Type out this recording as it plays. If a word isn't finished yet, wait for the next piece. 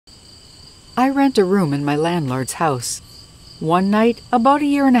I rent a room in my landlord's house. One night, about a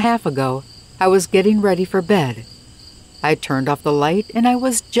year and a half ago, I was getting ready for bed. I turned off the light and I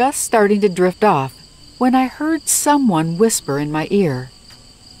was just starting to drift off when I heard someone whisper in my ear,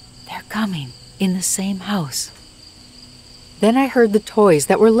 "They're coming, in the same house." Then I heard the toys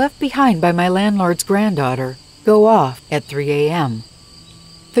that were left behind by my landlord's granddaughter go off at 3 a.m.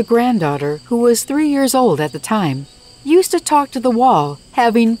 The granddaughter, who was 3 years old at the time, used to talk to the wall,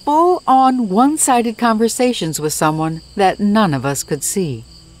 having full-on one-sided conversations with someone that none of us could see.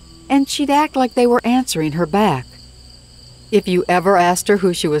 And she'd act like they were answering her back. If you ever asked her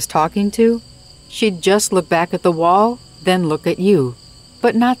who she was talking to, she'd just look back at the wall, then look at you,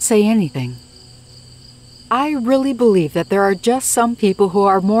 but not say anything. I really believe that there are just some people who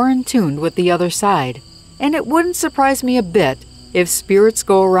are more in tune with the other side, and it wouldn't surprise me a bit if spirits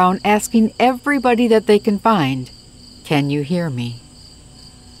go around asking everybody that they can find, "Can you hear me?"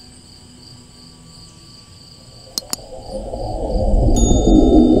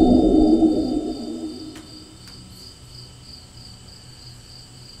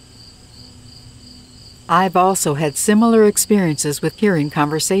 I've also had similar experiences with hearing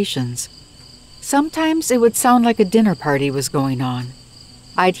conversations. Sometimes it would sound like a dinner party was going on.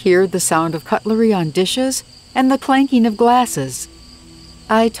 I'd hear the sound of cutlery on dishes and the clanking of glasses.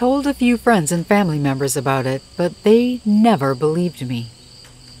 I told a few friends and family members about it, but they never believed me.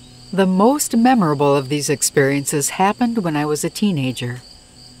 The most memorable of these experiences happened when I was a teenager.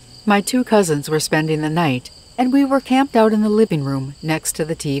 My 2 cousins were spending the night, and we were camped out in the living room next to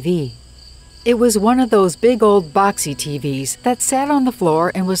the TV. It was one of those big old boxy TVs that sat on the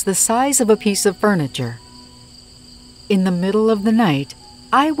floor and was the size of a piece of furniture. In the middle of the night,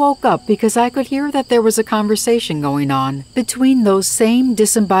 I woke up because I could hear that there was a conversation going on between those same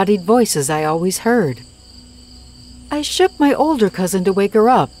disembodied voices I always heard. I shook my older cousin to wake her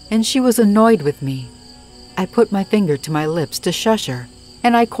up, and she was annoyed with me. I put my finger to my lips to shush her,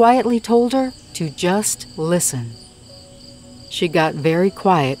 and I quietly told her to just listen. She got very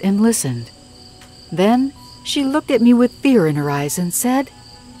quiet and listened. Then she looked at me with fear in her eyes and said,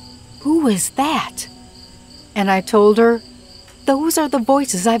 "Who is that?" And I told her, "Those are the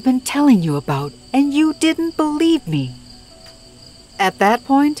voices I've been telling you about, and you didn't believe me." At that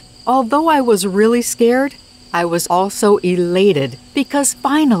point, although I was really scared, I was also elated because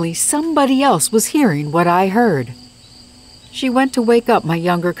finally somebody else was hearing what I heard. She went to wake up my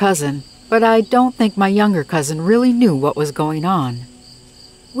younger cousin, but I don't think my younger cousin really knew what was going on.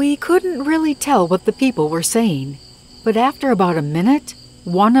 We couldn't really tell what the people were saying, but after about a minute,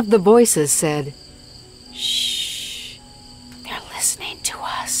 one of the voices said, "Shh, they're listening to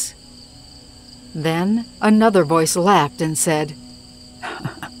us." Then another voice laughed and said,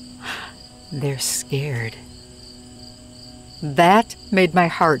 "They're scared." That made my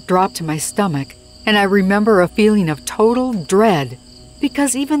heart drop to my stomach, and I remember a feeling of total dread,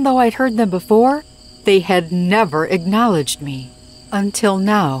 because even though I'd heard them before, they had never acknowledged me. Until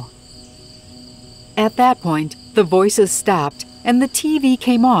now. At that point, the voices stopped and the TV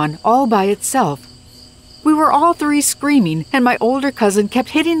came on all by itself. We were all 3 screaming, and my older cousin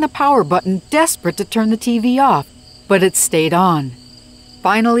kept hitting the power button, desperate to turn the TV off, but it stayed on.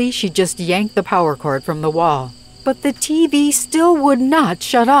 Finally, she just yanked the power cord from the wall, but the TV still would not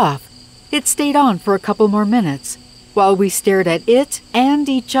shut off. It stayed on for a couple more minutes, while we stared at it and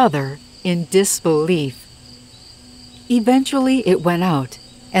each other in disbelief. Eventually, it went out,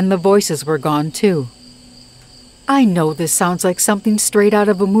 and the voices were gone too. I know this sounds like something straight out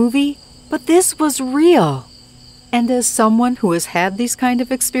of a movie, but this was real. And as someone who has had these kind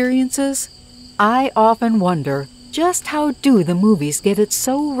of experiences, I often wonder, just how do the movies get it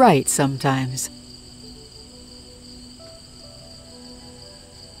so right sometimes?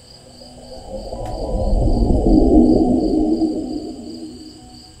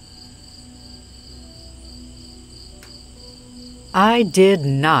 I did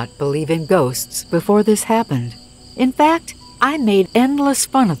not believe in ghosts before this happened. In fact, I made endless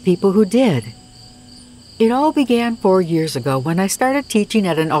fun of people who did. It all began 4 years ago when I started teaching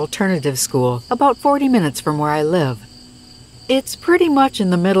at an alternative school about 40 minutes from where I live. It's pretty much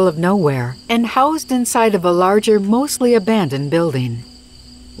in the middle of nowhere and housed inside of a larger, mostly abandoned building.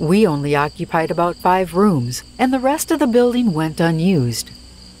 We only occupied about 5 rooms, and the rest of the building went unused.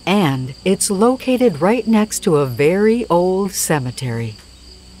 And it's located right next to a very old cemetery.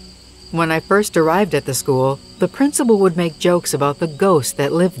 When I first arrived at the school, the principal would make jokes about the ghosts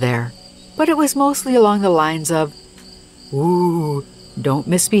that lived there, but it was mostly along the lines of, "Ooh, don't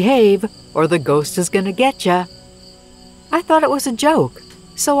misbehave, or the ghost is gonna get ya." I thought it was a joke,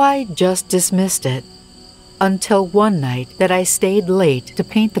 so I just dismissed it. until one night that I stayed late to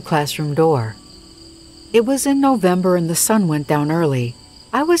paint the classroom door. It was in November and the sun went down early.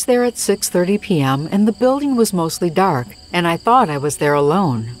 I was there at 6:30 p.m. and the building was mostly dark, and I thought I was there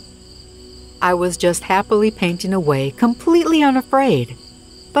alone. I was just happily painting away, completely unafraid.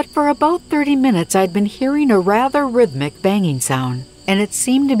 But for about 30 minutes I'd been hearing a rather rhythmic banging sound, and it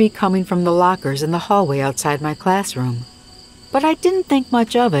seemed to be coming from the lockers in the hallway outside my classroom. But I didn't think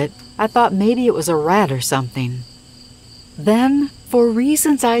much of it. I thought maybe it was a rat or something. Then, for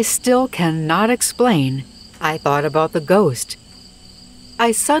reasons I still cannot explain, I thought about the ghost.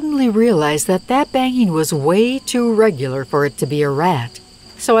 I suddenly realized that that banging was way too regular for it to be a rat,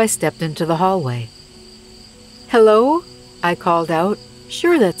 so I stepped into the hallway. "Hello?" I called out,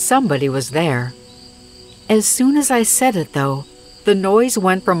 sure that somebody was there. As soon as I said it, though, the noise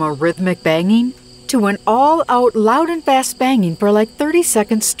went from a rhythmic banging to an all-out loud and fast banging for like 30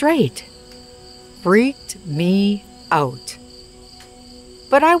 seconds straight. Freaked me out.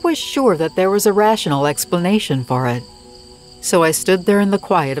 But I was sure that there was a rational explanation for it. So I stood there in the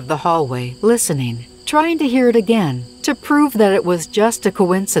quiet of the hallway, listening, trying to hear it again, to prove that it was just a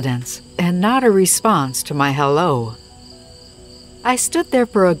coincidence and not a response to my hello. I stood there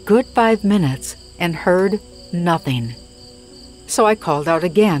for a good 5 minutes and heard nothing. So I called out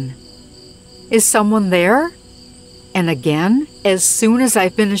again. "Is someone there?" And again, as soon as I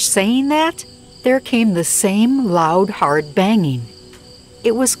finished saying that, there came the same loud, hard banging.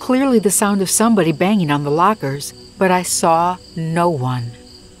 It was clearly the sound of somebody banging on the lockers, but I saw no one.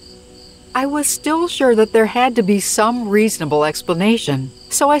 I was still sure that there had to be some reasonable explanation,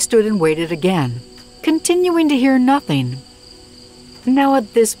 so I stood and waited again, continuing to hear nothing. Now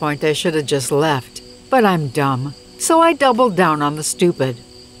at this point I should have just left, but I'm dumb, so I doubled down on the stupid.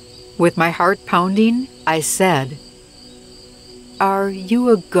 With my heart pounding, I said, "Are you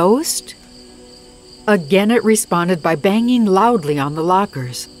a ghost?" Again it responded by banging loudly on the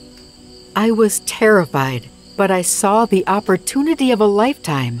lockers. I was terrified, but I saw the opportunity of a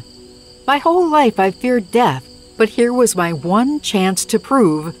lifetime. My whole life I've feared death, but here was my one chance to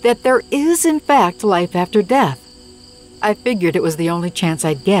prove that there is in fact life after death. I figured it was the only chance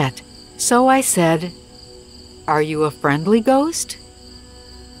I'd get, so I said, "Are you a friendly ghost?"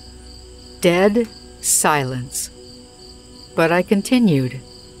 Dead silence. But I continued.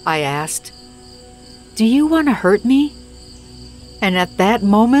 I asked, "Do you want to hurt me?" And at that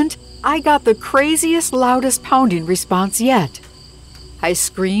moment, I got the craziest, loudest pounding response yet. I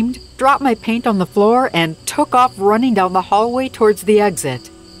screamed, dropped my paint on the floor, and took off running down the hallway towards the exit.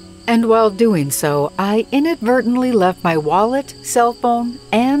 And while doing so, I inadvertently left my wallet, cell phone,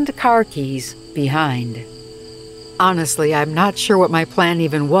 and car keys behind. Honestly, I'm not sure what my plan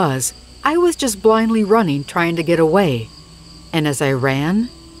even was. I was just blindly running, trying to get away. And as I ran,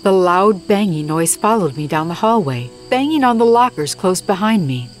 the loud banging noise followed me down the hallway, banging on the lockers close behind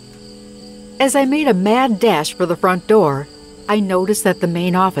me. As I made a mad dash for the front door, I noticed that the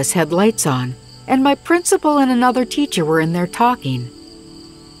main office had lights on, and my principal and another teacher were in there talking.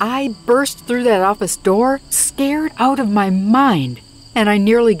 I burst through that office door, scared out of my mind, and I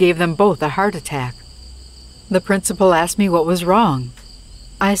nearly gave them both a heart attack. The principal asked me what was wrong.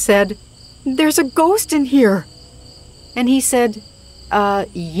 I said, "There's a ghost in here." And he said,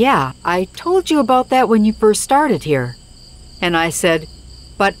 yeah, I told you about that when you first started here." And I said,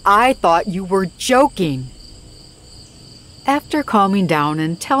 "But I thought you were joking." After calming down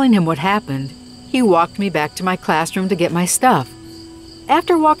and telling him what happened, he walked me back to my classroom to get my stuff.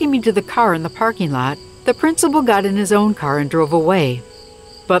 After walking me to the car in the parking lot, the principal got in his own car and drove away.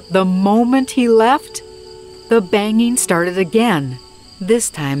 But the moment he left, the banging started again.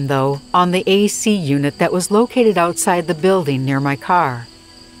 This time, though, on the AC unit that was located outside the building near my car.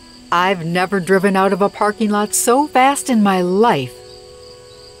 I've never driven out of a parking lot so fast in my life.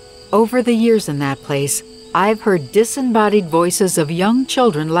 Over the years in that place, I've heard disembodied voices of young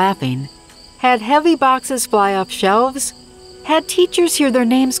children laughing, had heavy boxes fly off shelves, had teachers hear their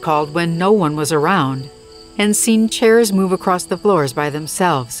names called when no one was around, and seen chairs move across the floors by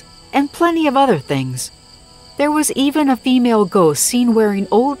themselves, and plenty of other things. There was even a female ghost seen wearing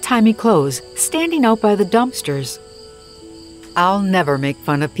old-timey clothes, standing out by the dumpsters. I'll never make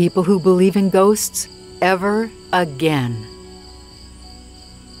fun of people who believe in ghosts, ever again.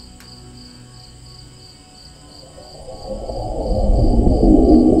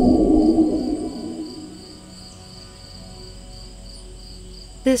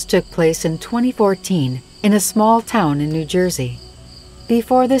 This took place in 2014 in a small town in New Jersey.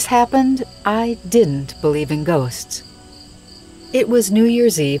 Before this happened, I didn't believe in ghosts. It was New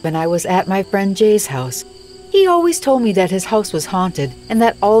Year's Eve and I was at my friend Jay's house. He always told me that his house was haunted and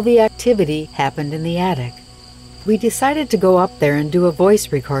that all the activity happened in the attic. we decided to go up there and do a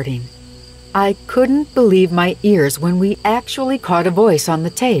voice recording. I couldn't believe my ears when we actually caught a voice on the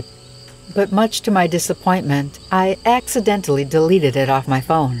tape. But much to my disappointment, I accidentally deleted it off my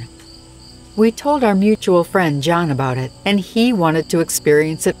phone. We told our mutual friend John about it, and he wanted to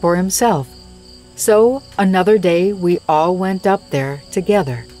experience it for himself. So, another day, we all went up there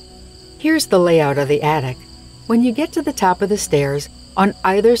together. Here's the layout of the attic. When you get to the top of the stairs, on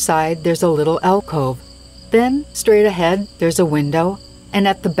either side there's a little alcove. Then, straight ahead, there's a window, and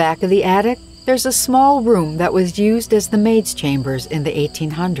at the back of the attic, there's a small room that was used as the maid's chambers in the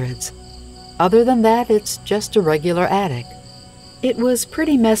 1800s. Other than that, it's just a regular attic. It was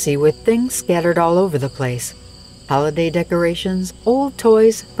pretty messy with things scattered all over the place. Holiday decorations, old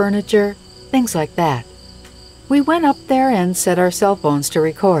toys, furniture, things like that. We went up there and set our cell phones to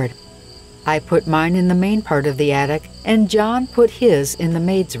record. I put mine in the main part of the attic, and John put his in the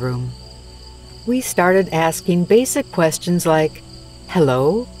maid's room. We started asking basic questions like,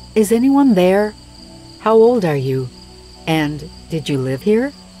 "Hello? Is anyone there? How old are you? And did you live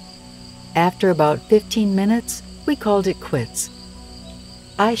here?" After about 15 minutes, we called it quits.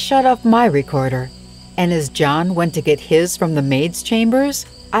 I shut off my recorder, and as John went to get his from the maid's chambers,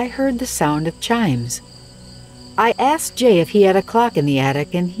 I heard the sound of chimes. I asked Jay if he had a clock in the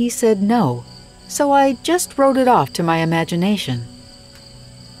attic, and he said no, so I just wrote it off to my imagination.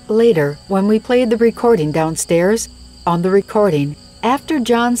 Later, when we played the recording downstairs, on the recording, after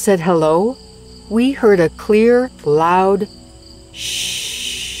John said hello, we heard a clear, loud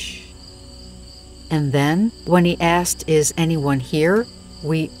shh. And then, when he asked, "Is anyone here?"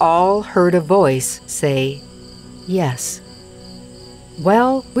 we all heard a voice say, "Yes."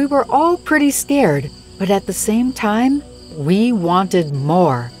 Well, we were all pretty scared, but at the same time, we wanted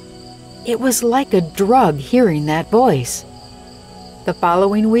more. It was like a drug hearing that voice. The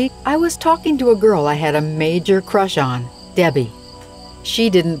following week, I was talking to a girl I had a major crush on, Debbie. She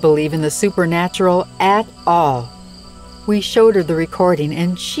didn't believe in the supernatural at all. We showed her the recording,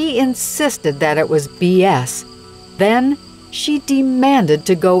 and she insisted that it was BS. Then, she demanded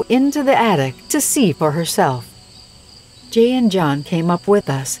to go into the attic to see for herself. Jay and John came up with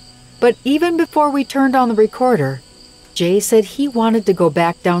us, but even before we turned on the recorder, Jay said he wanted to go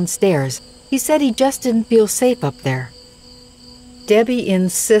back downstairs. He said he just didn't feel safe up there. Debbie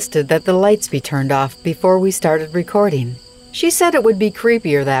insisted that the lights be turned off before we started recording. She said it would be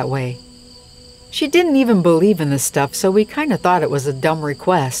creepier that way. She didn't even believe in this stuff, so we kind of thought it was a dumb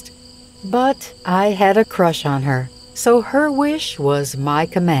request. But I had a crush on her, so her wish was my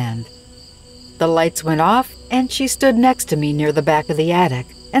command. The lights went off, and she stood next to me near the back of the attic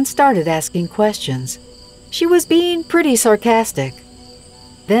and started asking questions. She was being pretty sarcastic.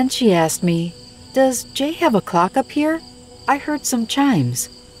 Then she asked me, "Does Jay have a clock up here? I heard some chimes."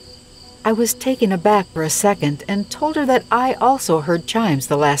 I was taken aback for a second and told her that I also heard chimes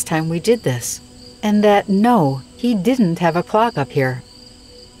the last time we did this, and that no, he didn't have a clock up here.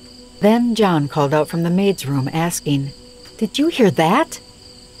 Then John called out from the maid's room asking, "Did you hear that?"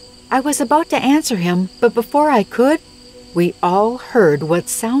 I was about to answer him, but before I could, we all heard what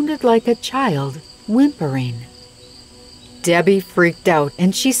sounded like a child whimpering. Debbie freaked out,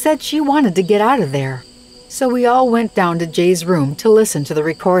 and she said she wanted to get out of there. So we all went down to Jay's room to listen to the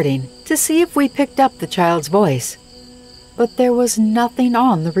recording, to see if we picked up the child's voice. But there was nothing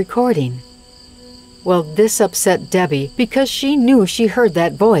on the recording. Well, this upset Debbie because she knew she heard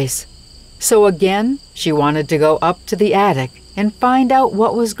that voice. So again, she wanted to go up to the attic and find out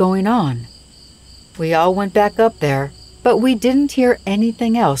what was going on. We all went back up there, but we didn't hear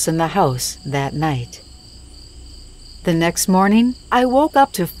anything else in the house that night. The next morning, I woke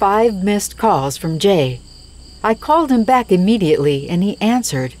up to 5 missed calls from Jay. I called him back immediately and he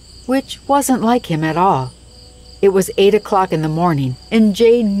answered, which wasn't like him at all. It was 8 o'clock in the morning and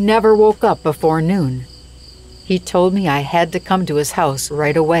Jay never woke up before noon. He told me I had to come to his house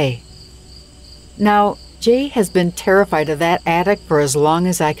right away. Now, Jay has been terrified of that attic for as long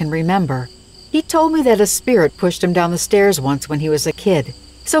as I can remember. He told me that a spirit pushed him down the stairs once when he was a kid,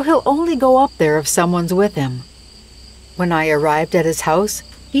 so he'll only go up there if someone's with him. When I arrived at his house,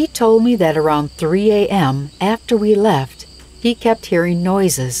 he told me that around 3 a.m. after we left, he kept hearing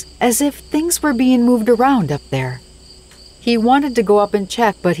noises, as if things were being moved around up there. He wanted to go up and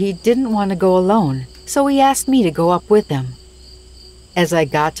check, but he didn't want to go alone, so he asked me to go up with him. As I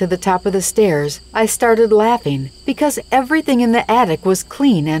got to the top of the stairs, I started laughing because everything in the attic was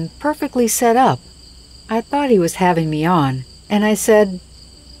clean and perfectly set up. I thought he was having me on, and I said,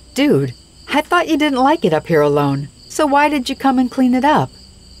 "Dude, I thought you didn't like it up here alone, so why did you come and clean it up?"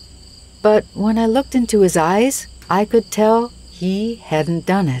 But when I looked into his eyes, I could tell he hadn't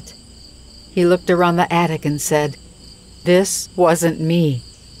done it. He looked around the attic and said, "This wasn't me."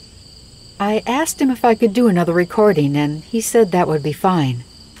 I asked him if I could do another recording, and he said that would be fine.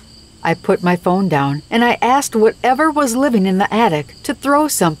 I put my phone down, and I asked whatever was living in the attic to throw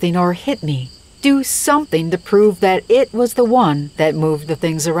something or hit me, do something to prove that it was the one that moved the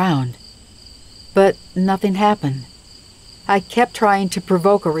things around. But nothing happened. I kept trying to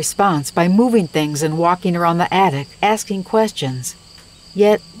provoke a response by moving things and walking around the attic, asking questions.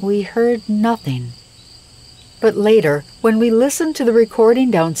 Yet we heard nothing. But later, when we listened to the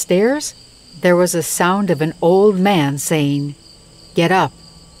recording downstairs, there was a sound of an old man saying, "Get up."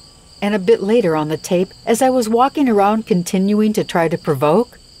 And a bit later on the tape, as I was walking around continuing to try to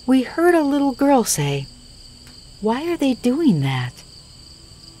provoke, we heard a little girl say, "Why are they doing that?"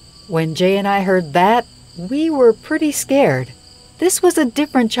 When Jay and I heard that, we were pretty scared. This was a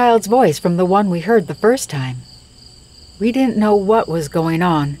different child's voice from the one we heard the first time. We didn't know what was going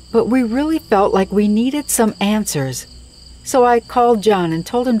on, but we really felt like we needed some answers. So I called John and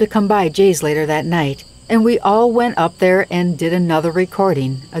told him to come by Jay's later that night, and we all went up there and did another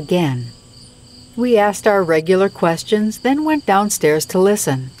recording again. We asked our regular questions, then went downstairs to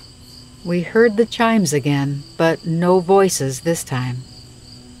listen. We heard the chimes again, but no voices this time.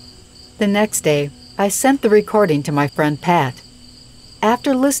 The next day, I sent the recording to my friend Pat.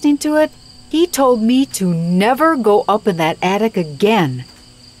 After listening to it, he told me to never go up in that attic again.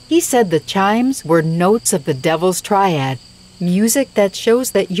 He said the chimes were notes of the devil's triad, music that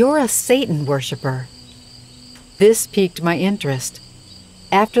shows that you're a Satan worshiper. This piqued my interest.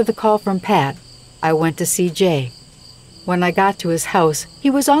 After the call from Pat, I went to see Jay. When I got to his house,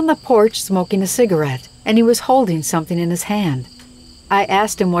 he was on the porch smoking a cigarette, and he was holding something in his hand. I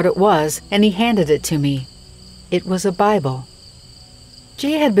asked him what it was, and he handed it to me. It was a Bible.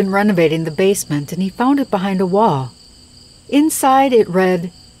 Jay had been renovating the basement, and he found it behind a wall. Inside it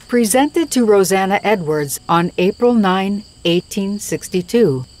read, "Presented to Rosanna Edwards on April 9,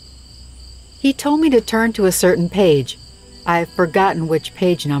 1862. He told me to turn to a certain page. I've forgotten which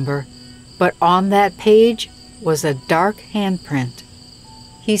page number, but on that page was a dark handprint.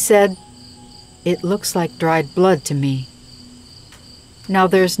 He said, "It looks like dried blood to me." Now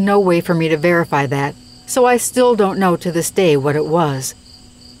there's no way for me to verify that, so I still don't know to this day what it was.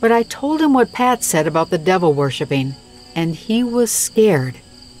 But I told him what Pat said about the devil worshipping, and he was scared.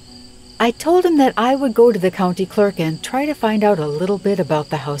 I told him that I would go to the county clerk and try to find out a little bit about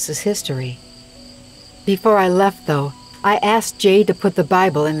the house's history. Before I left, though, I asked Jay to put the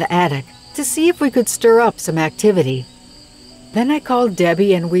Bible in the attic to see if we could stir up some activity. Then I called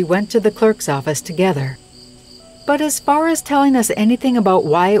Debbie and we went to the clerk's office together. But as far as telling us anything about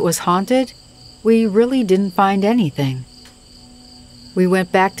why it was haunted, we really didn't find anything. We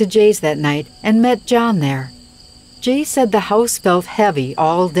went back to Jay's that night and met John there. Jay said the house felt heavy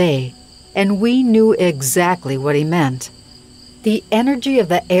all day, and we knew exactly what he meant. The energy of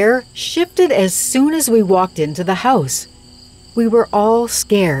the air shifted as soon as we walked into the house. We were all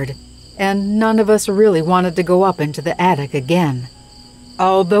scared, and none of us really wanted to go up into the attic again.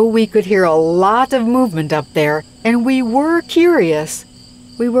 Although we could hear a lot of movement up there, and we were curious,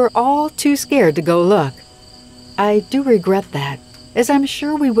 we were all too scared to go look. I do regret that, as I'm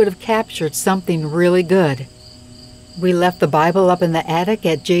sure we would have captured something really good. We left the Bible up in the attic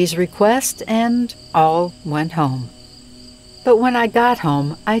at Jay's request and all went home. But when I got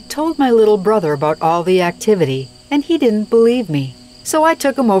home, I told my little brother about all the activity, and he didn't believe me. So I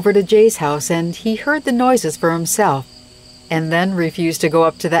took him over to Jay's house and he heard the noises for himself, and then refused to go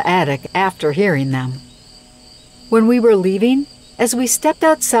up to the attic after hearing them. When we were leaving, as we stepped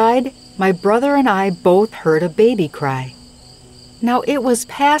outside, my brother and I both heard a baby cry. Now it was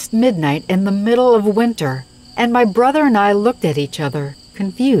past midnight in the middle of winter, and my brother and I looked at each other,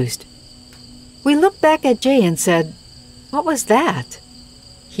 confused. We looked back at Jay and said, "What was that?"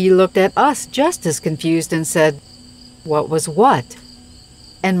 He looked at us just as confused and said, "What was what?"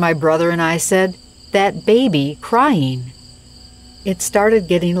 And my brother and I said, "That baby crying." It started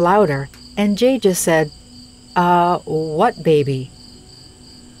getting louder, and Jay just said, what baby?"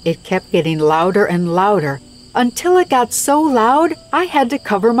 It kept getting louder and louder, until it got so loud I had to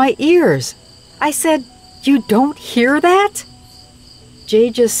cover my ears. I said, "You don't hear that?" Jay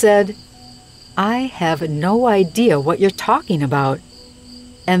just said, "I have no idea what you're talking about."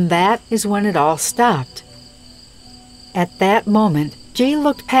 And that is when it all stopped. At that moment, Jay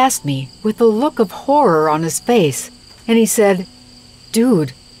looked past me with a look of horror on his face, and he said,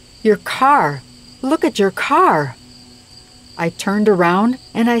 "Dude, your car. Look at your car." I turned around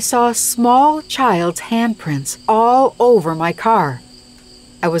and I saw a small child's handprints all over my car.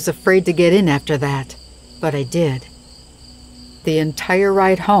 I was afraid to get in after that, but I did. The entire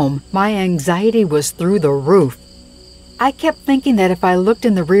ride home, my anxiety was through the roof. I kept thinking that if I looked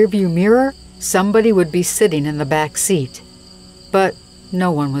in the rearview mirror, somebody would be sitting in the back seat. But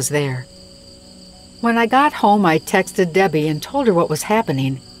no one was there. When I got home, I texted Debbie and told her what was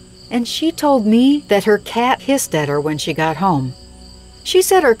happening, and she told me that her cat hissed at her when she got home. She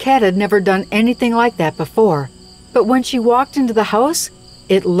said her cat had never done anything like that before, but when she walked into the house,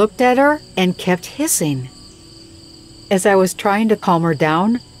 it looked at her and kept hissing. As I was trying to calm her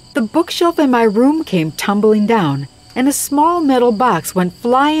down, the bookshelf in my room came tumbling down, and a small metal box went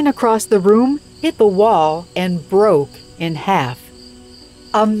flying across the room, hit the wall, and broke in half.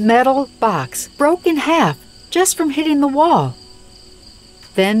 A metal box broke in half just from hitting the wall.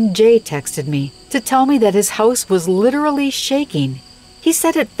 Then Jay texted me to tell me that his house was literally shaking. He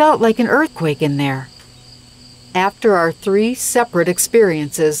said it felt like an earthquake in there. After our 3 separate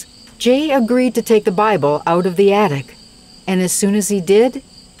experiences, Jay agreed to take the Bible out of the attic, and as soon as he did,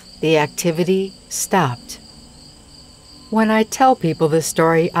 the activity stopped. When I tell people this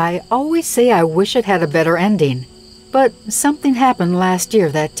story, I always say I wish it had a better ending, but something happened last year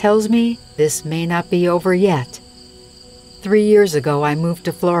that tells me this may not be over yet. 3 years ago, I moved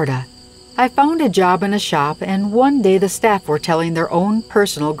to Florida. I found a job in a shop, and one day the staff were telling their own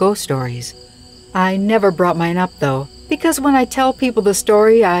personal ghost stories. I never brought mine up, though, because when I tell people the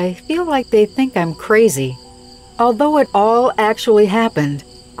story, I feel like they think I'm crazy. Although it all actually happened,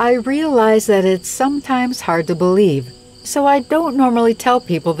 I realize that it's sometimes hard to believe, so I don't normally tell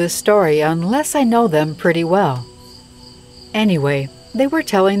people this story unless I know them pretty well. Anyway, they were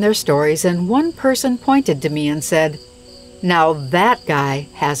telling their stories, and one person pointed to me and said, "Now that guy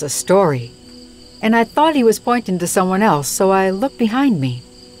has a story." And I thought he was pointing to someone else, so I looked behind me.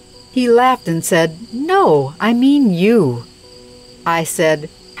 He laughed and said, "No, I mean you." I said,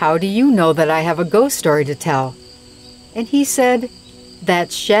 "How do you know that I have a ghost story to tell?" And he said,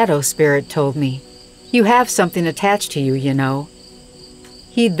 "That shadow spirit told me. You have something attached to you, you know."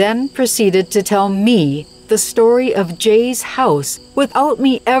 He then proceeded to tell me the story of Jay's house without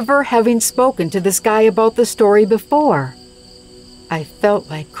me ever having spoken to this guy about the story before. I felt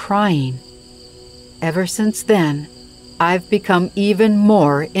like crying. Ever since then, I've become even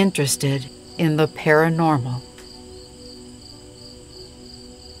more interested in the paranormal.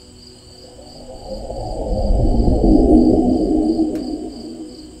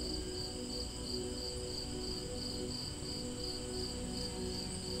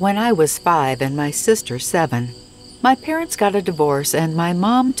 When I was 5 and my sister 7, my parents got a divorce and my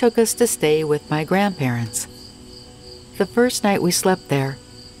mom took us to stay with my grandparents. The first night we slept there,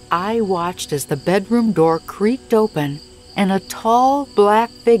 I watched as the bedroom door creaked open and a tall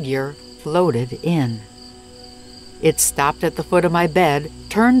black figure floated in. It stopped at the foot of my bed,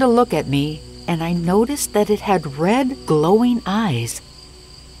 turned to look at me, and I noticed that it had red, glowing eyes.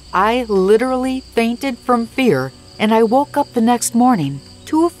 I literally fainted from fear, and I woke up the next morning,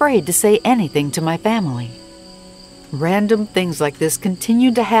 too afraid to say anything to my family. Random things like this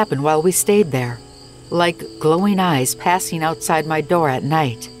continued to happen while we stayed there, like glowing eyes passing outside my door at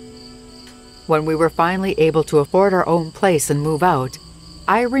night. When we were finally able to afford our own place and move out,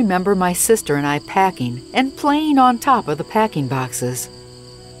 I remember my sister and I packing and playing on top of the packing boxes.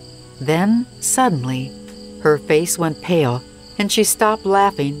 Then, suddenly, her face went pale and she stopped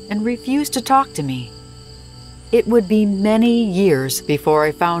laughing and refused to talk to me. It would be many years before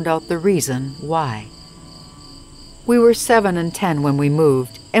I found out the reason why. We were 7 and 10 when we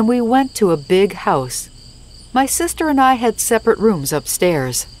moved, and we went to a big house. My sister and I had separate rooms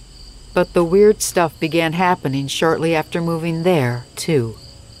upstairs, but the weird stuff began happening shortly after moving there, too.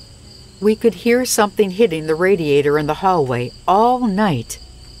 We could hear something hitting the radiator in the hallway all night,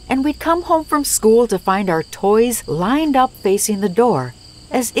 and we'd come home from school to find our toys lined up facing the door,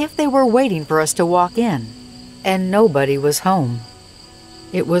 as if they were waiting for us to walk in. And nobody was home.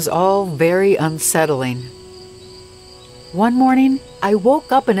 It was all very unsettling. One morning, I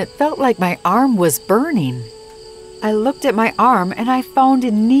woke up and it felt like my arm was burning. I looked at my arm and I found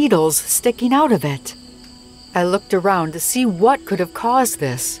needles sticking out of it. I looked around to see what could have caused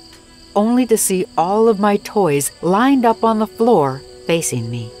this, only to see all of my toys lined up on the floor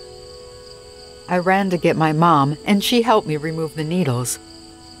facing me. I ran to get my mom and she helped me remove the needles.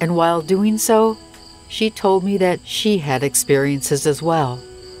 And while doing so, she told me that she had experiences as well.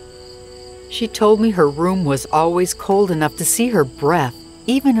 She told me her room was always cold enough to see her breath,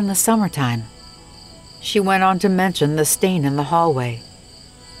 even in the summertime. She went on to mention the stain in the hallway.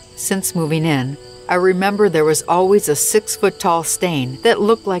 Since moving in, I remember there was always a 6-foot-tall stain that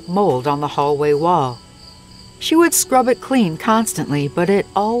looked like mold on the hallway wall. She would scrub it clean constantly, but it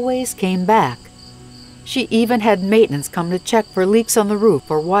always came back. She even had maintenance come to check for leaks on the roof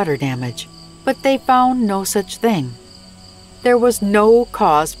or water damage, but they found no such thing. There was no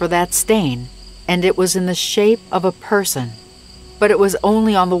cause for that stain, and it was in the shape of a person. But it was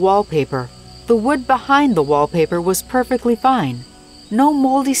only on the wallpaper. The wood behind the wallpaper was perfectly fine. No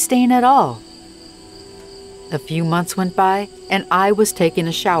moldy stain at all. A few months went by, and I was taking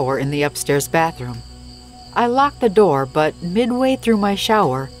a shower in the upstairs bathroom. I locked the door, but midway through my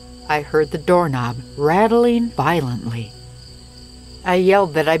shower, I heard the doorknob rattling violently. I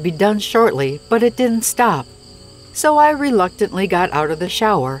yelled that I'd be done shortly, but it didn't stop. So I reluctantly got out of the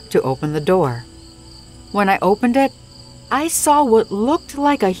shower to open the door. When I opened it, I saw what looked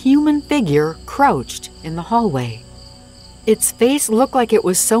like a human figure crouched in the hallway. Its face looked like it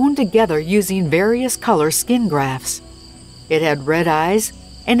was sewn together using various color skin grafts. It had red eyes,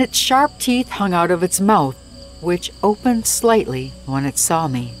 and its sharp teeth hung out of its mouth, which opened slightly when it saw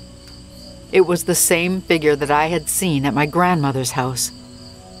me. It was the same figure that I had seen at my grandmother's house.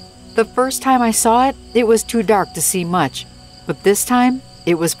 The first time I saw it, it was too dark to see much, but this time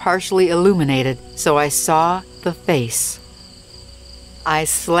it was partially illuminated, so I saw the face. I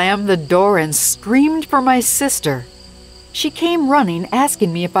slammed the door and screamed for my sister. She came running,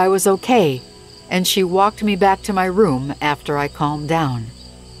 asking me if I was okay, and she walked me back to my room after I calmed down.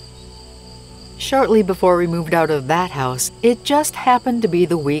 Shortly before we moved out of that house, it just happened to be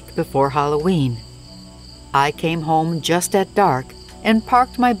the week before Halloween. I came home just at dark and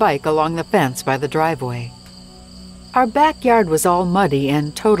parked my bike along the fence by the driveway. Our backyard was all muddy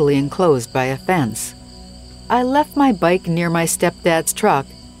and totally enclosed by a fence. I left my bike near my stepdad's truck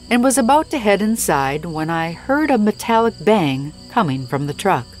and was about to head inside when I heard a metallic bang coming from the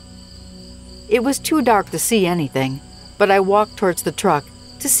truck. It was too dark to see anything, but I walked towards the truck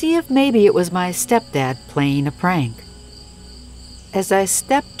to see if maybe it was my stepdad playing a prank. As I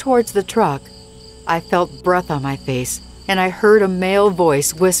stepped towards the truck, I felt breath on my face and I heard a male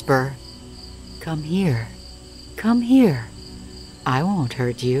voice whisper, "Come here, come here. I won't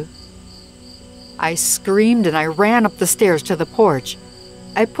hurt you." I screamed and I ran up the stairs to the porch.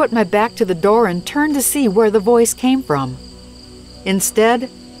 I put my back to the door and turned to see where the voice came from. Instead,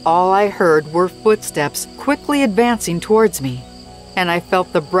 all I heard were footsteps quickly advancing towards me, and I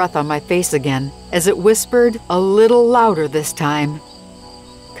felt the breath on my face again as it whispered a little louder this time,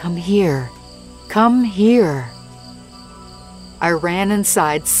 "Come here, come here." I ran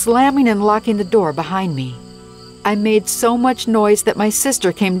inside, slamming and locking the door behind me. I made so much noise that my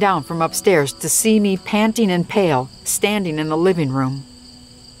sister came down from upstairs to see me panting and pale, standing in the living room.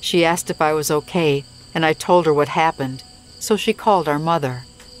 She asked if I was okay, and I told her what happened, so she called our mother.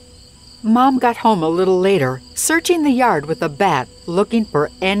 Mom got home a little later, searching the yard with a bat, looking for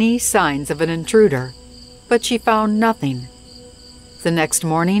any signs of an intruder, but she found nothing. The next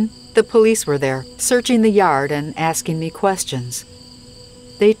morning, the police were there, searching the yard and asking me questions.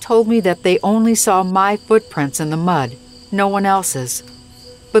 They told me that they only saw my footprints in the mud, no one else's,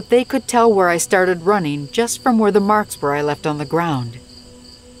 but they could tell where I started running just from where the marks were I left on the ground.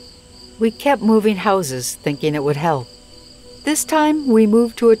 We kept moving houses, thinking it would help. This time, we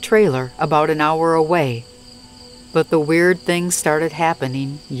moved to a trailer about an hour away, but the weird things started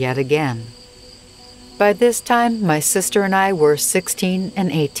happening yet again. By this time, my sister and I were 16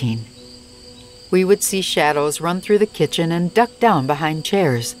 and 18. We would see shadows run through the kitchen and duck down behind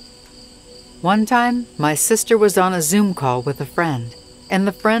chairs. One time, my sister was on a Zoom call with a friend, and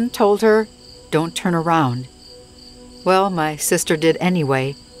the friend told her, "Don't turn around." Well, my sister did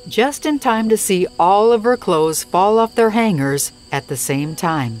anyway, just in time to see all of her clothes fall off their hangers at the same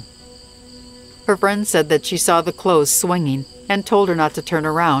time. Her friend said that she saw the clothes swinging and told her not to turn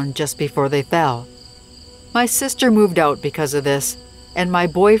around just before they fell. My sister moved out because of this, and my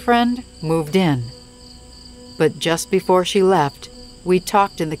boyfriend moved in. But just before she left, we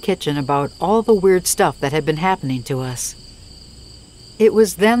talked in the kitchen about all the weird stuff that had been happening to us. It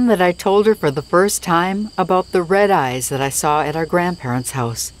was then that I told her for the first time about the red eyes that I saw at our grandparents'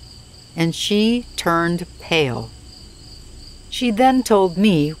 house, and she turned pale. She then told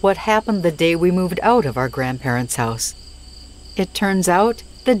me what happened the day we moved out of our grandparents' house. It turns out,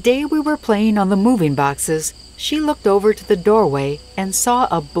 the day we were playing on the moving boxes, she looked over to the doorway and saw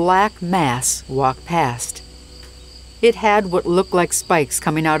a black mass walk past. It had what looked like spikes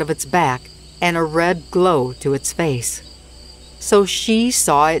coming out of its back and a red glow to its face. So she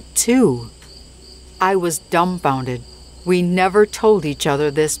saw it too. I was dumbfounded. We never told each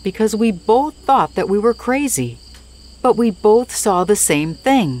other this because we both thought that we were crazy. But we both saw the same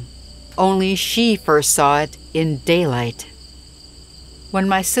thing, only she first saw it in daylight. When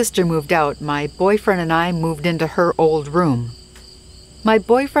my sister moved out, my boyfriend and I moved into her old room. My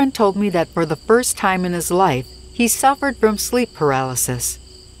boyfriend told me that for the first time in his life, he suffered from sleep paralysis.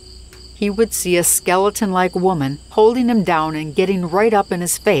 He would see a skeleton-like woman holding him down and getting right up in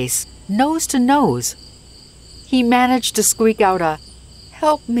his face, nose to nose. He managed to squeak out a,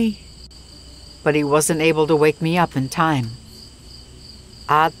 "Help me," but he wasn't able to wake me up in time.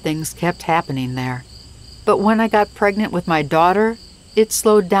 Odd things kept happening there, but when I got pregnant with my daughter, it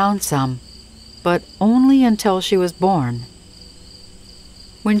slowed down some, but only until she was born.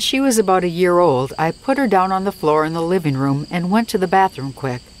 When she was about a year old, I put her down on the floor in the living room and went to the bathroom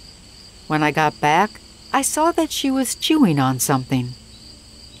quick. When I got back, I saw that she was chewing on something.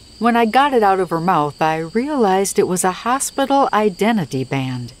 When I got it out of her mouth, I realized it was a hospital identity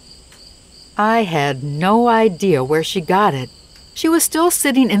band. I had no idea where she got it. She was still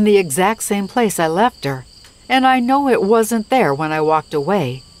sitting in the exact same place I left her, and I know it wasn't there when I walked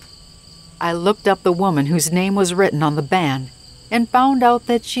away. I looked up the woman whose name was written on the band and found out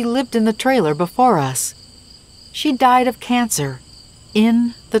that she lived in the trailer before us. She died of cancer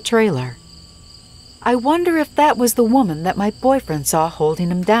in the trailer. I wonder if that was the woman that my boyfriend saw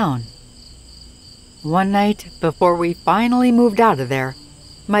holding him down. One night, before we finally moved out of there,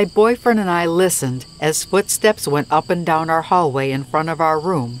 my boyfriend and I listened as footsteps went up and down our hallway in front of our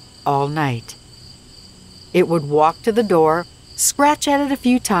room all night. It would walk to the door, scratch at it a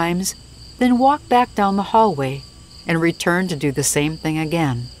few times, then walk back down the hallway and return to do the same thing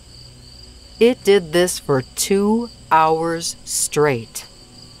again. It did this for 2 hours straight.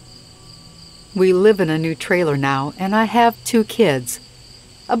 We live in a new trailer now, and I have 2 kids.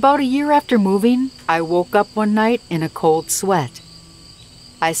 About a year after moving, I woke up one night in a cold sweat.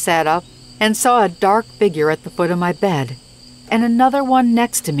 I sat up and saw a dark figure at the foot of my bed, and another one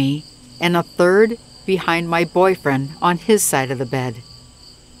next to me, and a third behind my boyfriend on his side of the bed.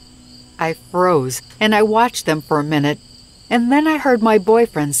 I froze, and I watched them for a minute, and then I heard my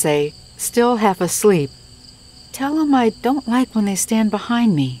boyfriend say, still half asleep, "Tell them I don't like when they stand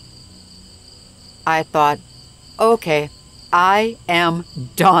behind me." I thought, okay, I am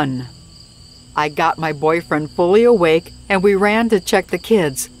done. I got my boyfriend fully awake and we ran to check the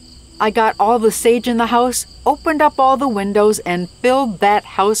kids. I got all the sage in the house, opened up all the windows, and filled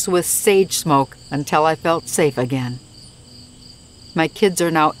that house with sage smoke until I felt safe again. My kids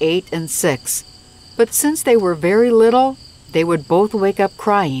are now 8 and 6, but since they were very little, they would both wake up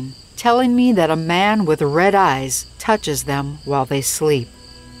crying, telling me that a man with red eyes touches them while they sleep.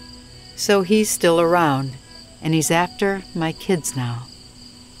 So he's still around, and he's after my kids now.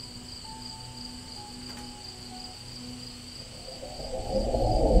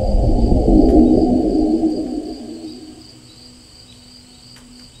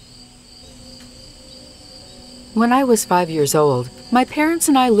 When I was 5 years old, my parents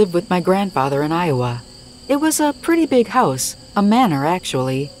and I lived with my grandfather in Iowa. It was a pretty big house, a manor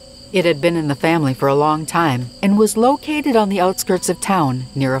actually. It had been in the family for a long time and was located on the outskirts of town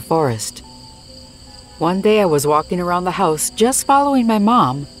near a forest. One day I was walking around the house just following my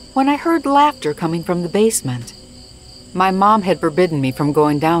mom when I heard laughter coming from the basement. My mom had forbidden me from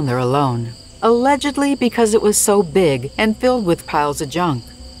going down there alone, allegedly because it was so big and filled with piles of junk.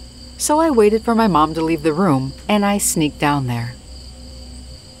 So I waited for my mom to leave the room and I sneaked down there.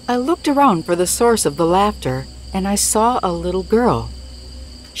 I looked around for the source of the laughter and I saw a little girl.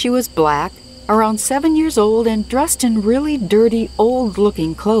 She was black, around 7 years old, and dressed in really dirty,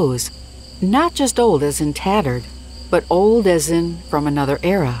 old-looking clothes. Not just old as in tattered, but old as in from another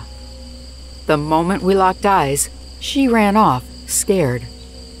era. The moment we locked eyes, she ran off, scared.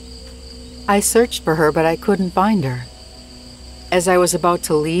 I searched for her, but I couldn't find her. As I was about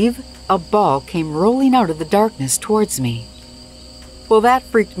to leave, a ball came rolling out of the darkness towards me. Well, that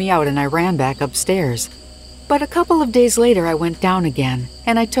freaked me out and I ran back upstairs. But a couple of days later, I went down again,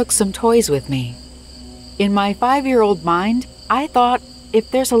 and I took some toys with me. In my 5-year-old mind, I thought, if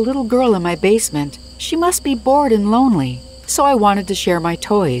there's a little girl in my basement, she must be bored and lonely, so I wanted to share my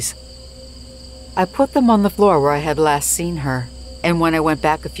toys. I put them on the floor where I had last seen her, and when I went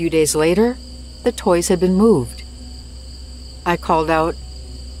back a few days later, the toys had been moved. I called out,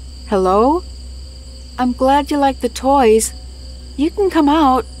 "Hello? I'm glad you like the toys. You can come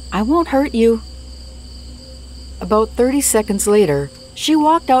out. I won't hurt you." About 30 seconds later, she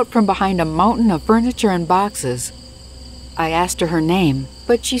walked out from behind a mountain of furniture and boxes. I asked her her name,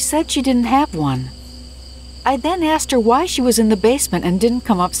 but she said she didn't have one. I then asked her why she was in the basement and didn't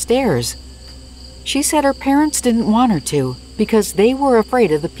come upstairs. She said her parents didn't want her to because they were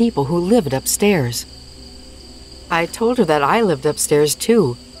afraid of the people who lived upstairs. I told her that I lived upstairs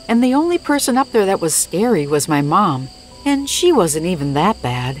too, and the only person up there that was scary was my mom, and she wasn't even that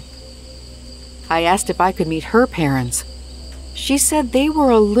bad. I asked if I could meet her parents. She said they were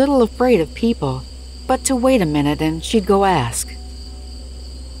a little afraid of people, but to wait a minute and she'd go ask.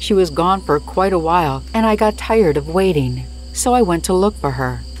 She was gone for quite a while and I got tired of waiting, so I went to look for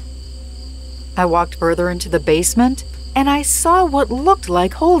her. I walked further into the basement and I saw what looked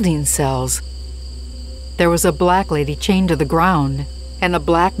like holding cells. There was a black lady chained to the ground and a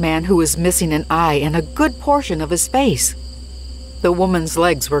black man who was missing an eye and a good portion of his face. The woman's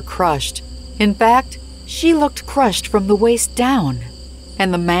legs were crushed. In fact, she looked crushed from the waist down,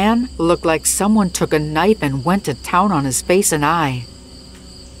 and the man looked like someone took a knife and went to town on his face and eye.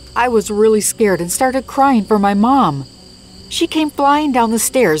 I was really scared and started crying for my mom. She came flying down the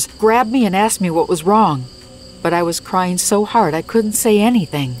stairs, grabbed me and asked me what was wrong, but I was crying so hard I couldn't say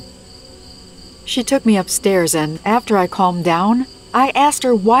anything. She took me upstairs and after I calmed down, I asked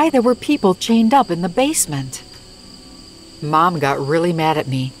her why there were people chained up in the basement. Mom got really mad at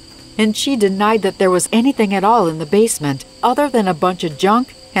me, and she denied that there was anything at all in the basement other than a bunch of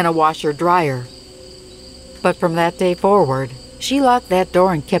junk and a washer-dryer. But from that day forward, she locked that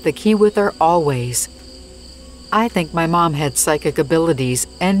door and kept the key with her always. I think my mom had psychic abilities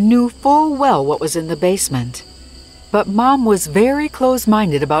and knew full well what was in the basement. But Mom was very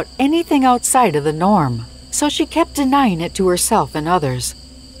close-minded about anything outside of the norm, so she kept denying it to herself and others.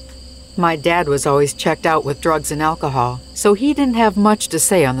 My dad was always checked out with drugs and alcohol, so he didn't have much to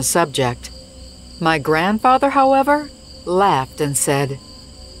say on the subject. My grandfather, however, laughed and said,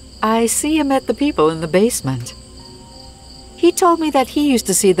 "I see him at the people in the basement." He told me that he used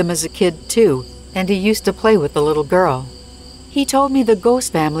to see them as a kid too, and he used to play with the little girl. He told me the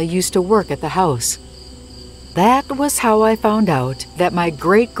ghost family used to work at the house. That was how I found out that my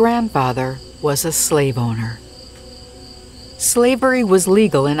great-grandfather was a slave owner. Slavery was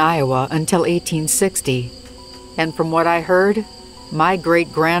legal in Iowa until 1860, and from what I heard, my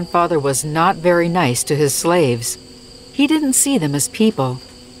great-grandfather was not very nice to his slaves. He didn't see them as people,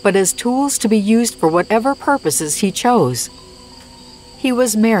 but as tools to be used for whatever purposes he chose. He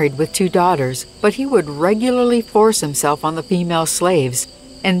was married with 2 daughters, but he would regularly force himself on the female slaves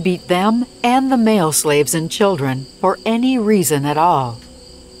and beat them and the male slaves and children for any reason at all.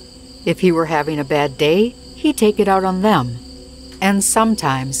 If he were having a bad day, he'd take it out on them, and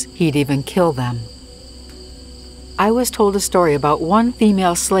sometimes he'd even kill them. I was told a story about one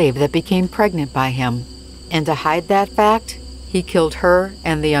female slave that became pregnant by him, and to hide that fact, he killed her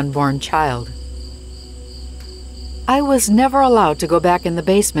and the unborn child. I was never allowed to go back in the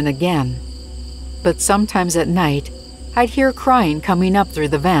basement again, but sometimes at night, I'd hear crying coming up through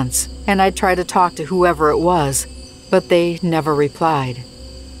the vents, and I'd try to talk to whoever it was, but they never replied.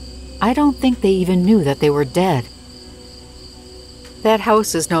 I don't think they even knew that they were dead. That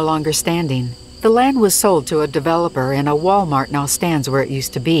house is no longer standing. The land was sold to a developer and a Walmart now stands where it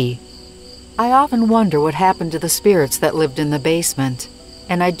used to be. I often wonder what happened to the spirits that lived in the basement,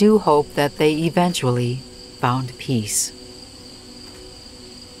 and I do hope that they eventually found peace.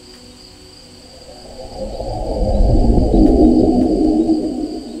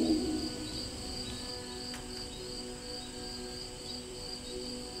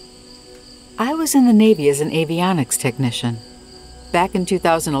 I was in the Navy as an avionics technician. Back in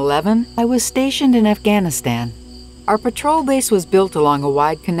 2011, I was stationed in Afghanistan. Our patrol base was built along a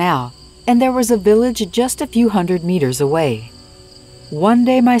wide canal, and there was a village just a few hundred meters away. One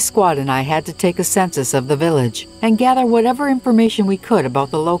day my squad and I had to take a census of the village and gather whatever information we could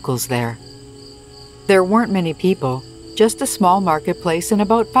about the locals there. There weren't many people, just a small marketplace and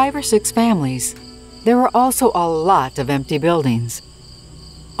about 5 or 6 families. There were also a lot of empty buildings.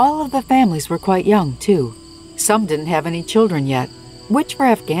 All of the families were quite young, too. Some didn't have any children yet, which for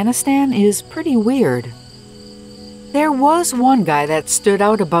Afghanistan is pretty weird. There was one guy that stood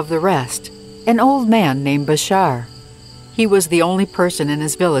out above the rest, an old man named Bashar. He was the only person in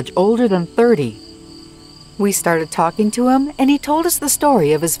his village older than 30. We started talking to him, and he told us the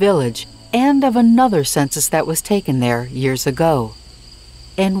story of his village and of another census that was taken there years ago.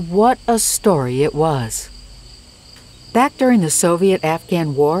 And what a story it was. Back during the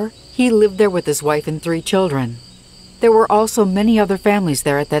Soviet-Afghan War, he lived there with his wife and 3 children. There were also many other families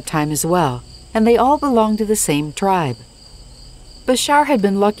there at that time as well, and they all belonged to the same tribe. Bashar had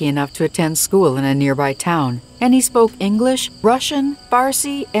been lucky enough to attend school in a nearby town, and he spoke English, Russian,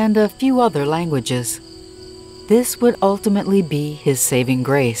 Farsi, and a few other languages. This would ultimately be his saving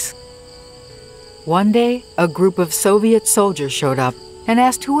grace. One day, a group of Soviet soldiers showed up and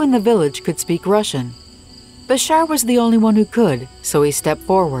asked who in the village could speak Russian. Bashar was the only one who could, so he stepped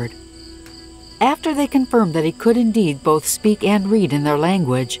forward. After they confirmed that he could indeed both speak and read in their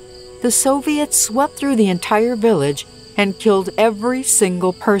language, the Soviets swept through the entire village and killed every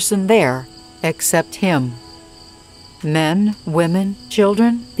single person there except him. Men, women,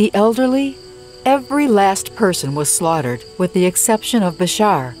 children, the elderly, every last person was slaughtered with the exception of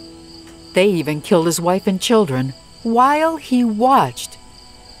Bashar. They even killed his wife and children while he watched.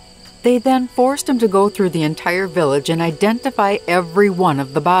 They then forced him to go through the entire village and identify every one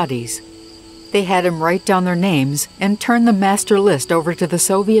of the bodies. They had him write down their names and turn the master list over to the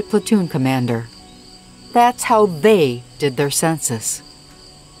Soviet platoon commander. That's how they did their census.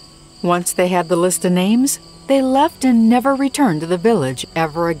 Once they had the list of names, they left and never returned to the village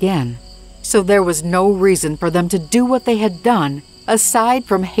ever again. So there was no reason for them to do what they had done aside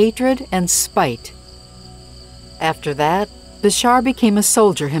from hatred and spite. After that, Bashar became a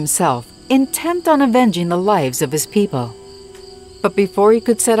soldier himself, intent on avenging the lives of his people. But before he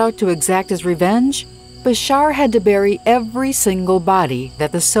could set out to exact his revenge, Bashar had to bury every single body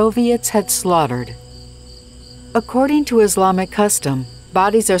that the Soviets had slaughtered. According to Islamic custom,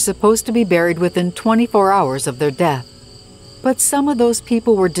 bodies are supposed to be buried within 24 hours of their death. But some of those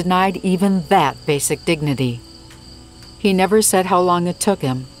people were denied even that basic dignity. He never said how long it took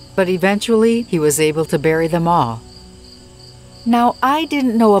him, but eventually he was able to bury them all. Now, I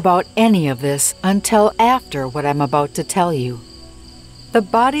didn't know about any of this until after what I'm about to tell you. The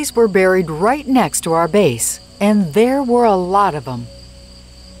bodies were buried right next to our base, and there were a lot of them.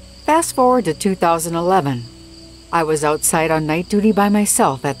 Fast forward to 2011. I was outside on night duty by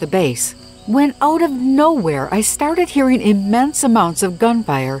myself at the base, when out of nowhere I started hearing immense amounts of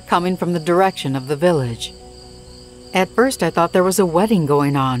gunfire coming from the direction of the village. At first I thought there was a wedding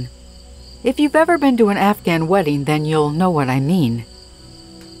going on. If you've ever been to an Afghan wedding, then you'll know what I mean.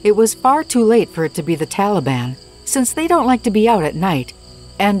 It was far too late for it to be the Taliban, since they don't like to be out at night,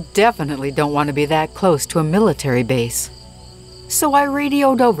 and definitely don't want to be that close to a military base. So I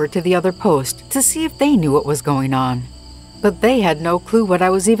radioed over to the other post to see if they knew what was going on. But they had no clue what I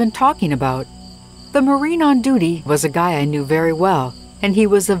was even talking about. The Marine on duty was a guy I knew very well, and he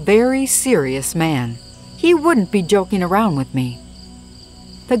was a very serious man. He wouldn't be joking around with me.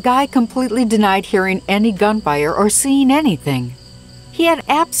 The guy completely denied hearing any gunfire or seeing anything. He had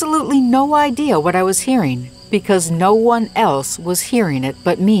absolutely no idea what I was hearing, because no one else was hearing it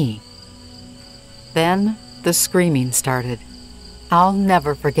but me. Then the screaming started. I'll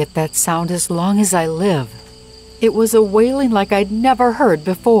never forget that sound as long as I live. It was a wailing like I'd never heard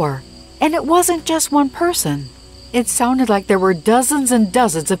before, and it wasn't just one person. It sounded like there were dozens and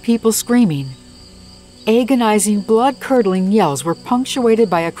dozens of people screaming. Agonizing, blood-curdling yells were punctuated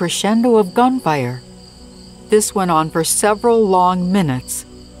by a crescendo of gunfire. This went on for several long minutes,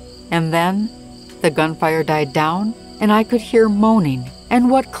 and then the gunfire died down, and I could hear moaning and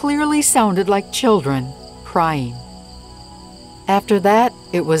what clearly sounded like children crying. After that,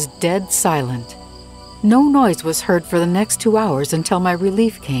 it was dead silent. No noise was heard for the next 2 hours until my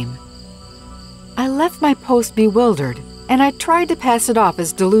relief came. I left my post bewildered, and I tried to pass it off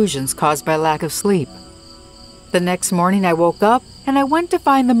as delusions caused by lack of sleep. The next morning I woke up and I went to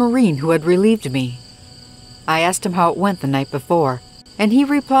find the Marine who had relieved me. I asked him how it went the night before, and he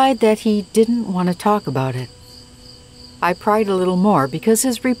replied that he didn't want to talk about it. I pried a little more because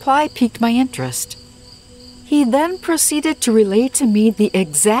his reply piqued my interest. He then proceeded to relay to me the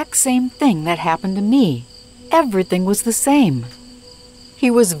exact same thing that happened to me. Everything was the same. He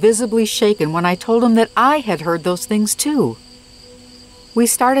was visibly shaken when I told him that I had heard those things too. We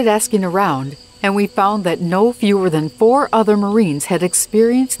started asking around, and we found that no fewer than 4 other Marines had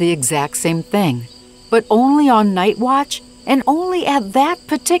experienced the exact same thing, but only on night watch and only at that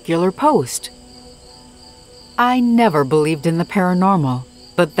particular post. I never believed in the paranormal,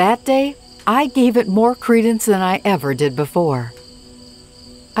 but that day I gave it more credence than I ever did before.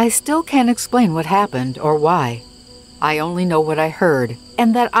 I still can't explain what happened or why. I only know what I heard,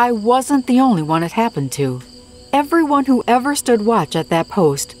 and that I wasn't the only one it happened to. Everyone who ever stood watch at that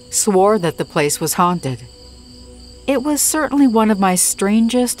post swore that the place was haunted. It was certainly one of my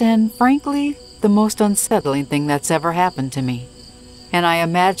strangest and, frankly, the most unsettling thing that's ever happened to me. And I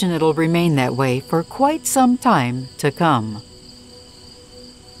imagine it'll remain that way for quite some time to come.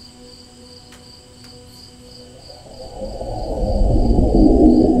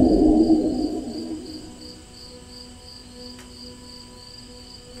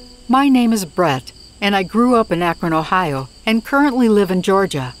 My name is Brett, and I grew up in Akron, Ohio, and currently live in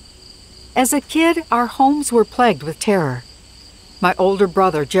Georgia. As a kid, our homes were plagued with terror. My older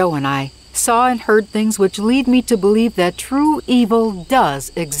brother, Joe, and I saw and heard things which lead me to believe that true evil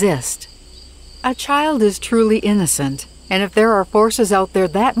does exist. A child is truly innocent, and if there are forces out there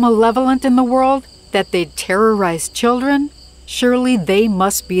that malevolent in the world that they'd terrorize children, surely they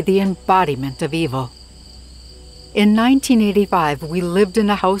must be the embodiment of evil. In 1985, we lived in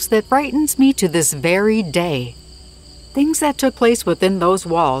a house that frightens me to this very day. Things that took place within those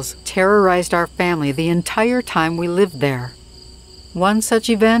walls terrorized our family the entire time we lived there. One such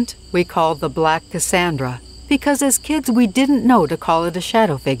event we called the Black Cassandra, because as kids we didn't know to call it a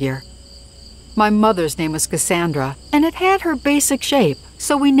shadow figure. My mother's name was Cassandra, and it had her basic shape,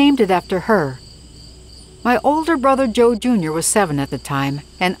 so we named it after her. My older brother Joe Jr. was 7 at the time,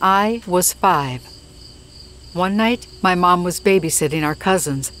 and I was 5. One night, my mom was babysitting our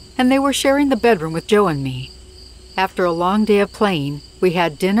cousins, and they were sharing the bedroom with Joe and me. After a long day of playing, we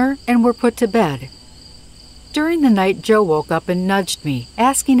had dinner and were put to bed. During the night, Joe woke up and nudged me,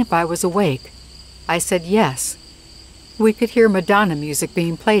 asking if I was awake. I said yes. We could hear Madonna music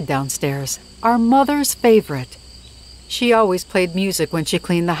being played downstairs, our mother's favorite. She always played music when she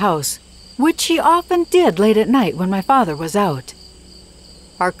cleaned the house, which she often did late at night when my father was out.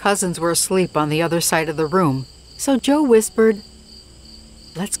 Our cousins were asleep on the other side of the room, so Joe whispered,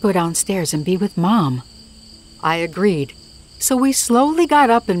 "Let's go downstairs and be with Mom." I agreed, so we slowly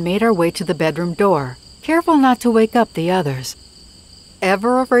got up and made our way to the bedroom door, careful not to wake up the others.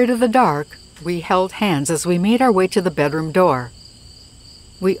 Ever afraid of the dark, we held hands as we made our way to the bedroom door.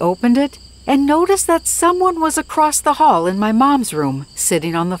 We opened it and noticed that someone was across the hall in my mom's room,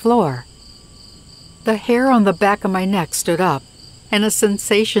 sitting on the floor. The hair on the back of my neck stood up, and a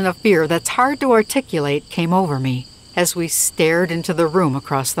sensation of fear that's hard to articulate came over me as we stared into the room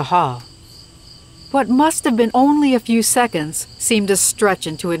across the hall. What must have been only a few seconds seemed to stretch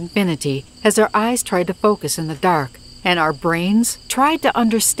into infinity as our eyes tried to focus in the dark and our brains tried to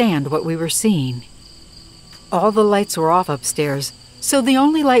understand what we were seeing. All the lights were off upstairs, so the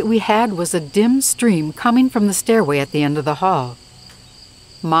only light we had was a dim stream coming from the stairway at the end of the hall.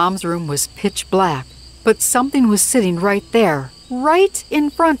 Mom's room was pitch black, but something was sitting right there, right in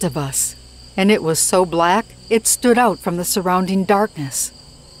front of us, and it was so black it stood out from the surrounding darkness.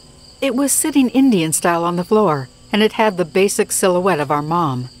 It was sitting Indian style on the floor, and it had the basic silhouette of our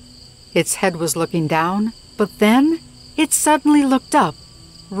mom. Its head was looking down, but then it suddenly looked up,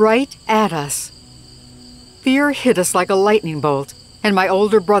 right at us. Fear hit us like a lightning bolt, and my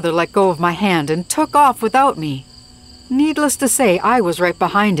older brother let go of my hand and took off without me. Needless to say, I was right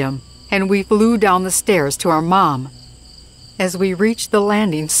behind him, and we flew down the stairs to our mom. As we reached the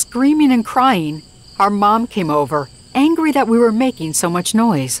landing, screaming and crying, our mom came over, angry that we were making so much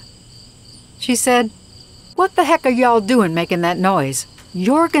noise. She said, "What the heck are y'all doing making that noise?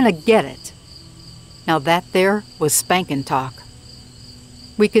 You're gonna get it." Now that there was spankin' talk.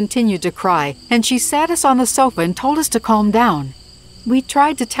 We continued to cry, and she sat us on the sofa and told us to calm down. We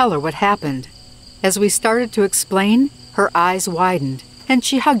tried to tell her what happened. As we started to explain, her eyes widened, and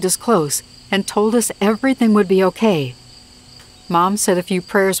she hugged us close and told us everything would be okay. Mom said a few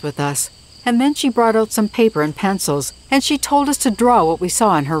prayers with us, and then she brought out some paper and pencils, and she told us to draw what we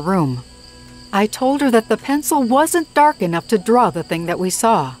saw in her room. I told her that the pencil wasn't dark enough to draw the thing that we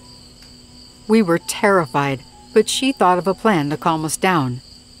saw. We were terrified, but she thought of a plan to calm us down.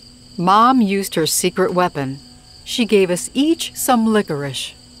 Mom used her secret weapon. She gave us each some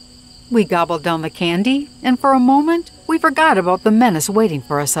licorice. We gobbled down the candy, and for a moment, we forgot about the menace waiting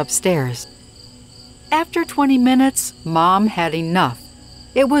for us upstairs. After 20 minutes, Mom had enough.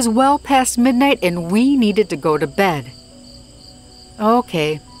 It was well past midnight, and we needed to go to bed.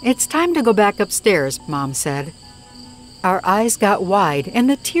 "Okay, it's time to go back upstairs," Mom said. Our eyes got wide, and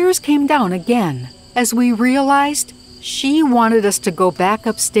the tears came down again as we realized she wanted us to go back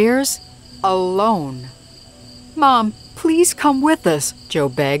upstairs alone. "Mom, please come with us," Joe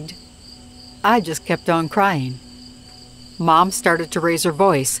begged. I just kept on crying. Mom started to raise her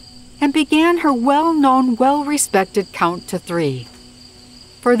voice and began her well-known, well-respected count to 3.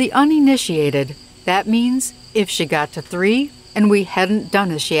 For the uninitiated, that means if she got to 3 and we hadn't done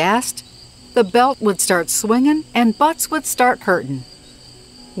as she asked, the belt would start swinging and butts would start hurting.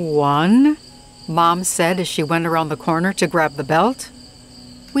 1, Mom said as she went around the corner to grab the belt.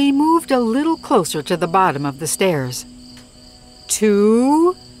 We moved a little closer to the bottom of the stairs.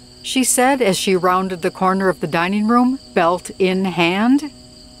 2, she said as she rounded the corner of the dining room, belt in hand.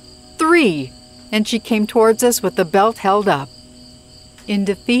 3, and she came towards us with the belt held up. In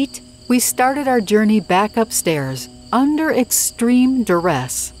defeat, we started our journey back upstairs under extreme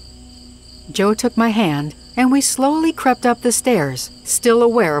duress. Joe took my hand, and we slowly crept up the stairs, still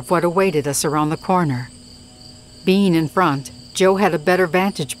aware of what awaited us around the corner. Being in front, Joe had a better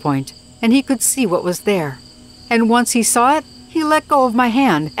vantage point, and he could see what was there. And once he saw it, he let go of my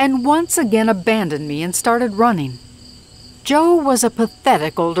hand and once again abandoned me and started running. Joe was a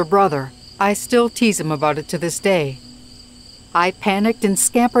pathetic older brother. I still tease him about it to this day. I panicked and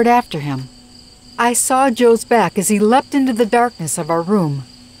scampered after him. I saw Joe's back as he leapt into the darkness of our room,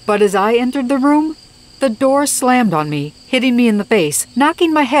 but as I entered the room, The door slammed on me, hitting me in the face,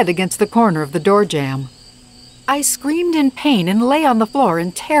 knocking my head against the corner of the door jamb. I screamed in pain and lay on the floor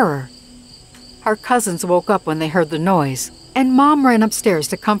in terror. Our cousins woke up when they heard the noise, and Mom ran upstairs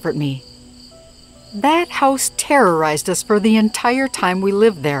to comfort me. That house terrorized us for the entire time we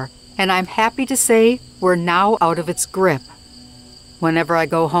lived there, and I'm happy to say we're now out of its grip. Whenever I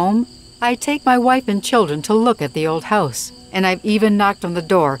go home, I take my wife and children to look at the old house, and I've even knocked on the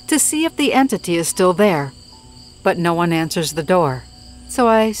door to see if the entity is still there. But no one answers the door, so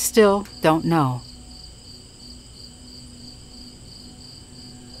I still don't know.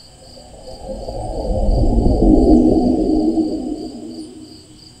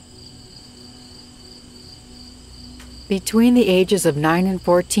 Between the ages of 9 and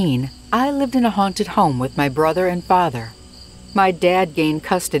 14, I lived in a haunted home with my brother and father. My dad gained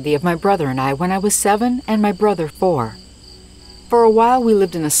custody of my brother and I when I was 7 and my brother 4. For a while we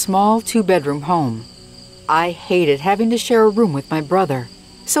lived in a small 2-bedroom home. I hated having to share a room with my brother,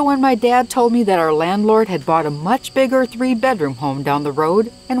 so when my dad told me that our landlord had bought a much bigger 3-bedroom home down the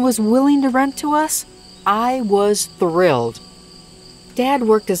road and was willing to rent to us, I was thrilled. Dad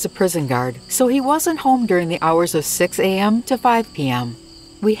worked as a prison guard, so he wasn't home during the hours of 6 a.m. to 5 p.m.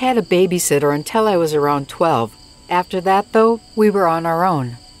 We had a babysitter until I was around 12. After that, though, we were on our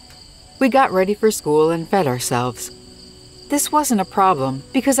own. We got ready for school and fed ourselves. This wasn't a problem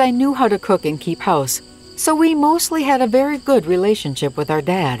because I knew how to cook and keep house, so we mostly had a very good relationship with our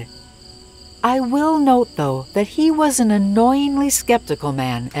dad. I will note, though, that he was an annoyingly skeptical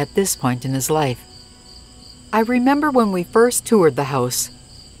man at this point in his life. I remember when we first toured the house.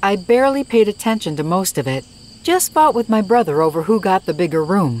 I barely paid attention to most of it, just fought with my brother over who got the bigger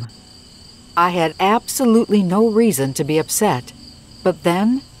room. I had absolutely no reason to be upset, but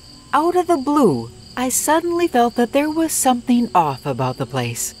then, out of the blue, I suddenly felt that there was something off about the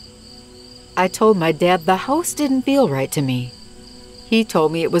place. I told my dad the house didn't feel right to me. He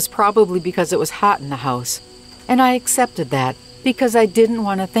told me it was probably because it was hot in the house, and I accepted that because I didn't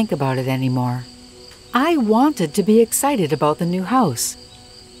want to think about it anymore. I wanted to be excited about the new house.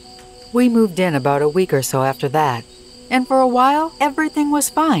 We moved in about a week or so after that, and for a while, everything was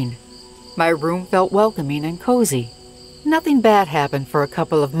fine. My room felt welcoming and cozy. Nothing bad happened for a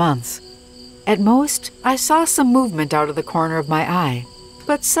couple of months. At most, I saw some movement out of the corner of my eye,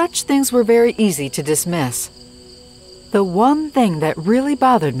 but such things were very easy to dismiss. The one thing that really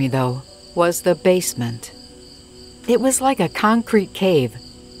bothered me, though, was the basement. It was like a concrete cave.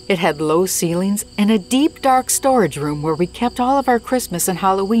 It had low ceilings and a deep, dark storage room where we kept all of our Christmas and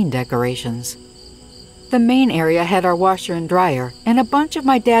Halloween decorations. The main area had our washer and dryer and a bunch of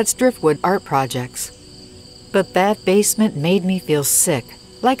my dad's driftwood art projects. But that basement made me feel sick,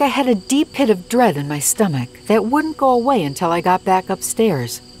 like I had a deep pit of dread in my stomach that wouldn't go away until I got back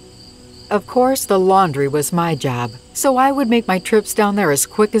upstairs. Of course, the laundry was my job, so I would make my trips down there as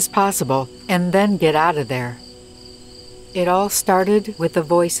quick as possible and then get out of there. It all started with the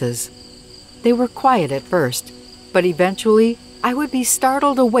voices. They were quiet at first, but eventually I would be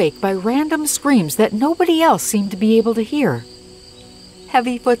startled awake by random screams that nobody else seemed to be able to hear.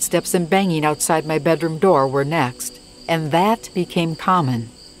 Heavy footsteps and banging outside my bedroom door were next, and that became common.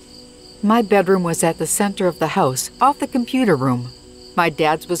 My bedroom was at the center of the house, off the computer room. My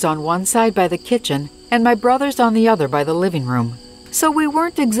dad's was on one side by the kitchen, and my brother's on the other by the living room, so we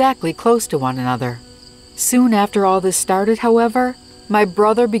weren't exactly close to one another. Soon after all this started, however, my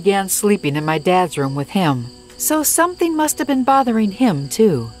brother began sleeping in my dad's room with him, so something must have been bothering him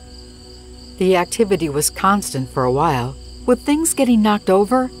too. The activity was constant for a while, with things getting knocked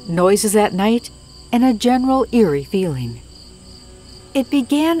over, noises at night, and a general eerie feeling. It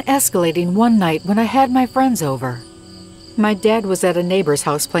began escalating one night when I had my friends over. My dad was at a neighbor's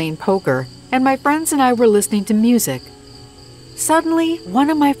house playing poker, and my friends and I were listening to music. Suddenly, one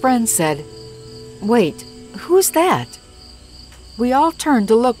of my friends said, "Wait, who's that?" We all turned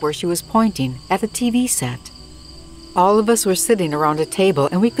to look where she was pointing, at the TV set. All of us were sitting around a table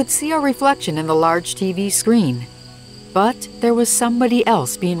and we could see our reflection in the large TV screen. But there was somebody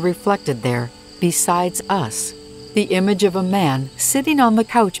else being reflected there, besides us, the image of a man sitting on the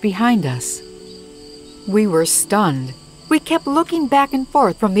couch behind us. We were stunned. We kept looking back and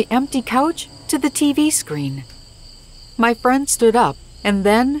forth from the empty couch to the TV screen. My friend stood up, and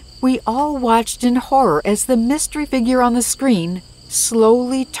then we all watched in horror as the mystery figure on the screen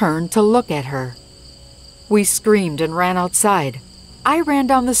slowly turned to look at her. We screamed and ran outside. I ran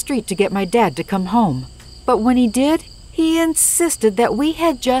down the street to get my dad to come home, but when he did, he insisted that we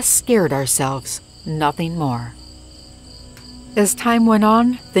had just scared ourselves, nothing more. As time went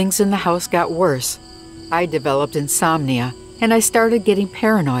on, things in the house got worse. I developed insomnia, and I started getting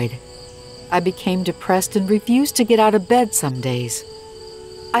paranoid. I became depressed and refused to get out of bed some days.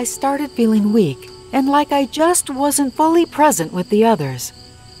 I started feeling weak and like I just wasn't fully present with the others.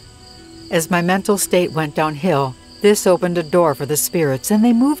 As my mental state went downhill, this opened a door for the spirits and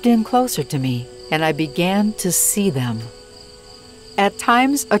they moved in closer to me, and I began to see them. At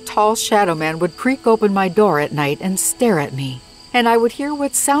times, a tall shadow man would creak open my door at night and stare at me, and I would hear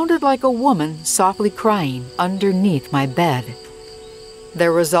what sounded like a woman softly crying underneath my bed.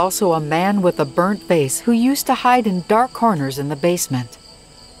 There was also a man with a burnt face who used to hide in dark corners in the basement.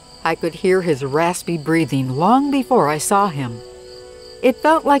 I could hear his raspy breathing long before I saw him. It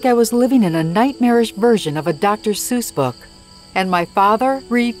felt like I was living in a nightmarish version of a Dr. Seuss book, and my father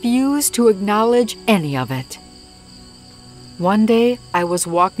refused to acknowledge any of it. One day, I was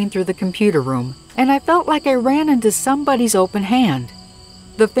walking through the computer room, and I felt like I ran into somebody's open hand.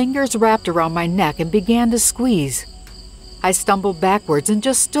 The fingers wrapped around my neck and began to squeeze. I stumbled backwards and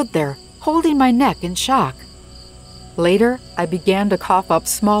just stood there, holding my neck in shock. Later, I began to cough up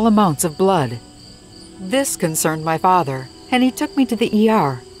small amounts of blood. This concerned my father, and he took me to the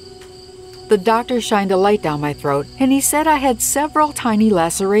ER. The doctor shined a light down my throat, and he said I had several tiny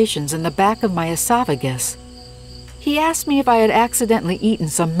lacerations in the back of my esophagus. He asked me if I had accidentally eaten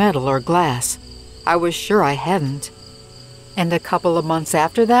some metal or glass. I was sure I hadn't. And a couple of months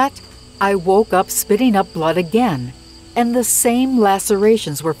after that, I woke up spitting up blood again, and the same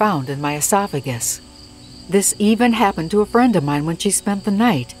lacerations were found in my esophagus. This even happened to a friend of mine when she spent the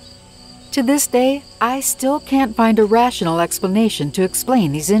night. To this day, I still can't find a rational explanation to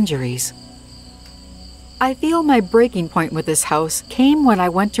explain these injuries. I feel my breaking point with this house came when I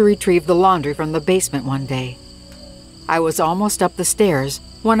went to retrieve the laundry from the basement one day. I was almost up the stairs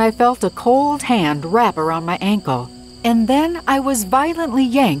when I felt a cold hand wrap around my ankle, and then I was violently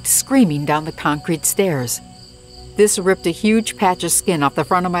yanked screaming down the concrete stairs. This ripped a huge patch of skin off the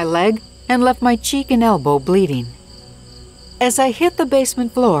front of my leg and left my cheek and elbow bleeding. As I hit the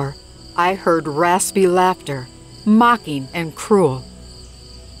basement floor, I heard raspy laughter, mocking and cruel.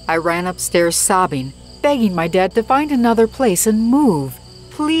 I ran upstairs sobbing, begging my dad to find another place and move,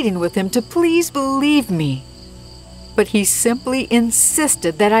 pleading with him to please believe me. But he simply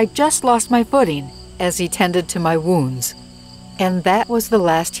insisted that I just lost my footing as he tended to my wounds, and that was the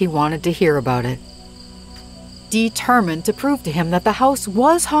last he wanted to hear about it. Determined to prove to him that the house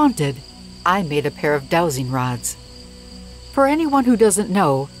was haunted, I made a pair of dowsing rods. For anyone who doesn't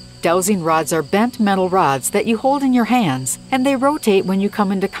know, dowsing rods are bent metal rods that you hold in your hands, and they rotate when you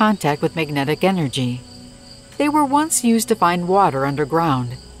come into contact with magnetic energy. They were once used to find water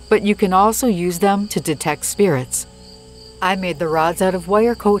underground, but you can also use them to detect spirits. I made the rods out of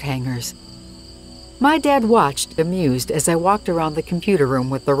wire coat hangers. My dad watched, amused, as I walked around the computer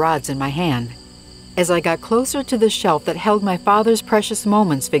room with the rods in my hand. As I got closer to the shelf that held my father's Precious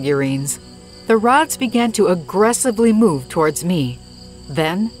Moments figurines, the rods began to aggressively move towards me.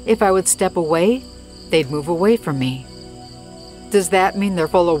 Then, if I would step away, they'd move away from me. "Does that mean they're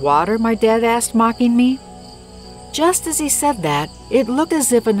full of water?" my dad asked, mocking me. Just as he said that, it looked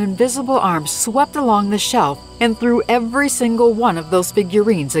as if an invisible arm swept along the shelf and threw every single one of those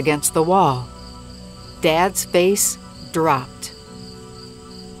figurines against the wall. Dad's face dropped.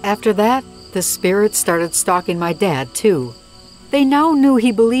 After that, the spirits started stalking my dad, too. They now knew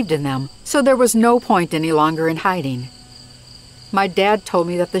he believed in them, so there was no point any longer in hiding. My dad told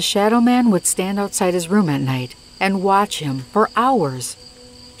me that the shadow man would stand outside his room at night and watch him for hours.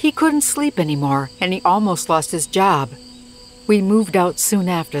 He couldn't sleep anymore, and he almost lost his job. We moved out soon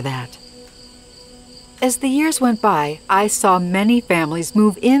after that. As the years went by, I saw many families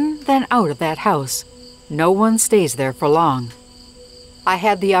move in, then out of that house. No one stays there for long. I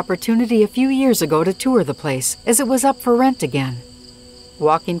had the opportunity a few years ago to tour the place, as it was up for rent again.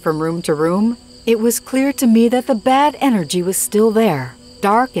 Walking from room to room, it was clear to me that the bad energy was still there,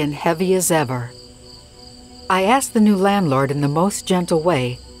 dark and heavy as ever. I asked the new landlord in the most gentle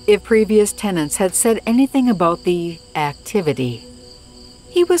way if previous tenants had said anything about the activity.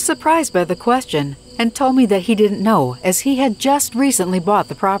 He was surprised by the question and told me that he didn't know, as he had just recently bought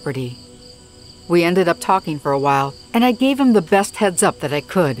the property. We ended up talking for a while, and I gave him the best heads up that I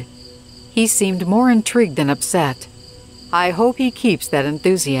could. He seemed more intrigued than upset. I hope he keeps that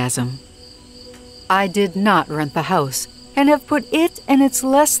enthusiasm. I did not rent the house, and have put it and its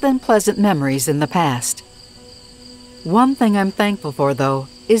less than pleasant memories in the past. One thing I'm thankful for, though,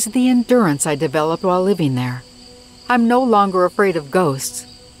 is the endurance I developed while living there. I'm no longer afraid of ghosts.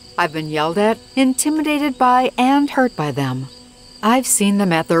 I've been yelled at, intimidated by, and hurt by them. I've seen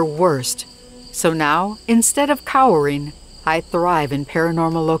them at their worst. So now, instead of cowering, I thrive in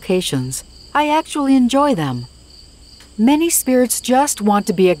paranormal locations. I actually enjoy them. Many spirits just want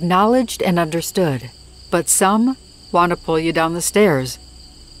to be acknowledged and understood, but some want to pull you down the stairs.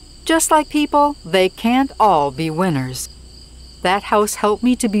 Just like people, they can't all be winners. That house helped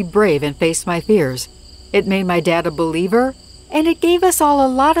me to be brave and face my fears. It made my dad a believer, and it gave us all a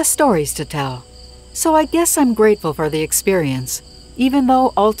lot of stories to tell. So I guess I'm grateful for the experience, even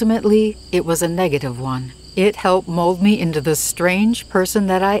though ultimately it was a negative one. It helped mold me into the strange person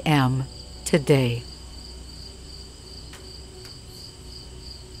that I am today.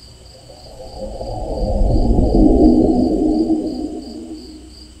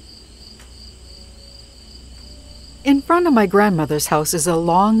 In front of my grandmother's house is a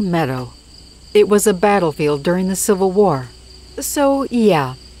long meadow. It was a battlefield during the Civil War. So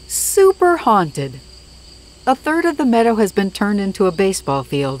yeah, super haunted. A third of the meadow has been turned into a baseball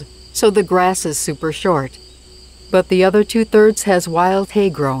field, so the grass is super short. But the other 2/3 has wild hay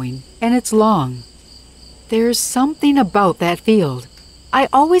growing, and it's long. There's something about that field. I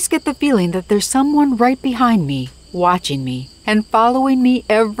always get the feeling that there's someone right behind me, watching me, and following me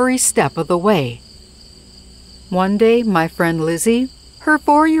every step of the way. One day, my friend Lizzie, her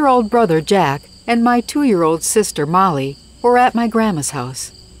 4-year-old brother Jack, and my 2-year-old sister Molly were at my grandma's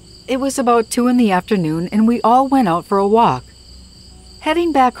house. It was about 2 in the afternoon, and we all went out for a walk.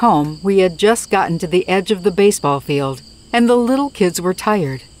 Heading back home, we had just gotten to the edge of the baseball field, and the little kids were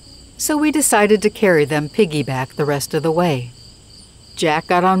tired. So we decided to carry them piggyback the rest of the way. Jack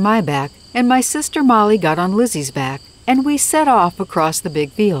got on my back, and my sister Molly got on Lizzie's back, and we set off across the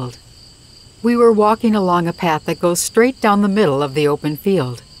big field. We were walking along a path that goes straight down the middle of the open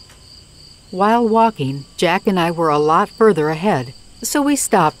field. While walking, Jack and I were a lot further ahead, so we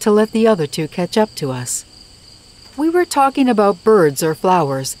stopped to let the other 2 catch up to us. We were talking about birds or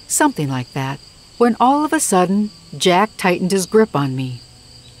flowers, something like that, when all of a sudden, Jack tightened his grip on me.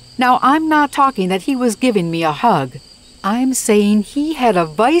 Now, I'm not talking that he was giving me a hug. I'm saying he had a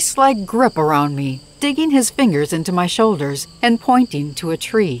vice-like grip around me, digging his fingers into my shoulders and pointing to a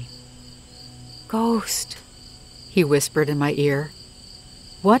tree. "Ghost," he whispered in my ear.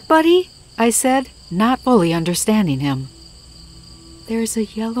 "What, buddy?" I said, not fully understanding him. "There's a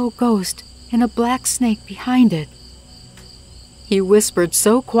yellow ghost and a black snake behind it." He whispered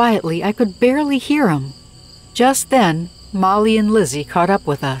so quietly I could barely hear him. Just then, Molly and Lizzie caught up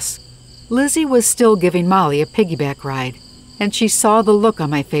with us. Lizzie was still giving Molly a piggyback ride, and she saw the look on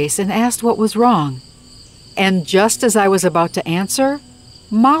my face and asked what was wrong. And just as I was about to answer,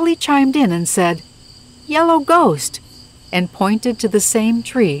 Molly chimed in and said, "Yellow ghost," and pointed to the same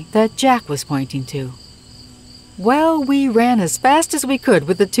tree that Jack was pointing to. Well, we ran as fast as we could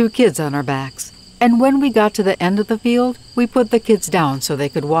with the 2 kids on our backs, and when we got to the end of the field, we put the kids down so they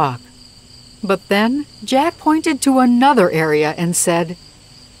could walk. But then Jack pointed to another area and said,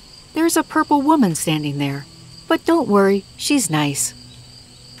 "There's a purple woman standing there, but don't worry, she's nice."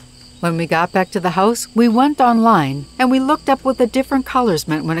 When we got back to the house, we went online and we looked up what the different colors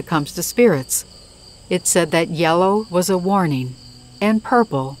meant when it comes to spirits. It said that yellow was a warning and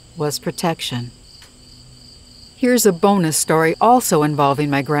purple was protection. Here's a bonus story also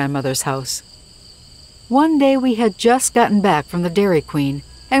involving my grandmother's house. One day we had just gotten back from the Dairy Queen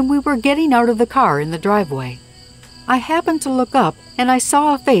and we were getting out of the car in the driveway. I happened to look up and I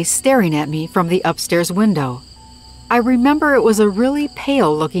saw a face staring at me from the upstairs window. I remember it was a really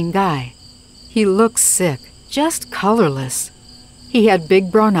pale-looking guy. He looked sick, just colorless. He had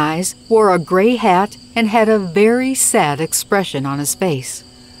big brown eyes, wore a gray hat, and had a very sad expression on his face.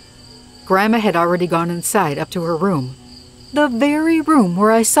 Grandma had already gone inside up to her room, the very room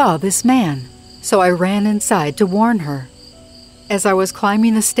where I saw this man, so I ran inside to warn her. As I was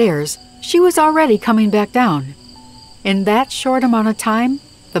climbing the stairs, she was already coming back down. In that short amount of time,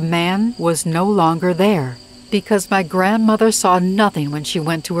 the man was no longer there, because my grandmother saw nothing when she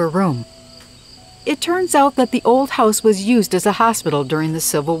went to her room. It turns out that the old house was used as a hospital during the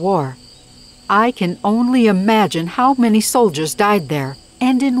Civil War. I can only imagine how many soldiers died there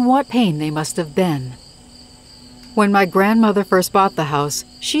and in what pain they must have been. When my grandmother first bought the house,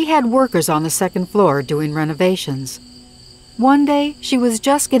 she had workers on the second floor doing renovations. One day, she was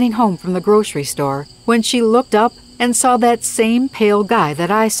just getting home from the grocery store when she looked up and saw that same pale guy that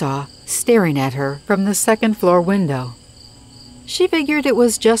I saw staring at her from the second floor window. She figured it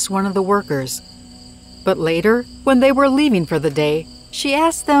was just one of the workers. But later, when they were leaving for the day, she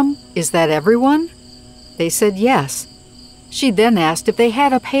asked them, "Is that everyone?" They said yes. She then asked if they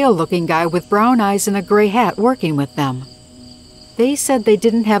had a pale-looking guy with brown eyes and a gray hat working with them. They said they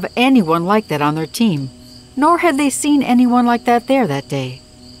didn't have anyone like that on their team, nor had they seen anyone like that there that day.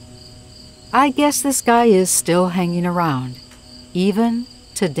 I guess this guy is still hanging around, even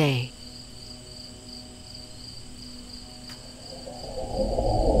today.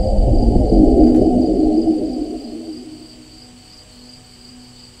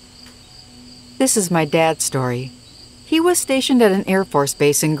 This is my dad's story. He was stationed at an Air Force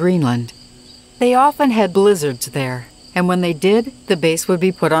base in Greenland. They often had blizzards there, and when they did, the base would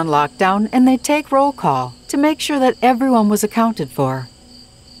be put on lockdown and they'd take roll call to make sure that everyone was accounted for.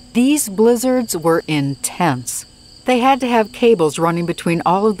 These blizzards were intense. They had to have cables running between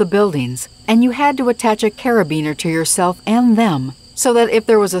all of the buildings, and you had to attach a carabiner to yourself and them so that if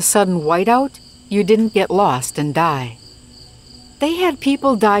there was a sudden whiteout, you didn't get lost and die. They had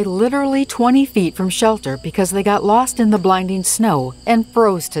people die literally 20 feet from shelter because they got lost in the blinding snow and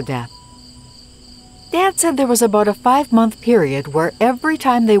froze to death. Dad said there was about a 5-month period where every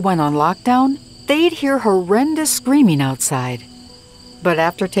time they went on lockdown, they'd hear horrendous screaming outside. But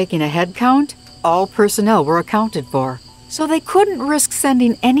after taking a head count, all personnel were accounted for, so they couldn't risk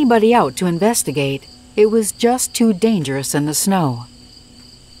sending anybody out to investigate. It was just too dangerous in the snow.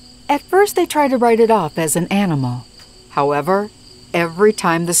 At first they tried to write it off as an animal. However, every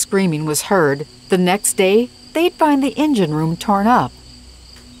time the screaming was heard, the next day they'd find the engine room torn up.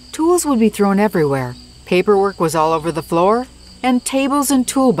 Tools would be thrown everywhere, paperwork was all over the floor, and tables and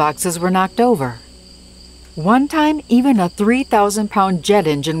toolboxes were knocked over. One time, even a 3,000-pound jet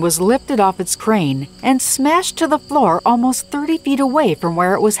engine was lifted off its crane and smashed to the floor almost 30 feet away from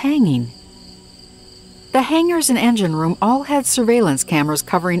where it was hanging. The hangars and engine room all had surveillance cameras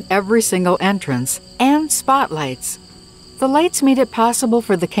covering every single entrance and spotlights. The lights made it possible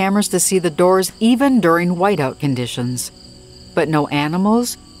for the cameras to see the doors even during whiteout conditions. But no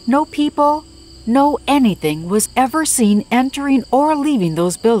animals, no people, no anything was ever seen entering or leaving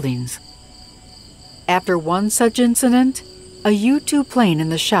those buildings. After one such incident, a U-2 plane in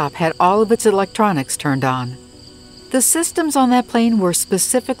the shop had all of its electronics turned on. The systems on that plane were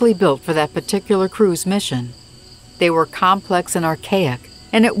specifically built for that particular crew's mission. They were complex and archaic,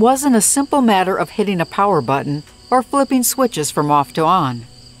 and it wasn't a simple matter of hitting a power button or flipping switches from off to on.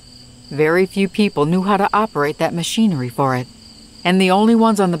 Very few people knew how to operate that machinery for it, and the only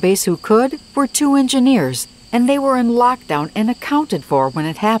ones on the base who could were 2 engineers, and they were in lockdown and accounted for when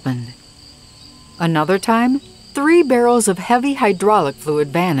it happened. Another time, 3 barrels of heavy hydraulic fluid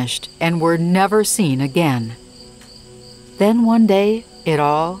vanished and were never seen again. Then one day, it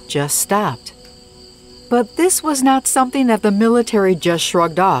all just stopped. But this was not something that the military just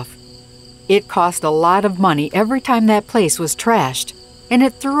shrugged off. It cost a lot of money every time that place was trashed, and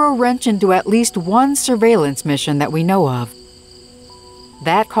it threw a wrench into at least one surveillance mission that we know of.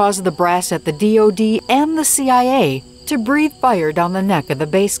 That caused the brass at the DoD and the CIA to breathe fire down the neck of the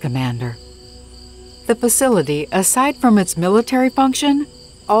base commander. The facility, aside from its military function,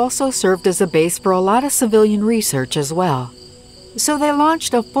 also served as a base for a lot of civilian research as well. So they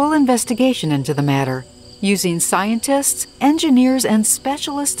launched a full investigation into the matter, using scientists, engineers, and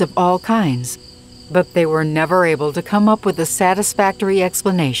specialists of all kinds. But they were never able to come up with a satisfactory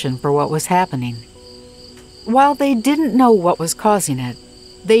explanation for what was happening. While they didn't know what was causing it,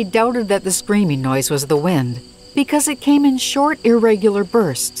 they doubted that the screaming noise was the wind, because it came in short, irregular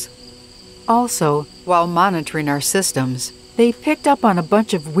bursts. Also, while monitoring our systems, they picked up on a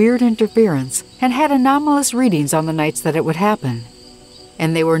bunch of weird interference and had anomalous readings on the nights that it would happen.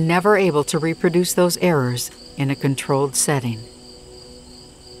 And they were never able to reproduce those errors in a controlled setting.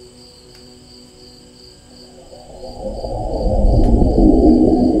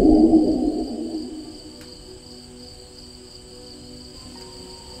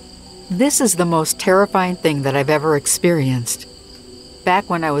 This is the most terrifying thing that I've ever experienced. Back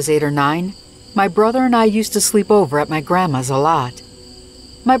when I was 8 or 9, my brother and I used to sleep over at my grandma's a lot.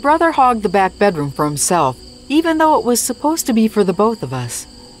 My brother hogged the back bedroom for himself, even though it was supposed to be for the both of us.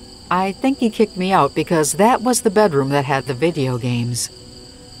 I think he kicked me out because that was the bedroom that had the video games.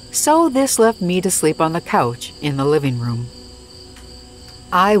 So this left me to sleep on the couch in the living room.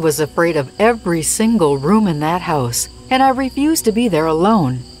 I was afraid of every single room in that house, and I refused to be there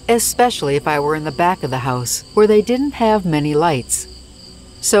alone, especially if I were in the back of the house where they didn't have many lights.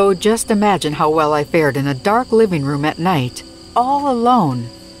 So just imagine how well I fared in a dark living room at night, all alone.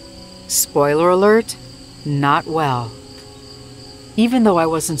 Spoiler alert, not well. Even though I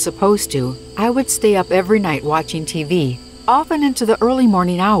wasn't supposed to, I would stay up every night watching TV, often into the early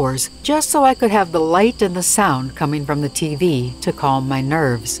morning hours, just so I could have the light and the sound coming from the TV to calm my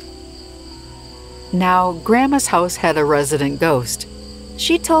nerves. Now, Grandma's house had a resident ghost.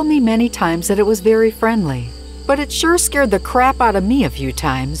 She told me many times that it was very friendly, but it sure scared the crap out of me a few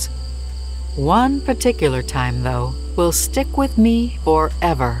times. One particular time, though, will stick with me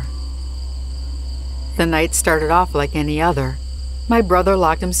forever. The night started off like any other. My brother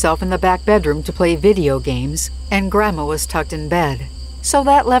locked himself in the back bedroom to play video games, and Grandma was tucked in bed, so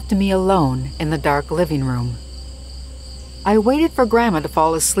that left me alone in the dark living room. I waited for Grandma to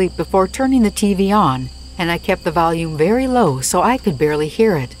fall asleep before turning the TV on, and I kept the volume very low so I could barely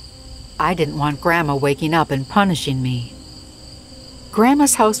hear it. I didn't want Grandma waking up and punishing me.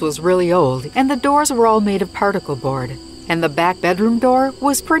 Grandma's house was really old, and the doors were all made of particle board, and the back bedroom door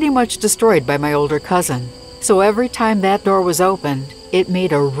was pretty much destroyed by my older cousin. So every time that door was opened, it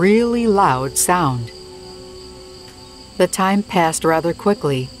made a really loud sound. The time passed rather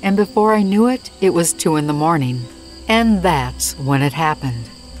quickly, and before I knew it, it was 2 in the morning. And that's when it happened.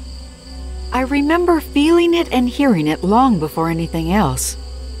 I remember feeling it and hearing it long before anything else.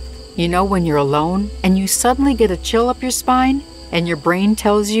 You know when you're alone and you suddenly get a chill up your spine and your brain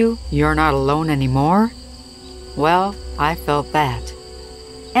tells you you're not alone anymore? Well, I felt that.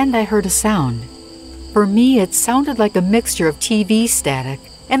 And I heard a sound. For me, it sounded like a mixture of TV static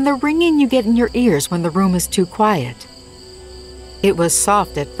and the ringing you get in your ears when the room is too quiet. It was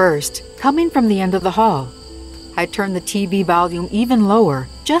soft at first, coming from the end of the hall. I turned the TV volume even lower,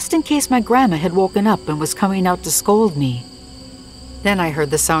 just in case my grandma had woken up and was coming out to scold me. Then I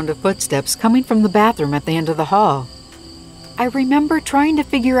heard the sound of footsteps coming from the bathroom at the end of the hall. I remember trying to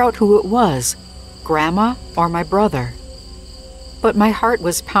figure out who it was, Grandma or my brother. But my heart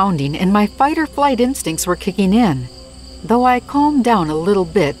was pounding and my fight-or-flight instincts were kicking in, though I calmed down a little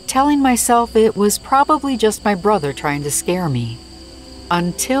bit, telling myself it was probably just my brother trying to scare me.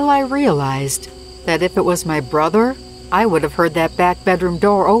 Until I realized that if it was my brother, I would have heard that back bedroom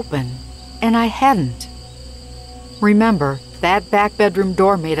door open, and I hadn't. Remember, that back bedroom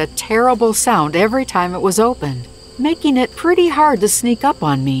door made a terrible sound every time it was opened, making it pretty hard to sneak up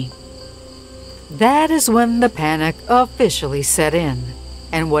on me. That is when the panic officially set in,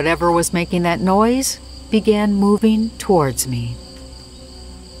 and whatever was making that noise began moving towards me.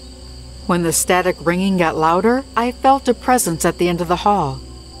 When the static ringing got louder, I felt a presence at the end of the hall.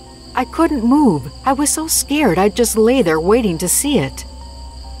 I couldn't move. I was so scared I'd just lay there waiting to see it.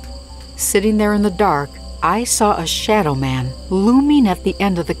 Sitting there in the dark, I saw a shadow man looming at the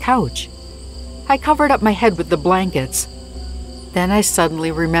end of the couch. I covered up my head with the blankets. Then I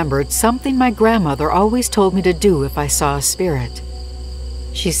suddenly remembered something my grandmother always told me to do if I saw a spirit.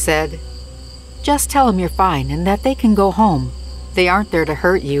 She said, "Just tell them you're fine and that they can go home. They aren't there to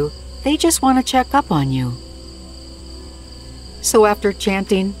hurt you. They just want to check up on you." So after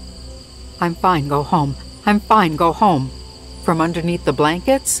chanting, "I'm fine, go home. I'm fine, go home," from underneath the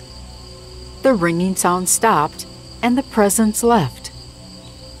blankets, the ringing sound stopped and the presence left.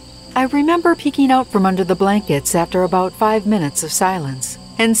 I remember peeking out from under the blankets after about 5 minutes of silence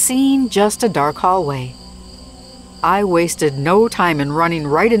and seeing just a dark hallway. I wasted no time in running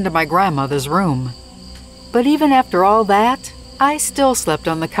right into my grandmother's room. But even after all that, I still slept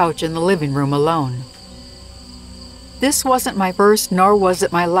on the couch in the living room alone. This wasn't my first nor was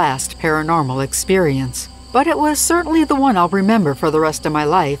it my last paranormal experience, but it was certainly the one I'll remember for the rest of my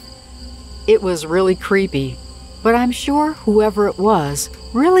life. It was really creepy, but I'm sure whoever it was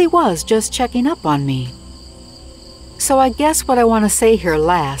really was just checking up on me. So I guess what I want to say here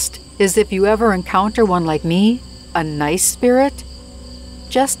last is if you ever encounter one like me, a nice spirit,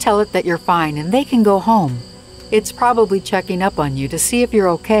 just tell it that you're fine and they can go home. It's probably checking up on you to see if you're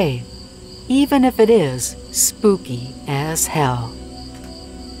okay, even if it is spooky as hell.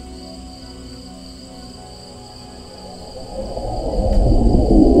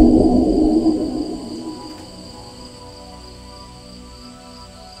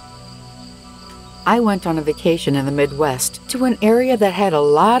 I went on a vacation in the Midwest to an area that had a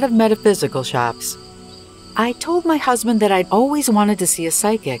lot of metaphysical shops. I told my husband that I'd always wanted to see a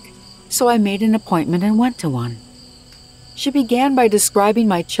psychic, so I made an appointment and went to one. She began by describing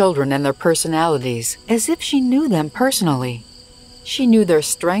my children and their personalities as if she knew them personally. She knew their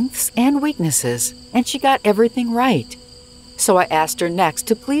strengths and weaknesses, and she got everything right. So I asked her next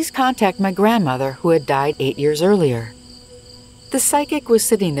to please contact my grandmother who had died 8 years earlier. The psychic was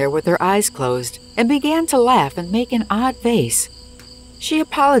sitting there with her eyes closed and began to laugh and make an odd face. She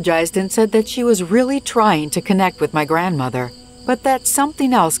apologized and said that she was really trying to connect with my grandmother, but that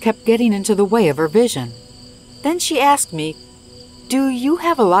something else kept getting into the way of her vision. Then she asked me, "Do you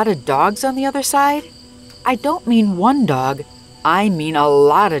have a lot of dogs on the other side?" I don't mean one dog, I mean a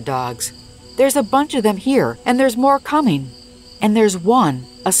lot of dogs. There's a bunch of them here, and there's more coming. And there's one,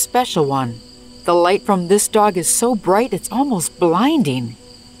 a special one. The light from this dog is so bright it's almost blinding.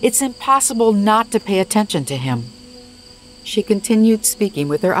 It's impossible not to pay attention to him. She continued speaking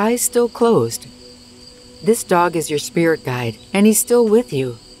with her eyes still closed. This dog is your spirit guide, and he's still with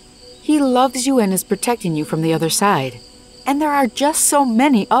you. He loves you and is protecting you from the other side. And there are just so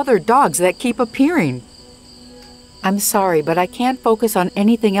many other dogs that keep appearing. I'm sorry, but I can't focus on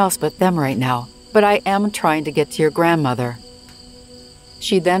anything else but them right now. but I am trying to get to your grandmother."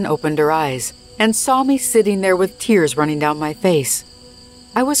 She then opened her eyes and saw me sitting there with tears running down my face.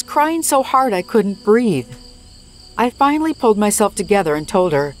 I was crying so hard I couldn't breathe. I finally pulled myself together and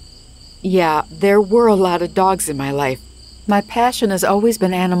told her, "Yeah, there were a lot of dogs in my life. My passion has always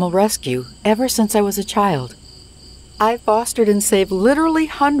been animal rescue, ever since I was a child. I fostered and saved literally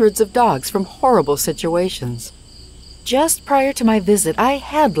hundreds of dogs from horrible situations. Just prior to my visit, I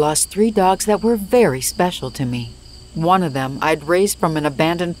had lost 3 dogs that were very special to me. One of them I'd raised from an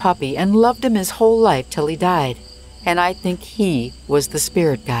abandoned puppy and loved him his whole life till he died, and I think he was the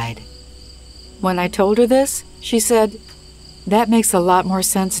spirit guide." When I told her this, she said, "That makes a lot more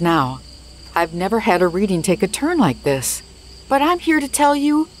sense now. I've never had a reading take a turn like this, but I'm here to tell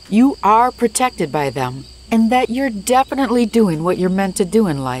you, you are protected by them, and that you're definitely doing what you're meant to do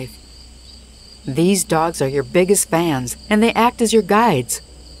in life. These dogs are your biggest fans, and they act as your guides,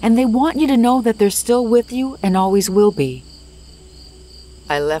 and they want you to know that they're still with you and always will be."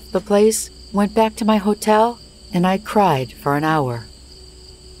 I left the place, went back to my hotel, and I cried for an hour.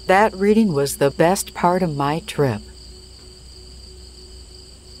 That reading was the best part of my trip.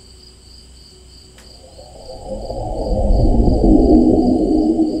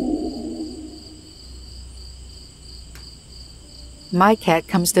 My cat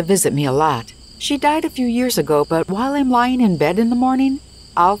comes to visit me a lot. She died a few years ago, but while I'm lying in bed in the morning,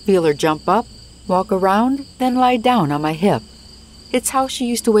 I'll feel her jump up, walk around, then lie down on my hip. It's how she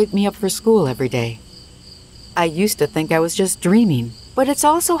used to wake me up for school every day. I used to think I was just dreaming, but it's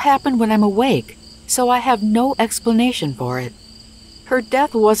also happened when I'm awake, so I have no explanation for it. Her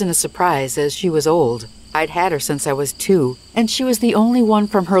death wasn't a surprise as she was old. I'd had her since I was 2, and she was the only one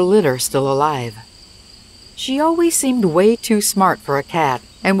from her litter still alive. She always seemed way too smart for a cat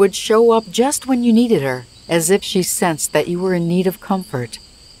and would show up just when you needed her, as if she sensed that you were in need of comfort.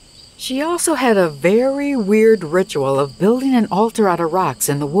 She also had a very weird ritual of building an altar out of rocks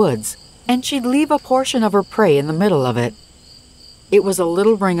in the woods, and she'd leave a portion of her prey in the middle of it. It was a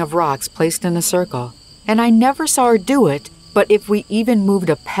little ring of rocks placed in a circle, and I never saw her do it, but if we even moved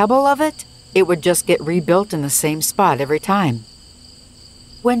a pebble of it, it would just get rebuilt in the same spot every time.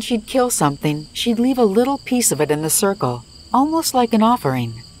 When she'd kill something, she'd leave a little piece of it in the circle, almost like an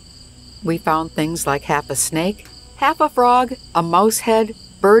offering. We found things like half a snake, half a frog, a mouse head,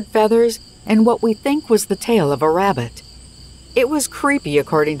 bird feathers, and what we think was the tail of a rabbit. It was creepy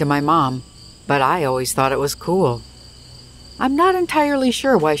according to my mom, but I always thought it was cool. I'm not entirely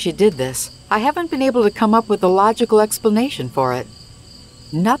sure why she did this. I haven't been able to come up with a logical explanation for it.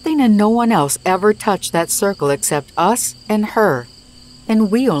 Nothing and no one else ever touched that circle except us and her,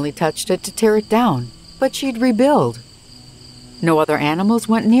 and we only touched it to tear it down, but she'd rebuild. No other animals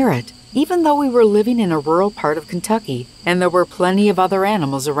went near it, even though we were living in a rural part of Kentucky, and there were plenty of other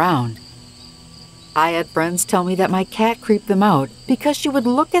animals around. I had friends tell me that my cat creeped them out because she would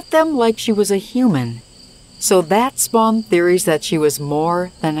look at them like she was a human. So that spawned theories that she was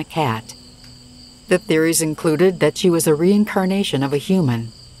more than a cat. The theories included that she was a reincarnation of a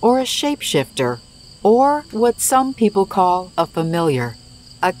human, or a shapeshifter, or what some people call a familiar,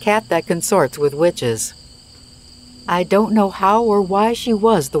 a cat that consorts with witches. I don't know how or why she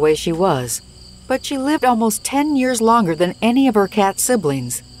was the way she was, but she lived almost 10 years longer than any of her cat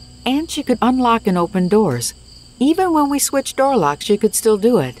siblings, and she could unlock and open doors. Even when we switched door locks, she could still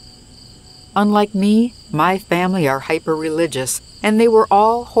do it. Unlike me, my family are hyper-religious, and they were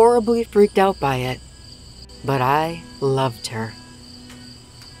all horribly freaked out by it. But I loved her.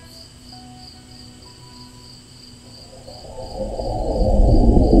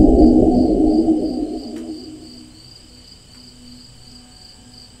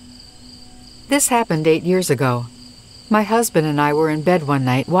 This happened 8 years ago. My husband and I were in bed one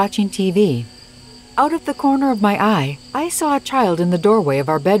night watching TV. Out of the corner of my eye, I saw a child in the doorway of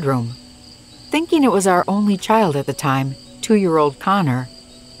our bedroom. Thinking it was our only child at the time, 2-year-old Connor,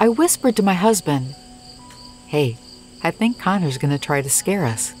 I whispered to my husband, "Hey, I think Connor's gonna try to scare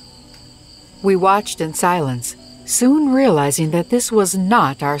us." We watched in silence, soon realizing that this was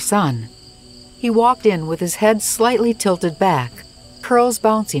not our son. He walked in with his head slightly tilted back, curls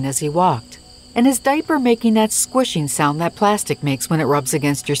bouncing as he walked, and his diaper making that squishing sound that plastic makes when it rubs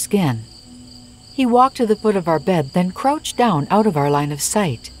against your skin. He walked to the foot of our bed, then crouched down out of our line of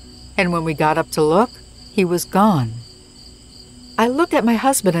sight, and when we got up to look, he was gone. I looked at my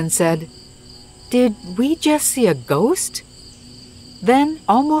husband and said, "Did we just see a ghost?" Then,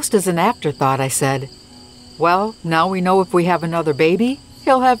 almost as an afterthought, I said, "Well, now we know if we have another baby,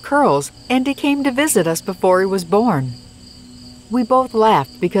 he'll have curls, and he came to visit us before he was born." We both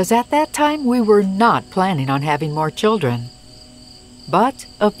laughed because at that time we were not planning on having more children. But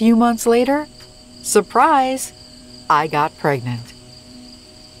a few months later, Surprise! I got pregnant.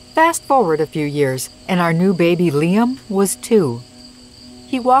 Fast forward a few years, and our new baby Liam was 2.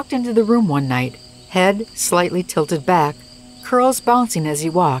 He walked into the room one night, head slightly tilted back, curls bouncing as he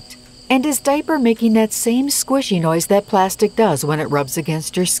walked, and his diaper making that same squishy noise that plastic does when it rubs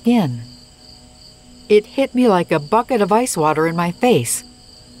against your skin. It hit me like a bucket of ice water in my face.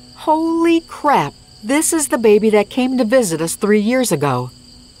 Holy crap, this is the baby that came to visit us 3 years ago.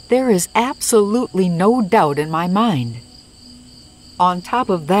 There is absolutely no doubt in my mind. On top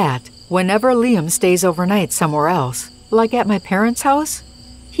of that, whenever Liam stays overnight somewhere else, like at my parents' house,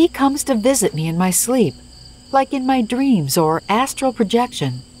 he comes to visit me in my sleep, like in my dreams or astral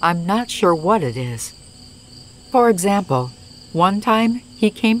projection. I'm not sure what it is. For example, one time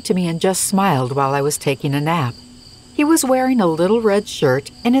he came to me and just smiled while I was taking a nap. He was wearing a little red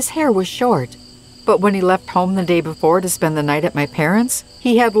shirt and his hair was short, but when he left home the day before to spend the night at my parents',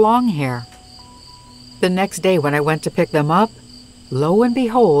 he had long hair. The next day when I went to pick them up, lo and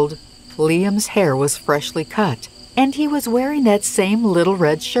behold, Liam's hair was freshly cut, and he was wearing that same little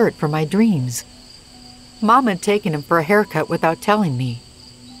red shirt from my dreams. Mom had taken him for a haircut without telling me,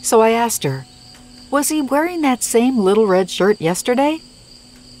 so I asked her, was he wearing that same little red shirt yesterday?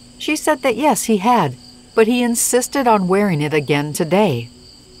 She said that yes, he had, but he insisted on wearing it again today.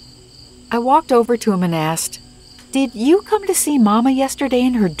 I walked over to him and asked, "Did you come to see Mama yesterday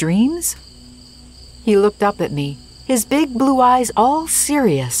in her dreams?" He looked up at me, his big blue eyes all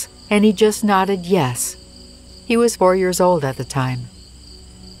serious, and he just nodded yes. He was 4 years old at the time.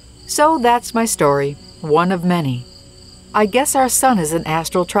 So that's my story, one of many. I guess our son is an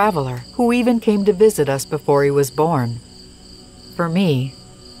astral traveler who even came to visit us before he was born. For me,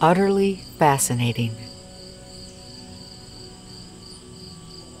 utterly fascinating.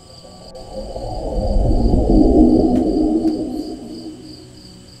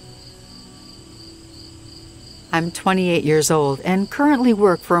 I'm 28 years old and currently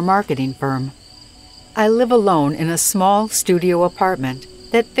work for a marketing firm. I live alone in a small studio apartment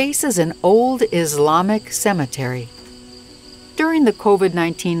that faces an old Islamic cemetery. During the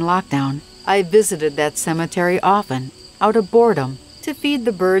COVID-19 lockdown, I visited that cemetery often, out of boredom, to feed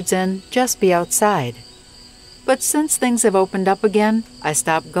the birds and just be outside. But since things have opened up again, I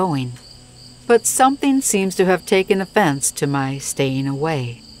stopped going. But something seems to have taken offense to my staying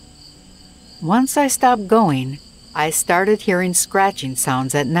away. Once I stopped going, I started hearing scratching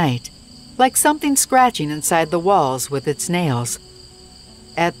sounds at night, like something scratching inside the walls with its nails.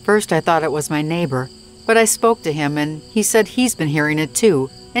 At first I thought it was my neighbor, but I spoke to him and he said he's been hearing it too,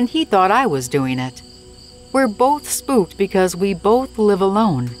 and he thought I was doing it. We're both spooked because we both live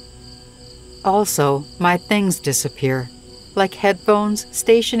alone. Also, my things disappear, like headphones,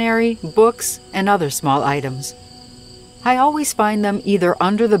 stationery, books, and other small items. I always find them either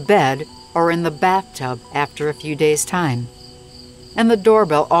under the bed or in the bathtub after a few days' time. And the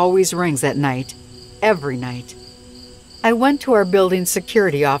doorbell always rings at night, every night. I went to our building's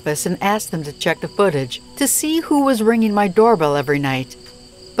security office and asked them to check the footage to see who was ringing my doorbell every night,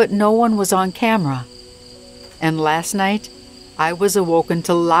 but no one was on camera. And last night, I was awoken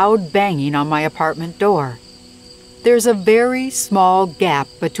to loud banging on my apartment door. There's a very small gap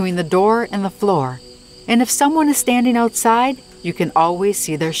between the door and the floor, and if someone is standing outside, you can always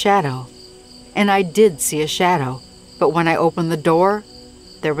see their shadow. And I did see a shadow, but when I opened the door,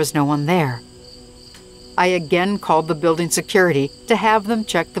 there was no one there. I again called the building security to have them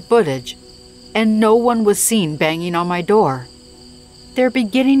check the footage, and no one was seen banging on my door. They're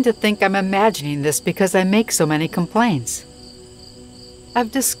beginning to think I'm imagining this because I make so many complaints.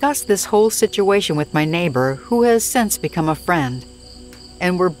 I've discussed this whole situation with my neighbor, who has since become a friend,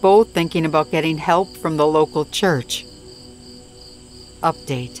 and we're both thinking about getting help from the local church.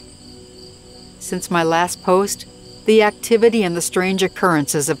 Update. Since my last post, the activity and the strange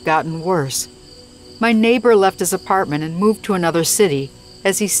occurrences have gotten worse. My neighbor left his apartment and moved to another city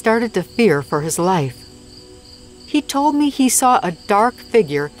as he started to fear for his life. He told me he saw a dark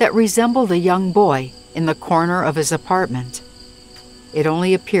figure that resembled a young boy in the corner of his apartment. It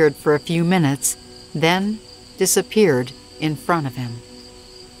only appeared for a few minutes, then disappeared in front of him.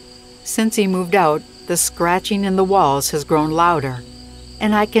 Since he moved out, the scratching in the walls has grown louder,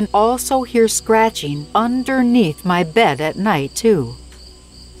 and I can also hear scratching underneath my bed at night, too.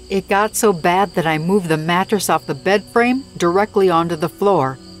 It got so bad that I moved the mattress off the bed frame directly onto the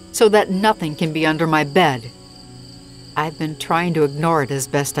floor so that nothing can be under my bed. I've been trying to ignore it as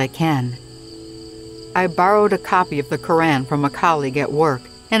best I can. I borrowed a copy of the Quran from a colleague at work,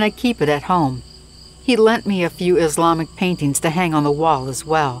 and I keep it at home. He lent me a few Islamic paintings to hang on the wall as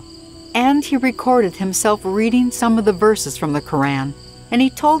well. And he recorded himself reading some of the verses from the Quran and he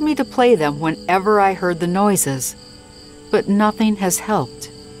told me to play them whenever I heard the noises, but nothing has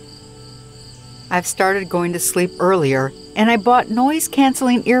helped. I've started going to sleep earlier, and I bought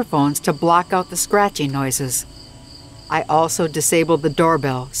noise-canceling earphones to block out the scratching noises. I also disabled the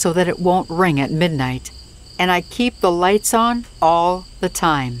doorbell so that it won't ring at midnight, and I keep the lights on all the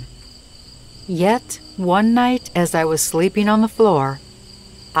time. Yet, one night as I was sleeping on the floor,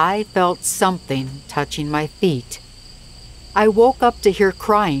 I felt something touching my feet. I woke up to hear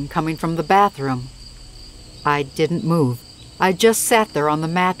crying coming from the bathroom. I didn't move. I just sat there on the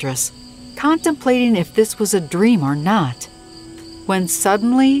mattress, contemplating if this was a dream or not, when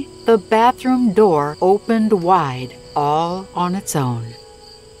suddenly the bathroom door opened wide all on its own.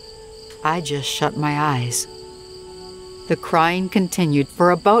 I just shut my eyes. The crying continued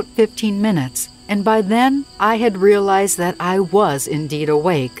for about 15 minutes, and by then I had realized that I was indeed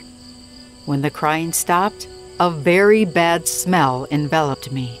awake. When the crying stopped, a very bad smell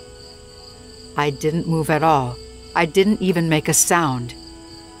enveloped me. I didn't move at all. I didn't even make a sound.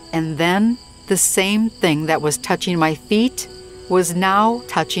 And then the same thing that was touching my feet was now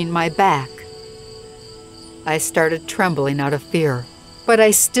touching my back. I started trembling out of fear, but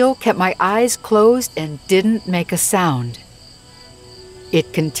I still kept my eyes closed and didn't make a sound.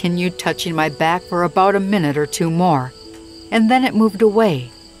 It continued touching my back for about a minute or two more, and then it moved away.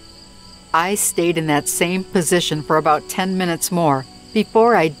 I stayed in that same position for about 10 minutes more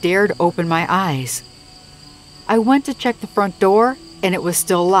before I dared open my eyes. I went to check the front door, and it was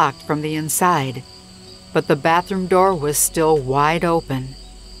still locked from the inside, but the bathroom door was still wide open.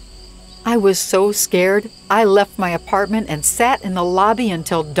 I was so scared, I left my apartment and sat in the lobby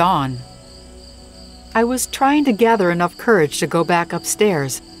until dawn. I was trying to gather enough courage to go back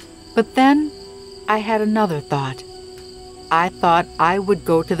upstairs, but then I had another thought. I thought I would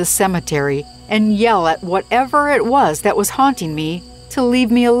go to the cemetery and yell at whatever it was that was haunting me to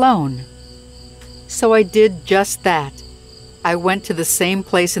leave me alone. So I did just that. I went to the same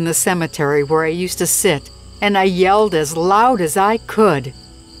place in the cemetery where I used to sit, and I yelled as loud as I could.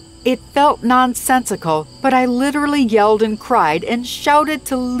 It felt nonsensical, but I literally yelled and cried and shouted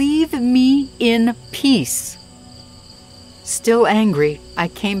to leave me in peace. Still angry, I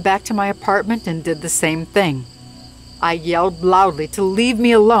came back to my apartment and did the same thing. I yelled loudly to leave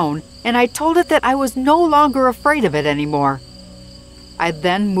me alone, and I told it that I was no longer afraid of it anymore. I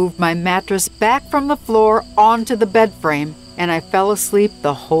then moved my mattress back from the floor onto the bed frame, and I fell asleep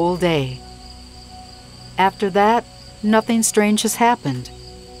the whole day. After that, nothing strange has happened.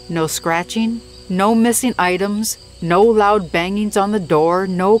 No scratching, no missing items, no loud bangings on the door,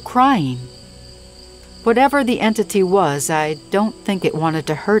 no crying. Whatever the entity was, I don't think it wanted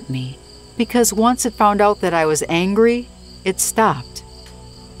to hurt me, because once it found out that I was angry, it stopped.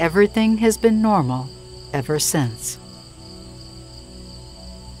 Everything has been normal ever since.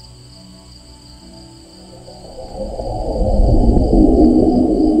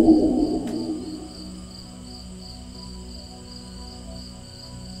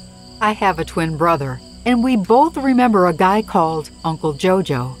 I have a twin brother, and we both remember a guy called Uncle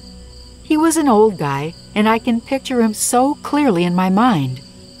Jojo. He was an old guy, and I can picture him so clearly in my mind.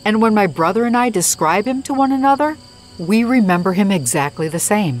 And when my brother and I describe him to one another, we remember him exactly the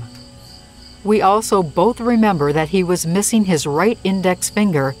same. We also both remember that he was missing his right index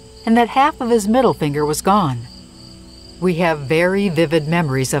finger and that half of his middle finger was gone. We have very vivid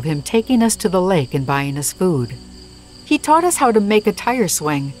memories of him taking us to the lake and buying us food. He taught us how to make a tire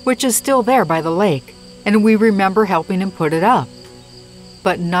swing, which is still there by the lake, and we remember helping him put it up.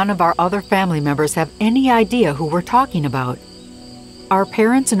 But none of our other family members have any idea who we're talking about. Our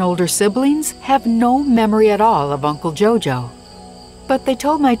parents and older siblings have no memory at all of Uncle Jojo. But they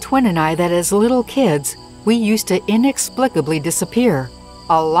told my twin and I that as little kids, we used to inexplicably disappear.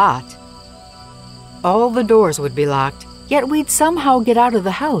 A lot. All the doors would be locked, yet we'd somehow get out of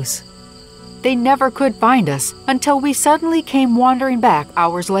the house. They never could find us until we suddenly came wandering back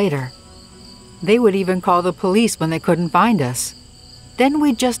hours later. They would even call the police when they couldn't find us. Then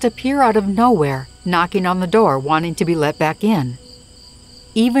we'd just appear out of nowhere, knocking on the door wanting to be let back in.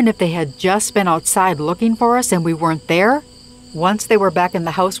 Even if they had just been outside looking for us and we weren't there, once they were back in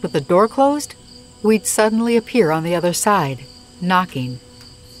the house with the door closed, we'd suddenly appear on the other side, knocking.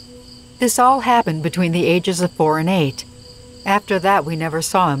 This all happened between the ages of 4 and 8. After that, we never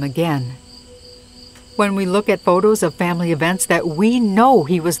saw him again. When we look at photos of family events that we know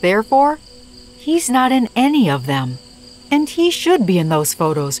he was there for, he's not in any of them. And he should be in those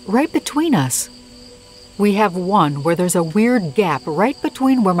photos, right between us. We have one where there's a weird gap right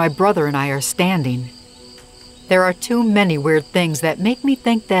between where my brother and I are standing. There are too many weird things that make me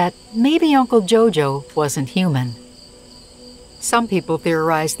think that maybe Uncle Jojo wasn't human. Some people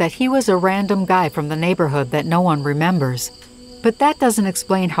theorize that he was a random guy from the neighborhood that no one remembers. But that doesn't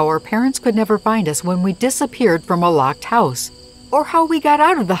explain how our parents could never find us when we disappeared from a locked house, or how we got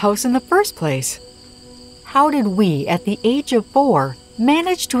out of the house in the first place. How did we, at the age of 4,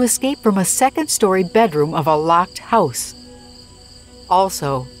 manage to escape from a second-story bedroom of a locked house?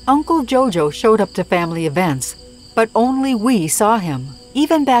 Also, Uncle Jojo showed up to family events, but only we saw him,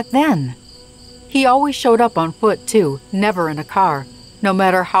 even back then. He always showed up on foot too, never in a car, no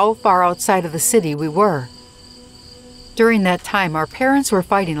matter how far outside of the city we were. During that time, our parents were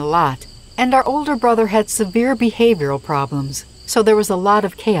fighting a lot, and our older brother had severe behavioral problems, so there was a lot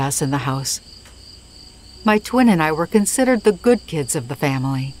of chaos in the house. My twin and I were considered the good kids of the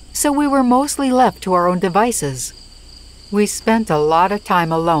family, so we were mostly left to our own devices. We spent a lot of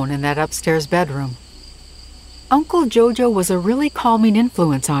time alone in that upstairs bedroom. Uncle Jojo was a really calming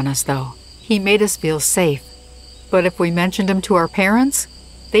influence on us, though. He made us feel safe. But if we mentioned him to our parents,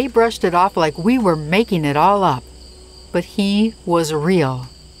 they brushed it off like we were making it all up. But he was real.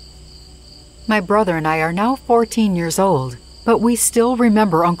 My brother and I are now 14 years old, but we still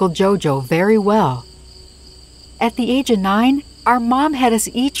remember Uncle Jojo very well. At the age of 9, our mom had us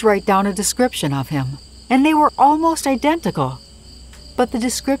each write down a description of him, and they were almost identical. But the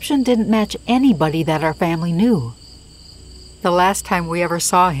description didn't match anybody that our family knew. The last time we ever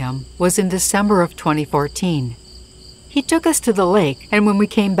saw him was in December of 2014. He took us to the lake, and when we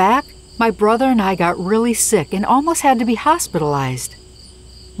came back, my brother and I got really sick and almost had to be hospitalized.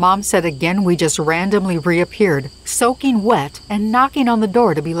 Mom said again we just randomly reappeared, soaking wet and knocking on the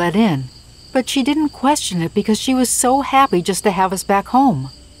door to be let in. But she didn't question it because she was so happy just to have us back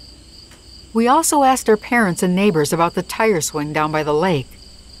home. We also asked our parents and neighbors about the tire swing down by the lake.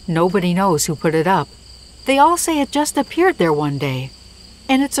 Nobody knows who put it up. They all say it just appeared there one day.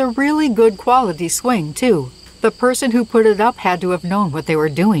 And it's a really good quality swing, too. The person who put it up had to have known what they were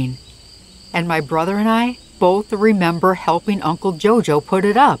doing. And my brother and I both remember helping Uncle Jojo put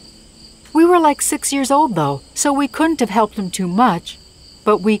it up. We were like 6 years old, though, so we couldn't have helped him too much.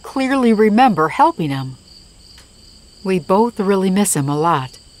 But we clearly remember helping him. We both really miss him a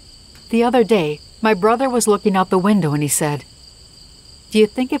lot. The other day, my brother was looking out the window and he said, "Do you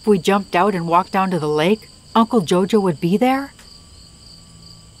think if we jumped out and walked down to the lake, Uncle Jojo would be there?"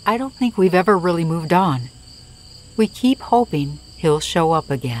 I don't think we've ever really moved on. We keep hoping he'll show up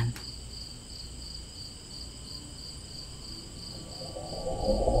again.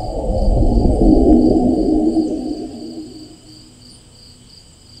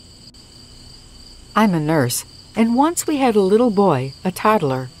 I'm a nurse, and once we had a little boy, a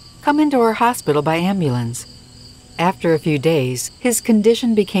toddler, come into our hospital by ambulance. After a few days, his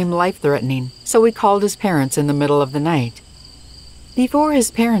condition became life-threatening, so we called his parents in the middle of the night. Before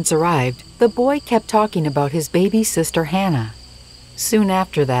his parents arrived, the boy kept talking about his baby sister Hannah. Soon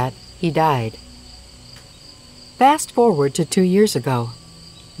after that, he died. Fast forward to 2 years ago.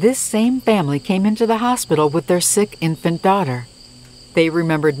 This same family came into the hospital with their sick infant daughter. They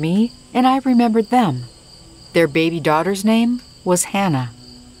remembered me, and I remembered them. Their baby daughter's name was Hannah.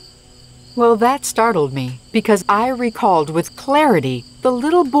 Well, that startled me, because I recalled with clarity the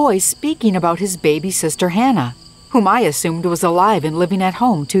little boy speaking about his baby sister Hannah, whom I assumed was alive and living at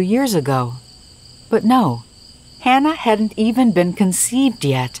home 2 years ago. But no, Hannah hadn't even been conceived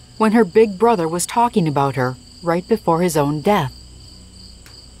yet when her big brother was talking about her right before his own death.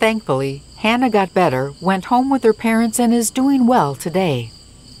 Thankfully, Hannah got better, went home with her parents, and is doing well today.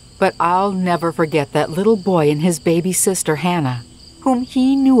 But I'll never forget that little boy and his baby sister Hannah, whom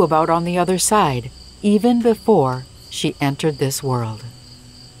he knew about on the other side, even before she entered this world.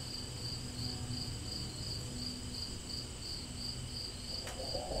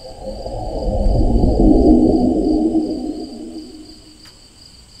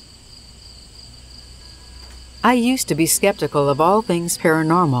 I used to be skeptical of all things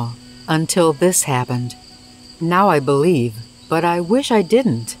paranormal, until this happened. Now I believe, but I wish I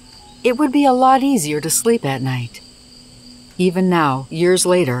didn't. It would be a lot easier to sleep at night. Even now, years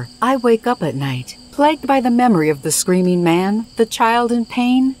later, I wake up at night, plagued by the memory of the screaming man, the child in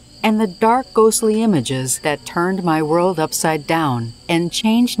pain, and the dark ghostly images that turned my world upside down and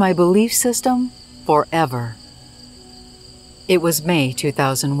changed my belief system forever. It was May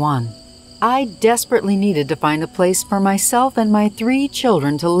 2001. I desperately needed to find a place for myself and my 3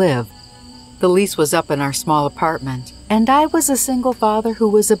 children to live. The lease was up in our small apartment, and I was a single father who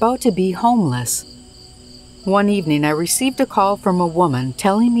was about to be homeless. One evening, I received a call from a woman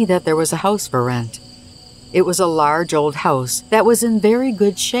telling me that there was a house for rent. It was a large old house that was in very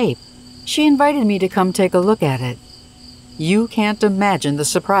good shape. She invited me to come take a look at it. You can't imagine the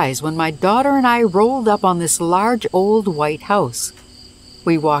surprise when my daughter and I rolled up on this large old white house.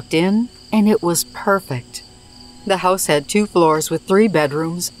 We walked in, and it was perfect. The house had 2 floors with 3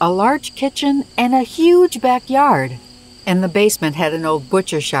 bedrooms, a large kitchen, and a huge backyard. And the basement had an old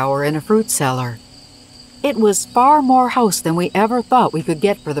butcher shower and a fruit cellar. It was far more house than we ever thought we could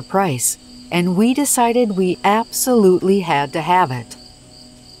get for the price, and we decided we absolutely had to have it.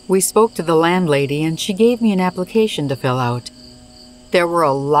 We spoke to the landlady and she gave me an application to fill out. There were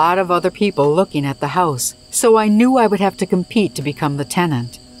a lot of other people looking at the house, so I knew I would have to compete to become the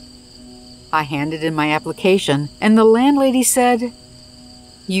tenant. I handed in my application, and the landlady said,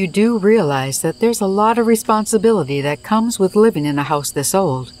 "You do realize that there's a lot of responsibility that comes with living in a house this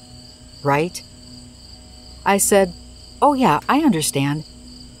old, right?" I said, "Oh yeah, I understand,"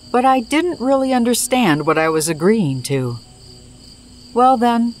 but I didn't really understand what I was agreeing to. "Well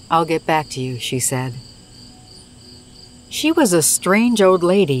then, I'll get back to you," she said. She was a strange old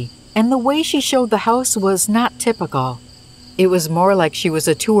lady, and the way she showed the house was not typical. It was more like she was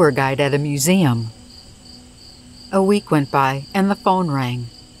a tour guide at a museum. A week went by, and the phone rang.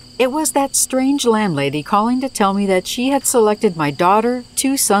 It was that strange landlady calling to tell me that she had selected my daughter,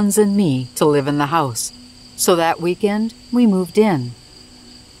 2 sons, and me to live in the house. So that weekend, we moved in.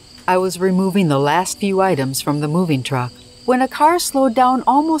 I was removing the last few items from the moving truck when a car slowed down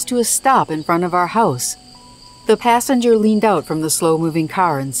almost to a stop in front of our house. The passenger leaned out from the slow-moving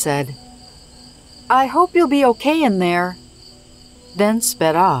car and said, "I hope you'll be okay in there," then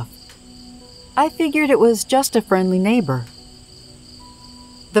sped off. I figured it was just a friendly neighbor.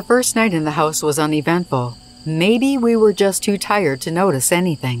 The first night in the house was uneventful. Maybe we were just too tired to notice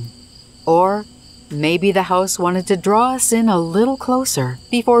anything. Or maybe the house wanted to draw us in a little closer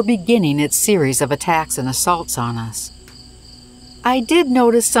before beginning its series of attacks and assaults on us. I did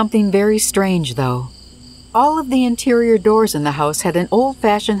notice something very strange, though. All of the interior doors in the house had an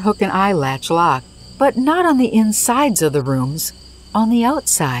old-fashioned hook and eye latch lock, but not on the insides of the rooms, on the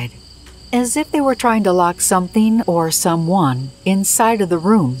outside, as if they were trying to lock something or someone inside of the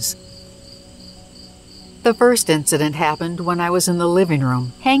rooms. The first incident happened when I was in the living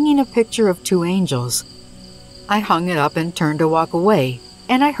room, hanging a picture of 2 angels. I hung it up and turned to walk away,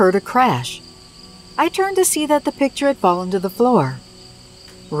 and I heard a crash. I turned to see that the picture had fallen to the floor.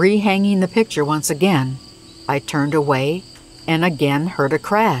 Rehanging the picture once again, I turned away and again heard a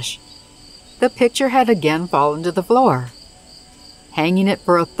crash. The picture had again fallen to the floor. Hanging it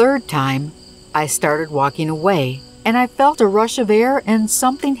for a 3rd time, I started walking away, and I felt a rush of air and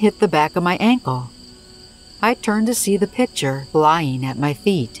something hit the back of my ankle. I turned to see the picture lying at my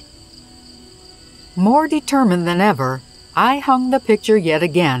feet. More determined than ever, I hung the picture yet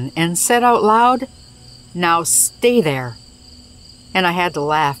again and said out loud, "Now stay there." And I had to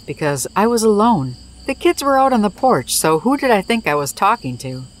laugh because I was alone. The kids were out on the porch, so who did I think I was talking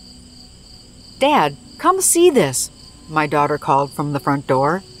to? "Dad, come see this," my daughter called from the front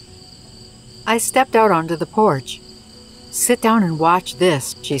door. I stepped out onto the porch. "Sit down and watch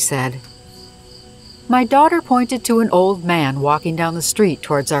this," she said. My daughter pointed to an old man walking down the street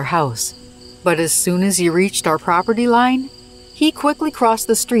towards our house. But as soon as he reached our property line, he quickly crossed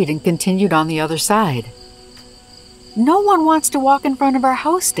the street and continued on the other side. "No one wants to walk in front of our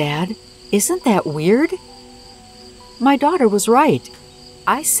house, Dad. Isn't that weird?" My daughter was right.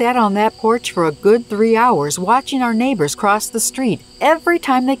 I sat on that porch for a good 3 hours watching our neighbors cross the street every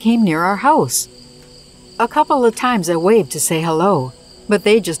time they came near our house. A couple of times I waved to say hello, but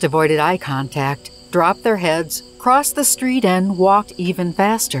they just avoided eye contact, dropped their heads, crossed the street, and walked even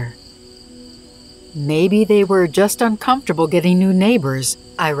faster. Maybe they were just uncomfortable getting new neighbors,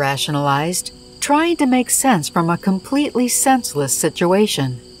 I rationalized, trying to make sense from a completely senseless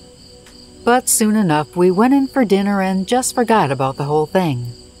situation. But soon enough, we went in for dinner and just forgot about the whole thing.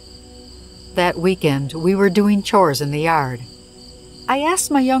 That weekend, we were doing chores in the yard. I asked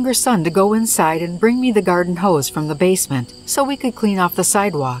my younger son to go inside and bring me the garden hose from the basement so we could clean off the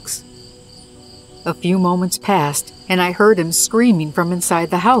sidewalks. A few moments passed, and I heard him screaming from inside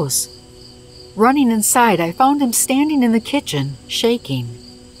the house. Running inside, I found him standing in the kitchen, shaking.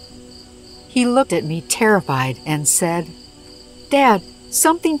 He looked at me terrified and said, "Dad,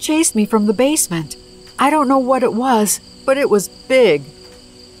 something chased me from the basement. I don't know what it was, but it was big."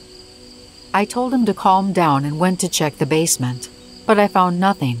 I told him to calm down and went to check the basement, but I found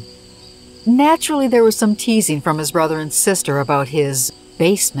nothing. Naturally, there was some teasing from his brother and sister about his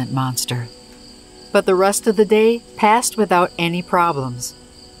basement monster. But the rest of the day passed without any problems.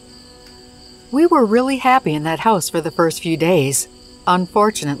 We were really happy in that house for the first few days.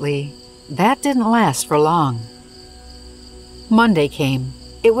 Unfortunately, that didn't last for long. Monday came.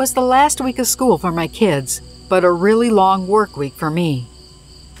 It was the last week of school for my kids, but a really long work week for me.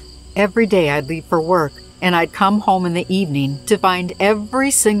 Every day I'd leave for work, and I'd come home in the evening to find every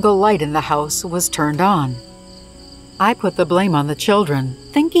single light in the house was turned on. I put the blame on the children,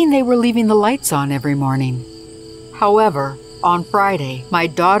 thinking they were leaving the lights on every morning. However, on Friday, my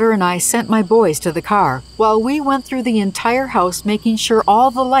daughter and I sent my boys to the car while we went through the entire house making sure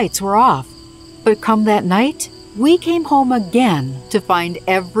all the lights were off. But come that night, we came home again to find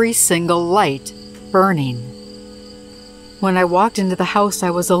every single light burning. When I walked into the house, I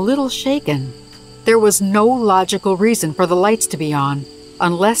was a little shaken. There was no logical reason for the lights to be on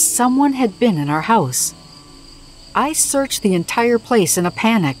unless someone had been in our house. I searched the entire place in a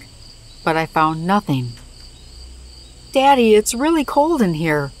panic, but I found nothing. "Daddy, it's really cold in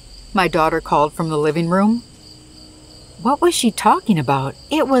here," my daughter called from the living room. What was she talking about?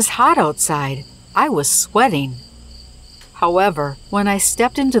 It was hot outside. I was sweating. However, when I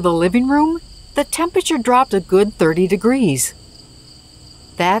stepped into the living room, the temperature dropped a good 30 degrees.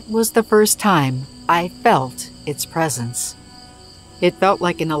 That was the first time I felt its presence. It felt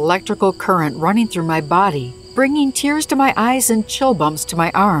like an electrical current running through my body, bringing tears to my eyes and chill bumps to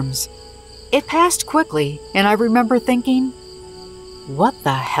my arms. It passed quickly, and I remember thinking, what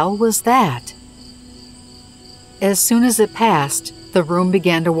the hell was that? As soon as it passed, the room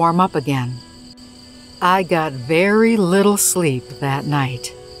began to warm up again. I got very little sleep that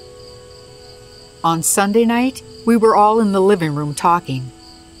night. On Sunday night, we were all in the living room talking.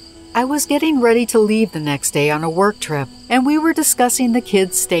 I was getting ready to leave the next day on a work trip, and we were discussing the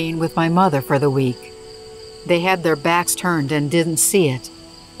kids staying with my mother for the week. They had their backs turned and didn't see it.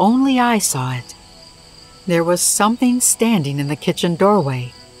 Only I saw it. There was something standing in the kitchen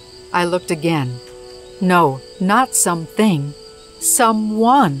doorway. I looked again. No, not something.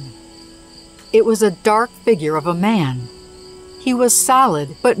 Someone. It was a dark figure of a man. He was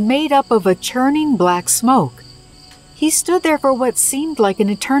solid, but made up of a churning black smoke. He stood there for what seemed like an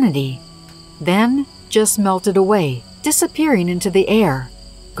eternity, then just melted away, disappearing into the air,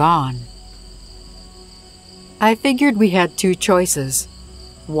 gone. I figured we had two choices.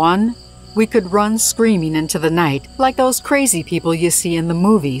 One, we could run screaming into the night like those crazy people you see in the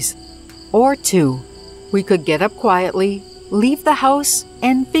movies. Or two, we could get up quietly, leave the house,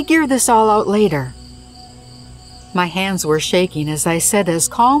 and figure this all out later. My hands were shaking as I said as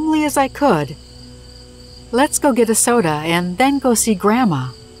calmly as I could, "Let's go get a soda and then go see Grandma."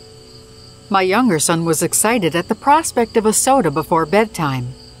 My younger son was excited at the prospect of a soda before bedtime,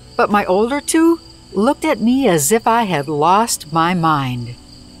 but my older two looked at me as if I had lost my mind.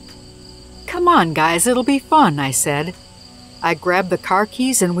 "Come on, guys, it'll be fun," I said. I grabbed the car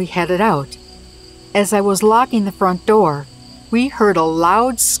keys and we headed out. As I was locking the front door, we heard a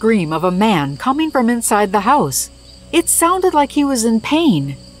loud scream of a man coming from inside the house. It sounded like he was in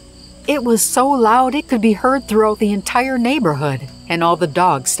pain. It was so loud it could be heard throughout the entire neighborhood, and all the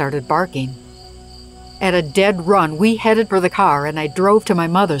dogs started barking. At a dead run, we headed for the car and I drove to my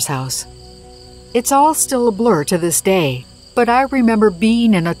mother's house. It's all still a blur to this day, but I remember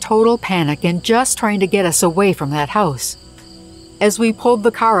being in a total panic and just trying to get us away from that house. As we pulled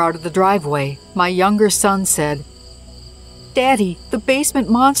the car out of the driveway, my younger son said, "Daddy, the basement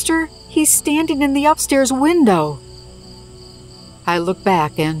monster, he's standing in the upstairs window." I looked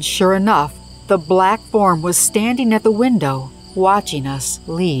back and sure enough, the black form was standing at the window, watching us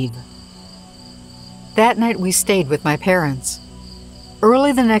leave. That night we stayed with my parents.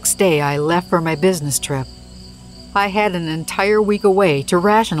 Early the next day I left for my business trip. I had an entire week away to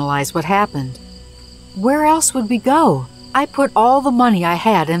rationalize what happened. Where else would we go? I put all the money I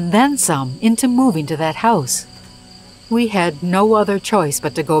had and then some into moving to that house. We had no other choice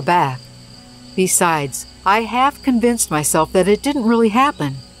but to go back. Besides, I half convinced myself that it didn't really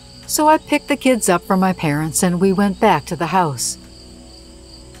happen, so I picked the kids up from my parents and we went back to the house.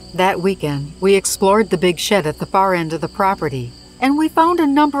 That weekend, we explored the big shed at the far end of the property, and we found a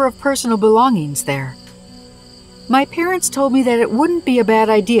number of personal belongings there. My parents told me that it wouldn't be a bad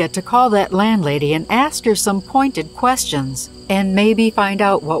idea to call that landlady and ask her some pointed questions and maybe find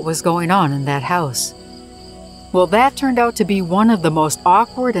out what was going on in that house. Well, that turned out to be one of the most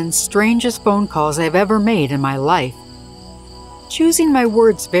awkward and strangest phone calls I've ever made in my life. Choosing my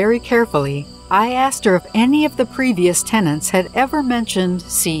words very carefully, I asked her if any of the previous tenants had ever mentioned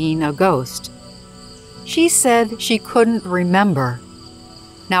seeing a ghost. She said she couldn't remember.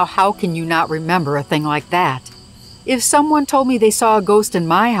 Now, how can you not remember a thing like that? If someone told me they saw a ghost in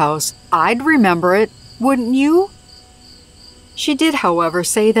my house, I'd remember it, wouldn't you? She did, however,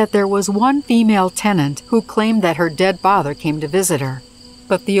 say that there was one female tenant who claimed that her dead father came to visit her,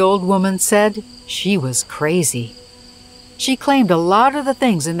 but the old woman said she was crazy. She claimed a lot of the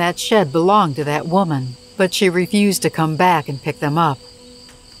things in that shed belonged to that woman, but she refused to come back and pick them up.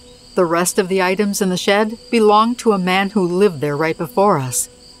 The rest of the items in the shed belonged to a man who lived there right before us,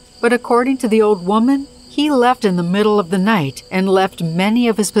 but according to the old woman, he left in the middle of the night and left many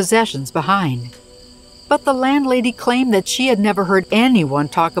of his possessions behind. But the landlady claimed that she had never heard anyone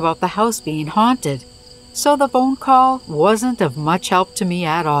talk about the house being haunted, so the phone call wasn't of much help to me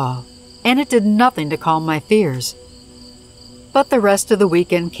at all, and it did nothing to calm my fears. But the rest of the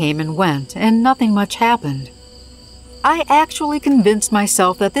weekend came and went, and nothing much happened. I actually convinced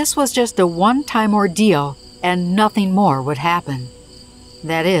myself that this was just a one-time ordeal and nothing more would happen.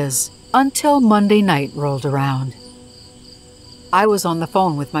 That is, until Monday night rolled around. I was on the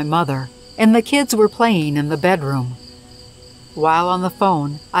phone with my mother, and the kids were playing in the bedroom. While on the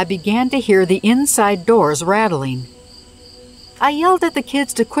phone, I began to hear the inside doors rattling. I yelled at the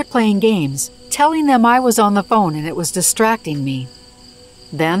kids to quit playing games, telling them I was on the phone and it was distracting me.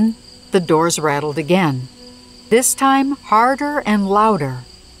 Then, the doors rattled again, this time harder and louder.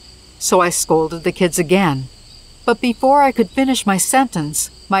 So I scolded the kids again, but before I could finish my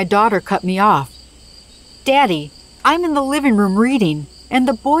sentence, my daughter cut me off. "Daddy, I'm in the living room reading, and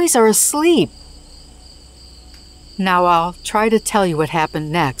the boys are asleep." Now I'll try to tell you what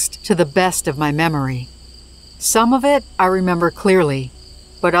happened next to the best of my memory. Some of it I remember clearly,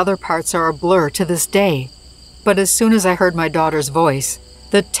 but other parts are a blur to this day. But as soon as I heard my daughter's voice,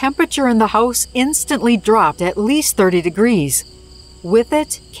 the temperature in the house instantly dropped at least 30 degrees. With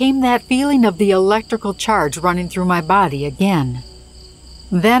it came that feeling of the electrical charge running through my body again.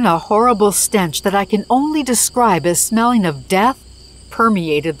 Then a horrible stench that I can only describe as smelling of death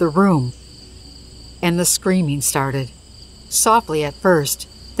permeated the room. And the screaming started. Softly at first,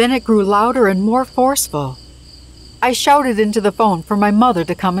 then it grew louder and more forceful. I shouted into the phone for my mother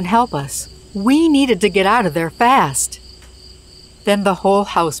to come and help us. We needed to get out of there fast. Then the whole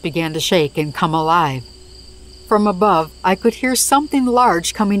house began to shake and come alive. From above, I could hear something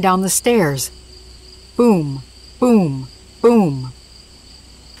large coming down the stairs. Boom, boom, boom.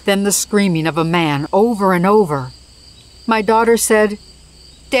 Then the screaming of a man over and over. My daughter said,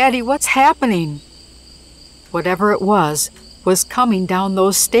 "Daddy, what's happening?" Whatever it was coming down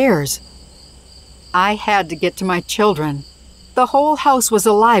those stairs. I had to get to my children. The whole house was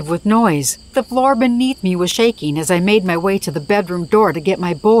alive with noise. The floor beneath me was shaking as I made my way to the bedroom door to get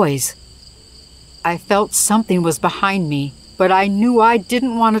my boys. I felt something was behind me, but I knew I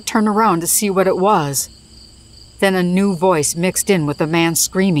didn't want to turn around to see what it was. Then a new voice mixed in with the man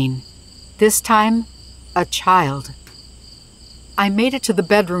screaming. This time, a child. I made it to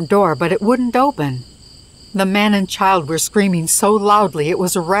the bedroom door, but it wouldn't open. The man and child were screaming so loudly it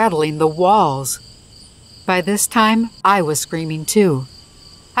was rattling the walls. By this time, I was screaming too.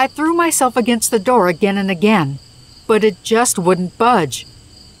 I threw myself against the door again and again, but it just wouldn't budge.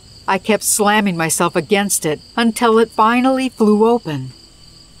 I kept slamming myself against it until it finally flew open.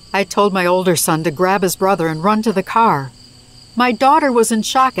 I told my older son to grab his brother and run to the car. My daughter was in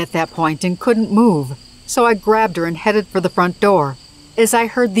shock at that point and couldn't move, so I grabbed her and headed for the front door as I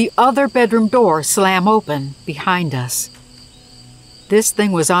heard the other bedroom door slam open behind us. This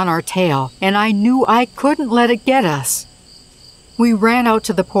thing was on our tail, and I knew I couldn't let it get us. We ran out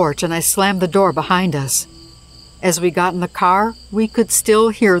to the porch and I slammed the door behind us. As we got in the car, we could still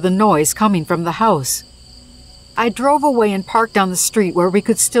hear the noise coming from the house. I drove away and parked down the street where we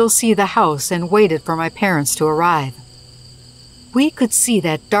could still see the house and waited for my parents to arrive. We could see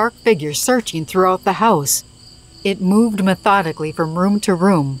that dark figure searching throughout the house. It moved methodically from room to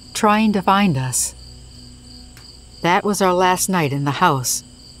room, trying to find us. That was our last night in the house.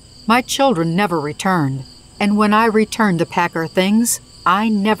 My children never returned, and when I returned to pack our things, I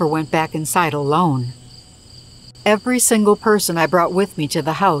never went back inside alone. Every single person I brought with me to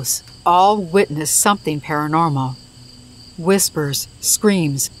the house all witnessed something paranormal. Whispers,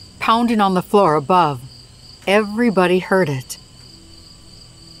 screams, pounding on the floor above. Everybody heard it.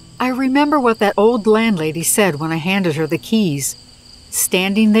 I remember what that old landlady said when I handed her the keys.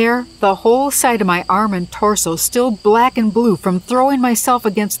 Standing there, the whole side of my arm and torso still black and blue from throwing myself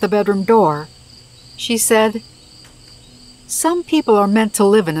against the bedroom door, she said, "Some people are meant to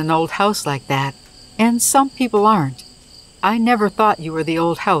live in an old house like that, and some people aren't. I never thought you were the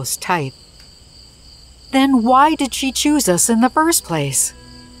old house type." Then why did she choose us in the first place?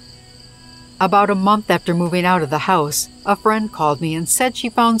 About a month after moving out of the house, a friend called me and said she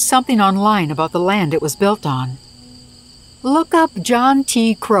found something online about the land it was built on. "Look up John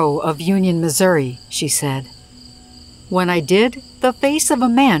T. Crow of Union, Missouri," she said. When I did, the face of a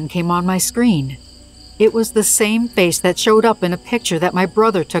man came on my screen. It was the same face that showed up in a picture that my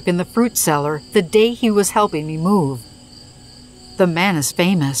brother took in the fruit cellar the day he was helping me move. The man is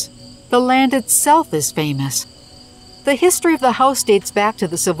famous. The land itself is famous. The history of the house dates back to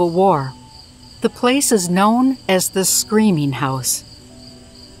the Civil War. The place is known as the Screaming House.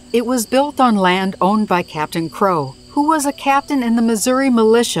 It was built on land owned by Captain Crow, who was a captain in the Missouri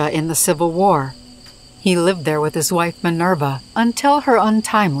militia in the Civil War. He lived there with his wife Minerva until her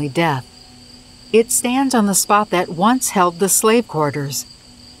untimely death. It stands on the spot that once held the slave quarters.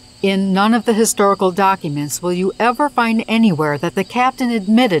 In none of the historical documents will you ever find anywhere that the captain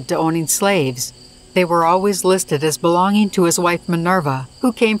admitted to owning slaves. They were always listed as belonging to his wife Minerva,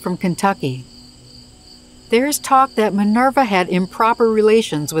 who came from Kentucky. There's talk that Minerva had improper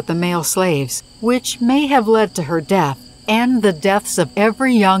relations with the male slaves, which may have led to her death and the deaths of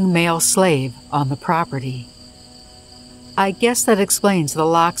every young male slave on the property. I guess that explains the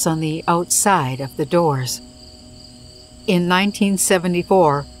locks on the outside of the doors. In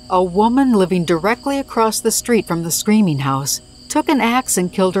 1974, a woman living directly across the street from the Screaming House took an axe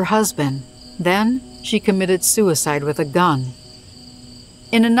and killed her husband. Then she committed suicide with a gun.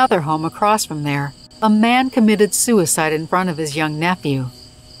 In another home across from there, a man committed suicide in front of his young nephew.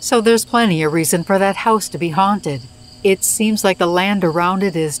 So there's plenty of reason for that house to be haunted. It seems like the land around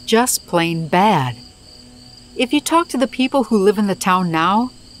it is just plain bad. If you talk to the people who live in the town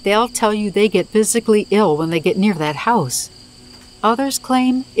now, they'll tell you they get physically ill when they get near that house. Others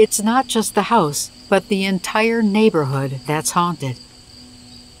claim it's not just the house, but the entire neighborhood that's haunted.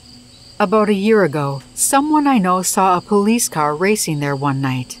 About a year ago, someone I know saw a police car racing there one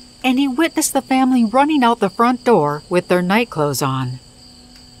night, and he witnessed the family running out the front door with their nightclothes on.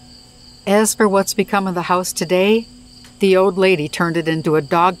 As for what's become of the house today, the old lady turned it into a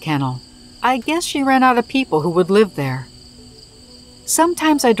dog kennel. I guess she ran out of people who would live there.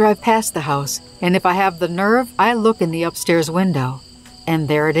 Sometimes I drive past the house, and if I have the nerve, I look in the upstairs window. And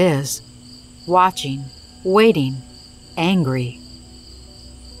there it is, watching, waiting, angry.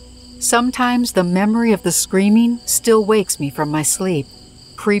 Sometimes the memory of the screaming still wakes me from my sleep,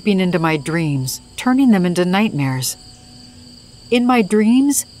 creeping into my dreams, turning them into nightmares. In my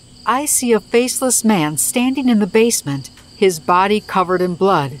dreams, I see a faceless man standing in the basement, his body covered in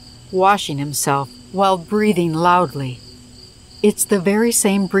blood, washing himself while breathing loudly. It's the very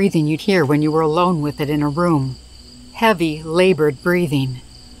same breathing you'd hear when you were alone with it in a room. Heavy, labored breathing.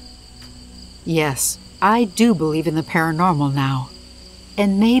 Yes, I do believe in the paranormal now.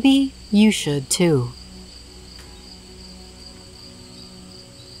 And maybe you should too.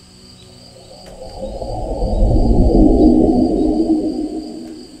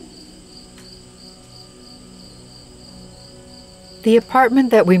 The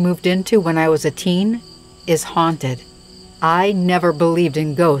apartment that we moved into when I was a teen is haunted. I never believed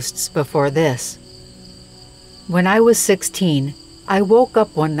in ghosts before this. When I was 16, I woke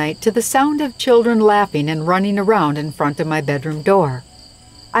up one night to the sound of children laughing and running around in front of my bedroom door.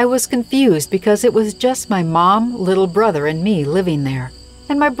 I was confused because it was just my mom, little brother, and me living there,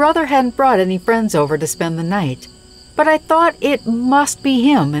 and my brother hadn't brought any friends over to spend the night. But I thought it must be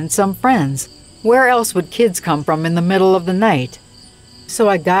him and some friends. Where else would kids come from in the middle of the night? So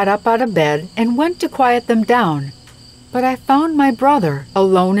I got up out of bed and went to quiet them down. But I found my brother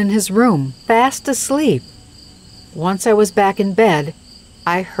alone in his room, fast asleep. Once I was back in bed,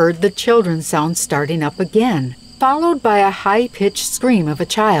 I heard the children's sound starting up again, followed by a high-pitched scream of a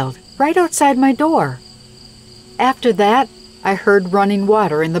child right outside my door. After that, I heard running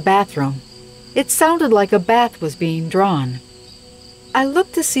water in the bathroom. It sounded like a bath was being drawn. I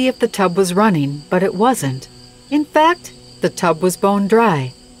looked to see if the tub was running, but it wasn't. In fact, the tub was bone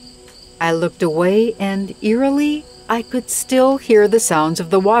dry. I looked away and, eerily, I could still hear the sounds of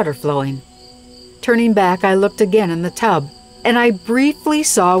the water flowing. Turning back, I looked again in the tub, and I briefly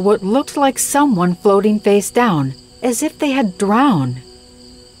saw what looked like someone floating face down, as if they had drowned.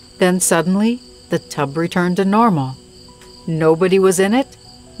 Then suddenly, the tub returned to normal. Nobody was in it,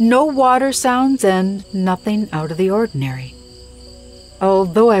 no water sounds, and nothing out of the ordinary.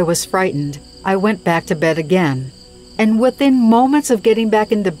 Although I was frightened, I went back to bed again, and within moments of getting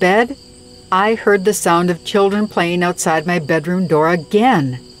back into bed, I heard the sound of children playing outside my bedroom door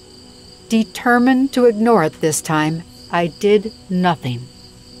again. Determined to ignore it this time, I did nothing.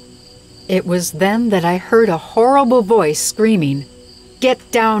 It was then that I heard a horrible voice screaming, "Get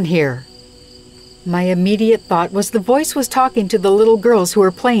down here!" My immediate thought was the voice was talking to the little girls who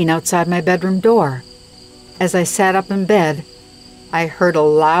were playing outside my bedroom door. As I sat up in bed, I heard a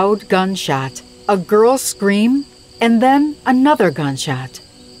loud gunshot, a girl scream, and then another gunshot.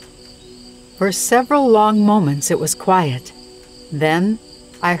 For several long moments it was quiet. Then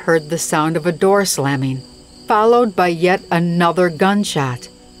I heard the sound of a door slamming, followed by yet another gunshot.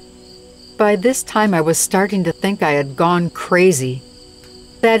 By this time I was starting to think I had gone crazy.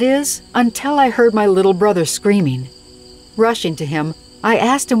 That is, until I heard my little brother screaming. Rushing to him, I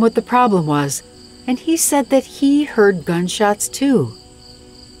asked him what the problem was, and he said that he heard gunshots too.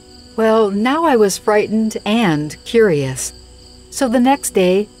 Well, now I was frightened and curious. So the next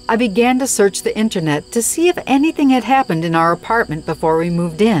day, I began to search the internet to see if anything had happened in our apartment before we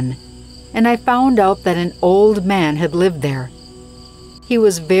moved in, and I found out that an old man had lived there. He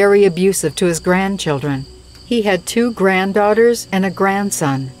was very abusive to his grandchildren. He had 2 granddaughters and a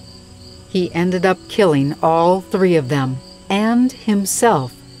grandson. He ended up killing all 3 of them, and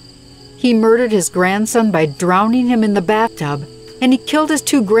himself. He murdered his grandson by drowning him in the bathtub, and he killed his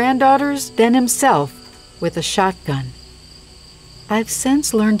 2 granddaughters, then himself, with a shotgun. I've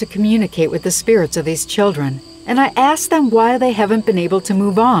since learned to communicate with the spirits of these children, and I asked them why they haven't been able to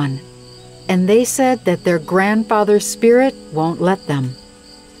move on. And they said that their grandfather's spirit won't let them.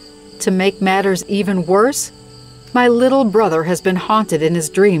 To make matters even worse, my little brother has been haunted in his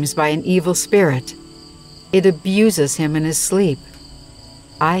dreams by an evil spirit. It abuses him in his sleep.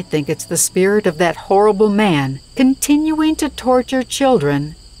 I think it's the spirit of that horrible man continuing to torture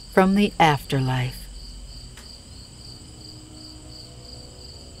children from the afterlife.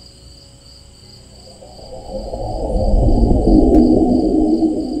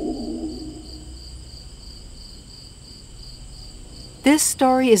 This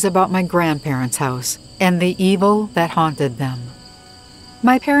story is about my grandparents' house and the evil that haunted them.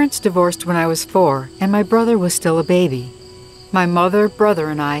 My parents divorced when I was 4 and my brother was still a baby. My mother, brother,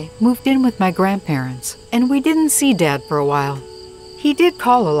 and I moved in with my grandparents, and we didn't see Dad for a while. He did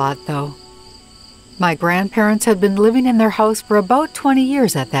call a lot, though. My grandparents had been living in their house for about 20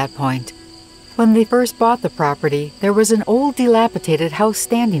 years at that point. When they first bought the property, there was an old dilapidated house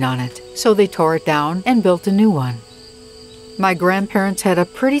standing on it, so they tore it down and built a new one. My grandparents had a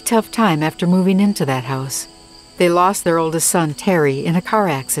pretty tough time after moving into that house. They lost their oldest son, Terry, in a car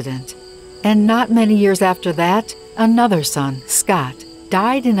accident. And not many years after that, another son, Scott,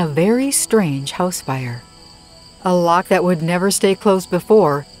 died in a very strange house fire. A lock that would never stay closed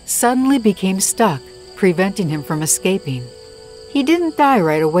before suddenly became stuck, preventing him from escaping. He didn't die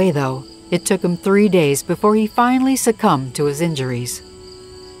right away, though. It took him 3 days before he finally succumbed to his injuries.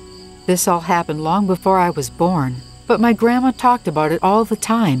 This all happened long before I was born, but my grandma talked about it all the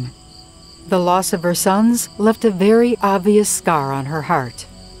time. The loss of her sons left a very obvious scar on her heart.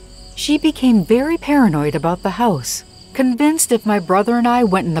 She became very paranoid about the house, convinced if my brother and I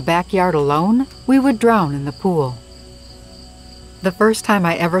went in the backyard alone, we would drown in the pool. The first time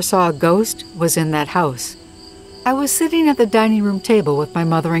I ever saw a ghost was in that house. I was sitting at the dining room table with my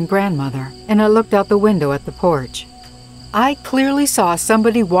mother and grandmother, and I looked out the window at the porch. I clearly saw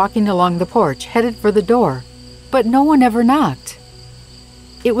somebody walking along the porch headed for the door, but no one ever knocked.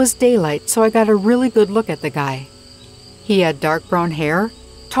 It was daylight, so I got a really good look at the guy. He had dark brown hair,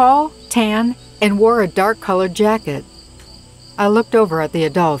 tall, tan, and wore a dark-colored jacket. I looked over at the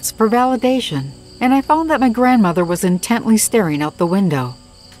adults for validation, and I found that my grandmother was intently staring out the window.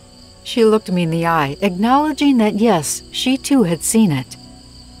 She looked me in the eye, acknowledging that yes, she too had seen it.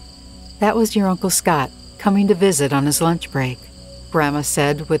 "That was your Uncle Scott, coming to visit on his lunch break," Grandma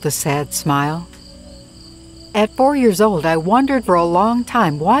said with a sad smile. At 4 years old, I wondered for a long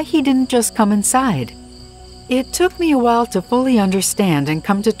time why he didn't just come inside. It took me a while to fully understand and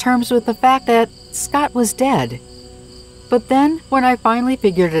come to terms with the fact that Scott was dead. But then, when I finally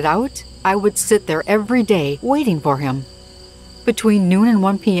figured it out, I would sit there every day waiting for him. Between noon and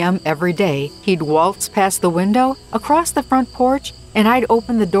 1 p.m. every day, he'd waltz past the window, across the front porch, and I'd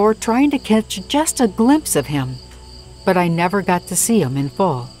open the door trying to catch just a glimpse of him. But I never got to see him in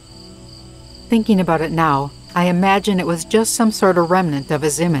full. Thinking about it now, I imagine it was just some sort of remnant of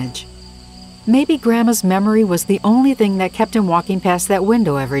his image. Maybe Grandma's memory was the only thing that kept him walking past that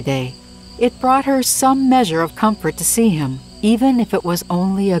window every day. It brought her some measure of comfort to see him, even if it was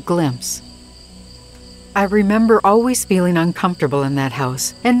only a glimpse. I remember always feeling uncomfortable in that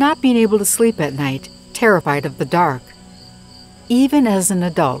house and not being able to sleep at night, terrified of the dark. Even as an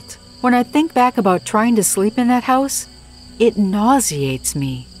adult, when I think back about trying to sleep in that house, it nauseates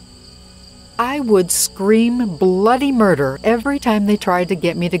me. I would scream bloody murder every time they tried to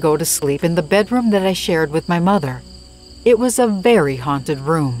get me to go to sleep in the bedroom that I shared with my mother. It was a very haunted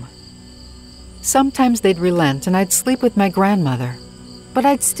room. Sometimes they'd relent and I'd sleep with my grandmother, but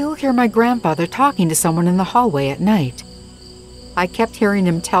I'd still hear my grandfather talking to someone in the hallway at night. I kept hearing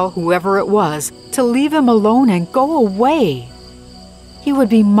him tell whoever it was to leave him alone and go away. He would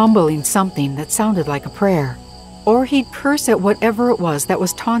be mumbling something that sounded like a prayer, or he'd curse at whatever it was that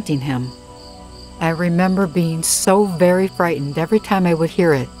was taunting him. I remember being so very frightened every time I would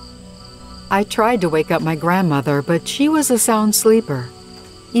hear it. I tried to wake up my grandmother, but she was a sound sleeper.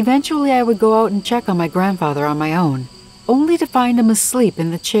 Eventually, I would go out and check on my grandfather on my own, only to find him asleep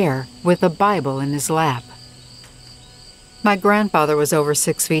in the chair with a Bible in his lap. My grandfather was over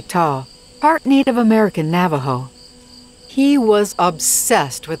 6 feet tall, part Native American Navajo. He was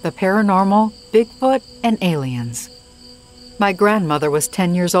obsessed with the paranormal, Bigfoot, and aliens. My grandmother was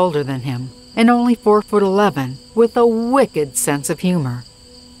 10 years older than him, and only 4'11", with a wicked sense of humor.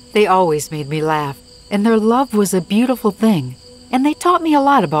 They always made me laugh, and their love was a beautiful thing, and they taught me a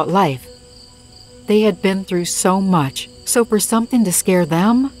lot about life. They had been through so much, so for something to scare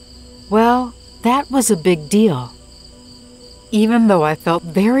them, well, that was a big deal. Even though I felt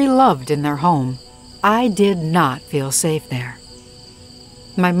very loved in their home, I did not feel safe there.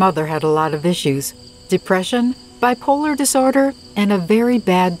 My mother had a lot of issues: depression, bipolar disorder, and a very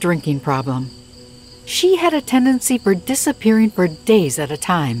bad drinking problem. She had a tendency for disappearing for days at a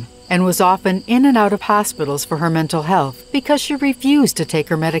time and was often in and out of hospitals for her mental health because she refused to take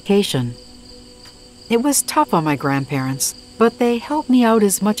her medication. It was tough on my grandparents, but they helped me out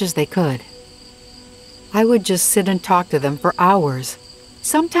as much as they could. I would just sit and talk to them for hours.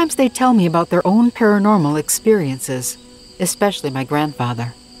 Sometimes they'd tell me about their own paranormal experiences, especially my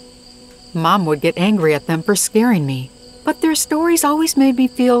grandfather. Mom would get angry at them for scaring me, but their stories always made me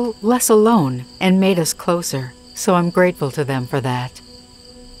feel less alone and made us closer, so I'm grateful to them for that.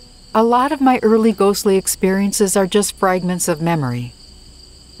 A lot of my early ghostly experiences are just fragments of memory.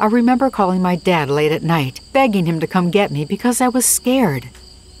 I remember calling my dad late at night, begging him to come get me because I was scared.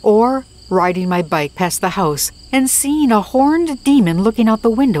 Or riding my bike past the house and seeing a horned demon looking out the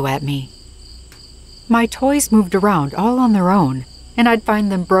window at me. My toys moved around all on their own, and I'd find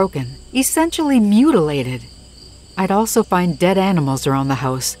them broken, essentially mutilated. I'd also find dead animals around the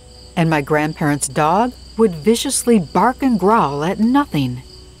house, and my grandparents' dog would viciously bark and growl at nothing.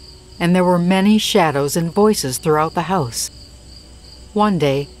 And there were many shadows and voices throughout the house. One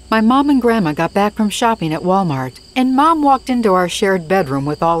day, my mom and grandma got back from shopping at Walmart, and Mom walked into our shared bedroom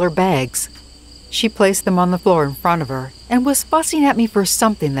with all her bags. She placed them on the floor in front of her and was fussing at me for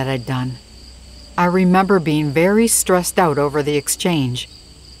something that I'd done. I remember being very stressed out over the exchange,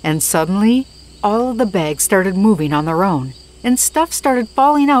 and suddenly, all of the bags started moving on their own, and stuff started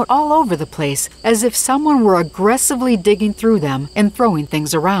falling out all over the place as if someone were aggressively digging through them and throwing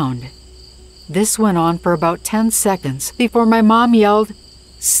things around. This went on for about 10 seconds before my mom yelled,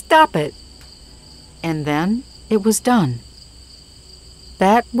 "Stop it!" And then it was done.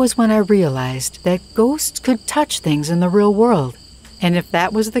 That was when I realized that ghosts could touch things in the real world, and if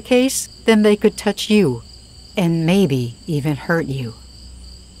that was the case, then they could touch you, and maybe even hurt you.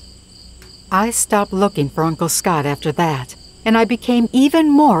 I stopped looking for Uncle Scott after that, and I became even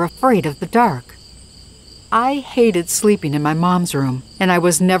more afraid of the dark. I hated sleeping in my mom's room, and I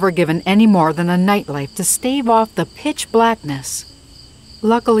was never given any more than a nightlight to stave off the pitch blackness.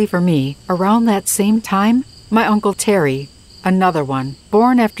 Luckily for me, around that same time, my Uncle Terry, another one,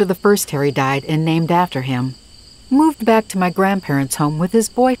 born after the first Terry died and named after him, moved back to my grandparents' home with his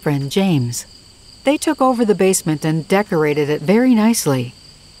boyfriend, James. They took over the basement and decorated it very nicely.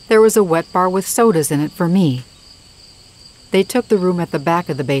 There was a wet bar with sodas in it for me. They took the room at the back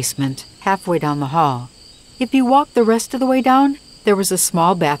of the basement, halfway down the hall. If you walked the rest of the way down, there was a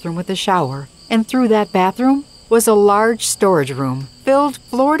small bathroom with a shower, and through that bathroom was a large storage room filled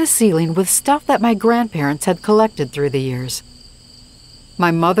floor to ceiling with stuff that my grandparents had collected through the years. My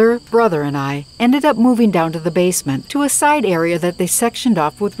mother, brother, and I ended up moving down to the basement to a side area that they sectioned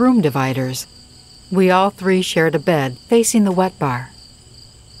off with room dividers. We all three shared a bed facing the wet bar.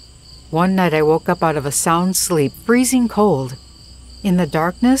 One night I woke up out of a sound sleep, freezing cold. In the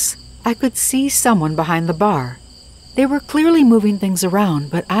darkness, I could see someone behind the bar. They were clearly moving things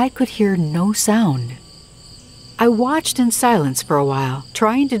around, but I could hear no sound. I watched in silence for a while,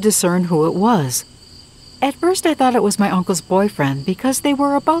 trying to discern who it was. At first I thought it was my uncle's boyfriend because they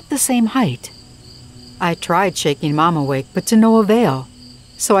were about the same height. I tried shaking Mom awake, but to no avail.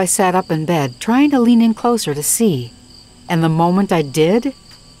 So I sat up in bed, trying to lean in closer to see. And the moment I did,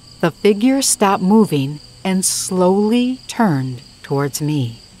 the figure stopped moving and slowly turned towards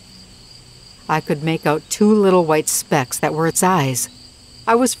me. I could make out 2 little white specks that were its eyes.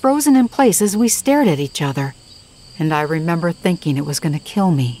 I was frozen in place as we stared at each other, and I remember thinking it was going to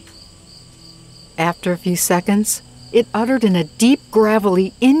kill me. After a few seconds, it uttered in a deep,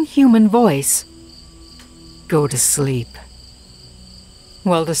 gravelly, inhuman voice, "Go to sleep."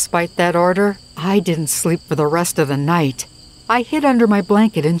 Well, despite that order, I didn't sleep for the rest of the night. I hid under my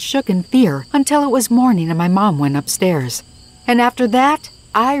blanket and shook in fear until it was morning and my mom went upstairs. And after that,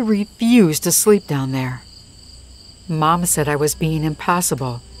 I refused to sleep down there. Mom said I was being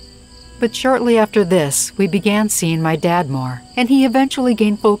impossible. But shortly after this, we began seeing my dad more, and he eventually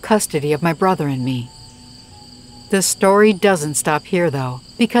gained full custody of my brother and me. The story doesn't stop here, though,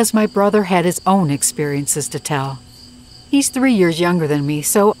 because my brother had his own experiences to tell. He's 3 years younger than me,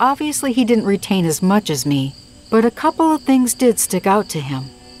 so obviously he didn't retain as much as me, but a couple of things did stick out to him.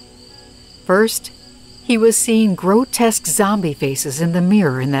 First, he was seeing grotesque zombie faces in the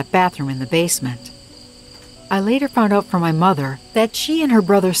mirror in that bathroom in the basement. I later found out from my mother that she and her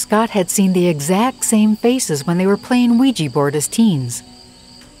brother Scott had seen the exact same faces when they were playing Ouija board as teens.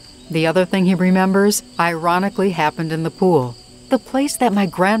 The other thing he remembers, ironically, happened in the pool, the place that my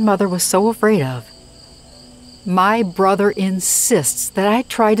grandmother was so afraid of. My brother insists that I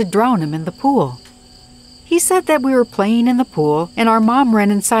try to drown him in the pool. He said that we were playing in the pool and our mom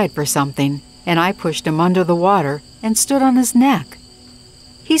ran inside for something, and I pushed him under the water and stood on his neck.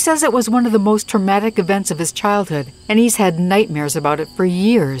 He says it was one of the most traumatic events of his childhood, and he's had nightmares about it for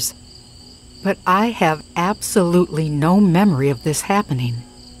years. But I have absolutely no memory of this happening.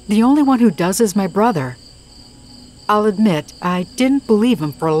 The only one who does is my brother. I'll admit, I didn't believe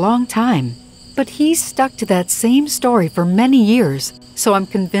him for a long time, but he's stuck to that same story for many years, so I'm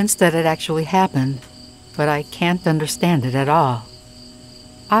convinced that it actually happened, but I can't understand it at all.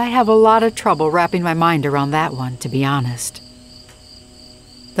 I have a lot of trouble wrapping my mind around that one, to be honest.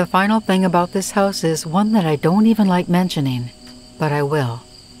 The final thing about this house is one that I don't even like mentioning, but I will.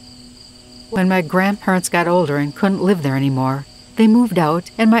 When my grandparents got older and couldn't live there anymore, they moved out,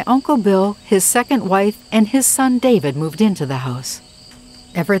 and my Uncle Bill, his second wife, and his son David moved into the house.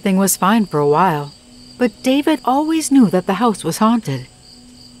 Everything was fine for a while, but David always knew that the house was haunted.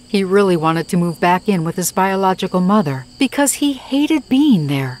 He really wanted to move back in with his biological mother because he hated being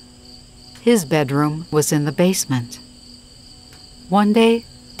there. His bedroom was in the basement. One day,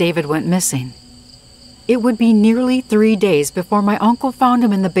 David went missing. It would be nearly 3 days before my uncle found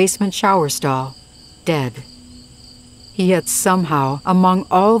him in the basement shower stall, dead. He had somehow, among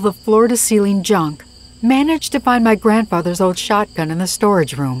all the floor-to-ceiling junk, managed to find my grandfather's old shotgun in the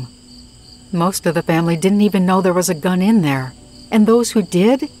storage room. Most of the family didn't even know there was a gun in there, and those who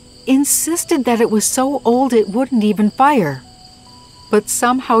did insisted that it was so old it wouldn't even fire. But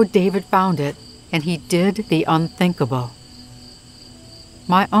somehow David found it, and he did the unthinkable.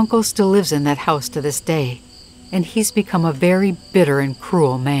 My uncle still lives in that house to this day, and he's become a very bitter and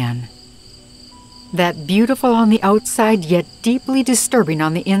cruel man. That beautiful on the outside yet deeply disturbing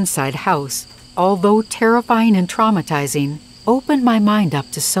on the inside house, although terrifying and traumatizing, opened my mind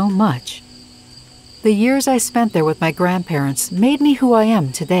up to so much. The years I spent there with my grandparents made me who I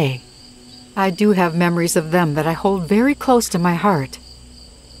am today. I do have memories of them that I hold very close to my heart.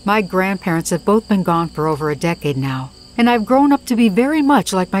 My grandparents have both been gone for over a decade now, and I've grown up to be very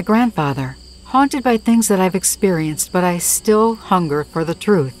much like my grandfather, haunted by things that I've experienced, but I still hunger for the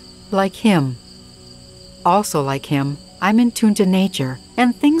truth, like him. Also like him, I'm in tune to nature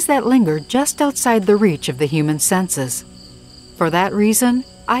and things that linger just outside the reach of the human senses. For that reason,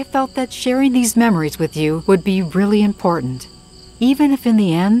 I felt that sharing these memories with you would be really important, even if in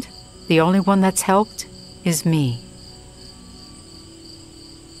the end, the only one that's helped is me.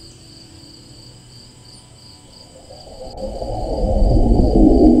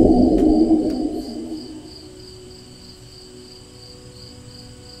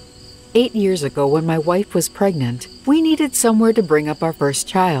 Eight years ago, when my wife was pregnant, we needed somewhere to bring up our first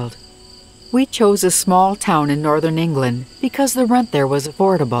child. We chose a small town in northern England because the rent there was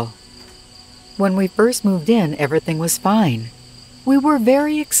affordable. When we first moved in, everything was fine. We were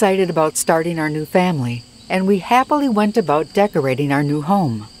very excited about starting our new family, and we happily went about decorating our new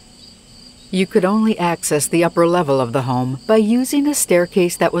home. You could only access the upper level of the home by using a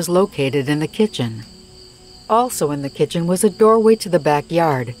staircase that was located in the kitchen. Also in the kitchen was a doorway to the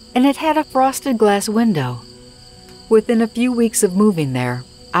backyard, and it had a frosted glass window. Within a few weeks of moving there,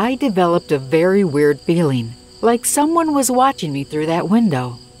 I developed a very weird feeling, like someone was watching me through that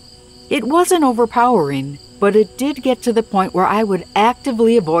window. It wasn't overpowering, but it did get to the point where I would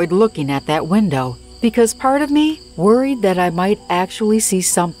actively avoid looking at that window, because part of me worried that I might actually see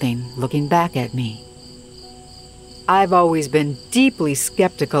something looking back at me. I've always been deeply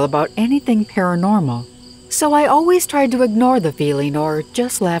skeptical about anything paranormal, so I always tried to ignore the feeling or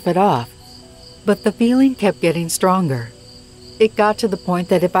just laugh it off. But the feeling kept getting stronger. It got to the point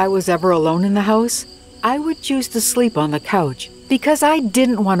that if I was ever alone in the house, I would choose to sleep on the couch because I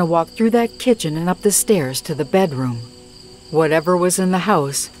didn't want to walk through that kitchen and up the stairs to the bedroom. Whatever was in the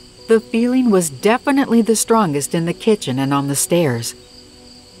house, the feeling was definitely the strongest in the kitchen and on the stairs.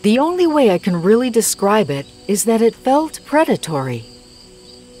 The only way I can really describe it is that it felt predatory.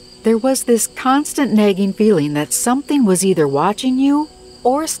 There was this constant nagging feeling that something was either watching you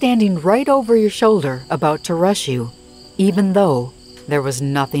or standing right over your shoulder about to rush you, even though there was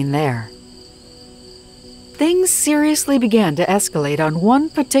nothing there. Things seriously began to escalate on one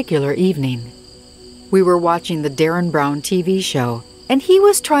particular evening. We were watching the Darren Brown TV show, and he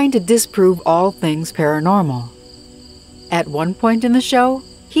was trying to disprove all things paranormal. At one point in the show,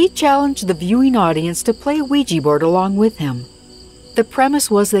 he challenged the viewing audience to play Ouija board along with him. The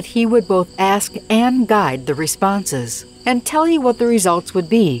premise was that he would both ask and guide the responses and tell you what the results would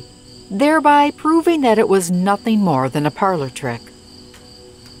be, thereby proving that it was nothing more than a parlor trick.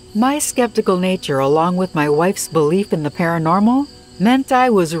 My skeptical nature, along with my wife's belief in the paranormal, meant I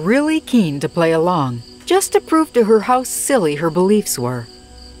was really keen to play along, just to prove to her how silly her beliefs were.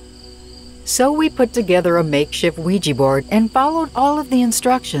 So we put together a makeshift Ouija board and followed all of the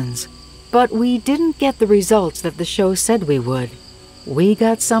instructions, but we didn't get the results that the show said we would. We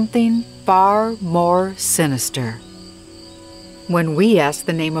got something far more sinister. When we asked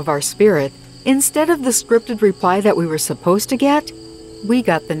the name of our spirit, instead of the scripted reply that we were supposed to get, we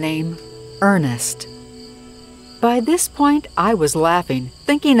got the name Ernest. By this point, I was laughing,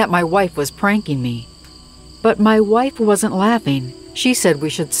 thinking that my wife was pranking me. But my wife wasn't laughing. She said we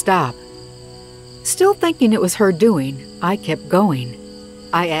should stop. Still thinking it was her doing, I kept going.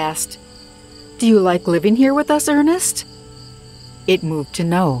 I asked, "Do you like living here with us, Ernest?" It moved to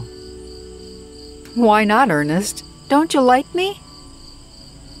no. "Why not, Ernest? Don't you like me?"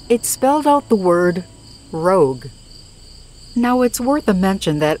 It spelled out the word rogue. Now, it's worth a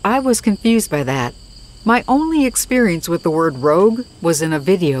mention that I was confused by that. My only experience with the word rogue was in a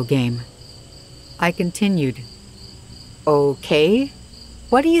video game. I continued, "Okay,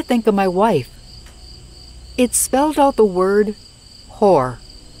 what do you think of my wife?" It spelled out the word whore.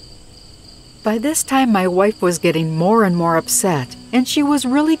 By this time, my wife was getting more and more upset, and she was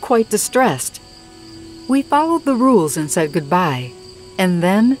really quite distressed. We followed the rules and said goodbye, and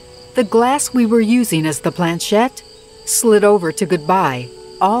then the glass we were using as the planchette slid over to goodbye,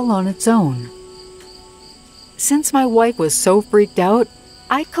 all on its own. Since my wife was so freaked out,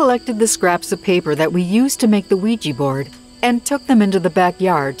 I collected the scraps of paper that we used to make the Ouija board and took them into the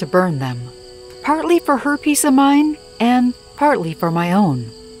backyard to burn them, partly for her peace of mind and partly for my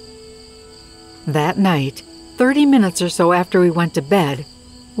own. That night, 30 minutes or so after we went to bed,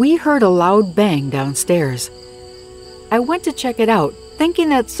 we heard a loud bang downstairs. I went to check it out, thinking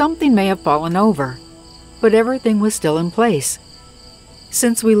that something may have fallen over, but everything was still in place.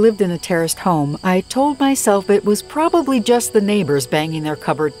 Since we lived in a terraced home, I told myself it was probably just the neighbors banging their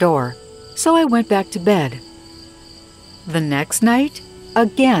cupboard door, so I went back to bed. The next night,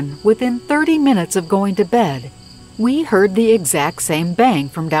 again within 30 minutes of going to bed, we heard the exact same bang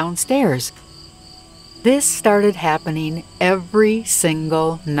from downstairs. This started happening every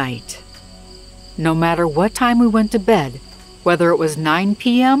single night. No matter what time we went to bed, whether it was 9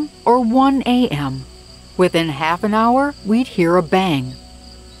 p.m. or 1 a.m., within half an hour, we'd hear a bang.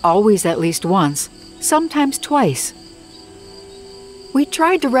 Always at least once, sometimes twice. We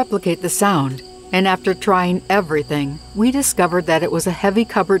tried to replicate the sound, and after trying everything, we discovered that it was a heavy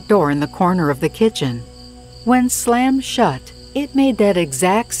cupboard door in the corner of the kitchen. When slammed shut, it made that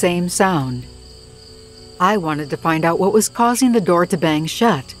exact same sound. I wanted to find out what was causing the door to bang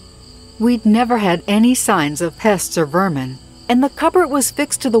shut. We'd never had any signs of pests or vermin, and the cupboard was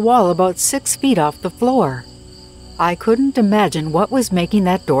fixed to the wall about 6 feet off the floor. I couldn't imagine what was making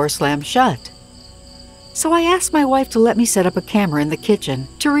that door slam shut. So I asked my wife to let me set up a camera in the kitchen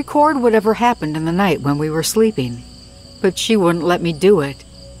to record whatever happened in the night when we were sleeping. But she wouldn't let me do it.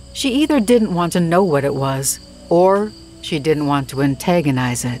 She either didn't want to know what it was, or she didn't want to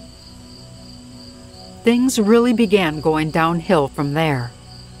antagonize it. Things really began going downhill from there.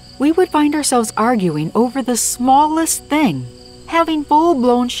 We would find ourselves arguing over the smallest thing, having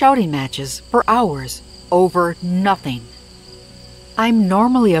full-blown shouting matches for hours over nothing. I'm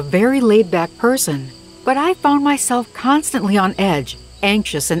normally a very laid-back person, but I found myself constantly on edge,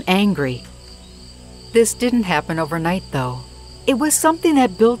 anxious and angry. This didn't happen overnight, though. It was something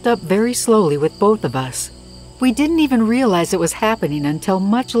that built up very slowly with both of us. We didn't even realize it was happening until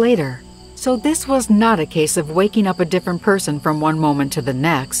much later. So this was not a case of waking up a different person from one moment to the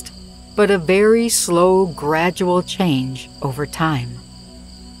next, but a very slow, gradual change over time.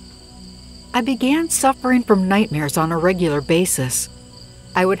 I began suffering from nightmares on a regular basis.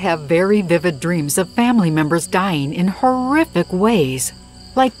 I would have very vivid dreams of family members dying in horrific ways,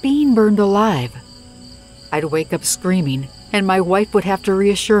 like being burned alive. I'd wake up screaming, and my wife would have to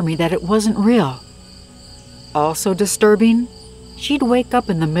reassure me that it wasn't real. Also disturbing, she'd wake up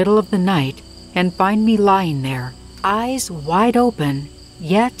in the middle of the night and find me lying there, eyes wide open,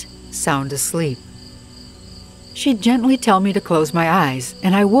 yet sound asleep. She'd gently tell me to close my eyes,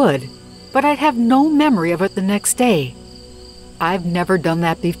 and I would, but I'd have no memory of it the next day. I've never done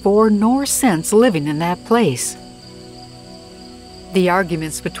that before nor since living in that place. The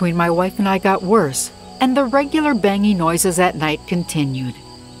arguments between my wife and I got worse, and the regular banging noises at night continued.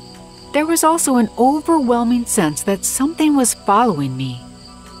 There was also an overwhelming sense that something was following me.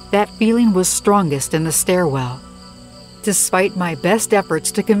 That feeling was strongest in the stairwell. Despite my best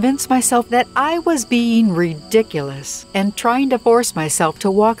efforts to convince myself that I was being ridiculous and trying to force myself to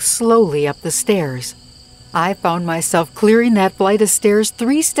walk slowly up the stairs, I found myself clearing that flight of stairs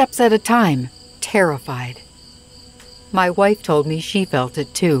 3 steps at a time, terrified. My wife told me she felt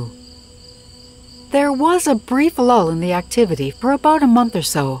it too. There was a brief lull in the activity for about a month or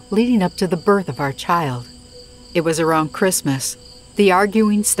so leading up to the birth of our child. It was around Christmas. The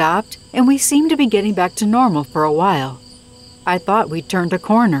arguing stopped, and we seemed to be getting back to normal for a while. I thought we'd turned a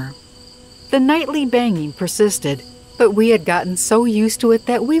corner. The nightly banging persisted, but we had gotten so used to it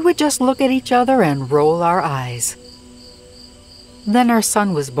that we would just look at each other and roll our eyes. Then our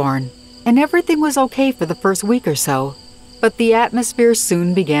son was born, and everything was okay for the first week or so, but the atmosphere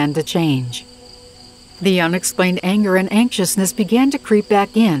soon began to change. The unexplained anger and anxiousness began to creep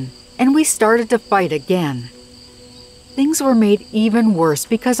back in, and we started to fight again. Things were made even worse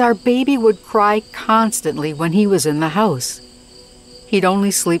because our baby would cry constantly when he was in the house. He'd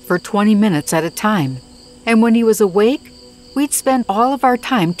only sleep for 20 minutes at a time, and when he was awake, we'd spend all of our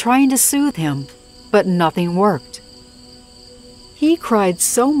time trying to soothe him, but nothing worked. He cried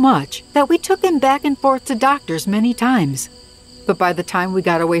so much that we took him back and forth to doctors many times, but by the time we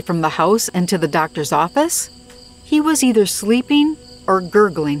got away from the house and to the doctor's office, he was either sleeping or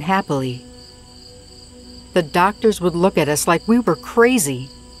gurgling happily. The doctors would look at us like we were crazy,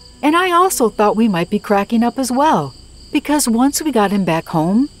 and I also thought we might be cracking up as well, because once we got him back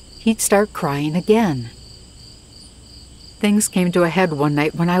home, he'd start crying again. Things came to a head one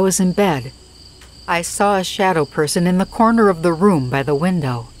night when I was in bed. I saw a shadow person in the corner of the room by the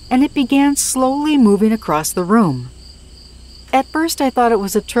window, and it began slowly moving across the room. At first I thought it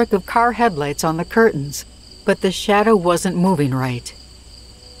was a trick of car headlights on the curtains, but the shadow wasn't moving right.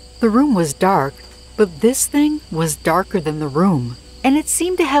 The room was dark, but this thing was darker than the room, and it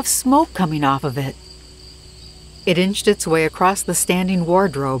seemed to have smoke coming off of it. It inched its way across the standing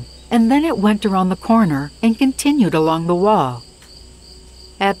wardrobe, and then it went around the corner and continued along the wall.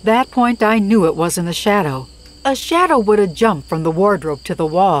 At that point, I knew it wasn't a shadow. A shadow would have jumped from the wardrobe to the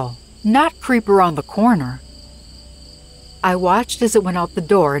wall, not creep around the corner. I watched as it went out the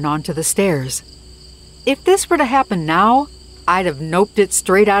door and onto the stairs. If this were to happen now, I'd have noped it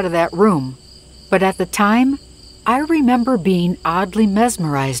straight out of that room. But at the time, I remember being oddly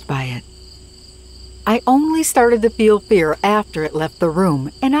mesmerized by it. I only started to feel fear after it left the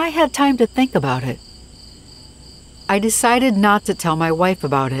room, and I had time to think about it. I decided not to tell my wife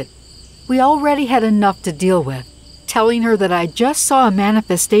about it. We already had enough to deal with. Telling her that I just saw a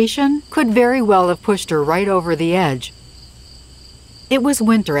manifestation could very well have pushed her right over the edge. It was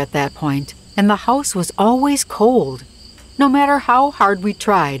winter at that point, and the house was always cold. No matter how hard we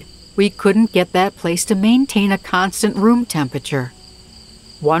tried, we couldn't get that place to maintain a constant room temperature.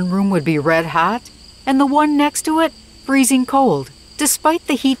 One room would be red hot, and the one next to it freezing cold, despite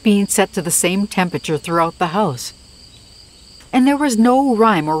the heat being set to the same temperature throughout the house. And there was no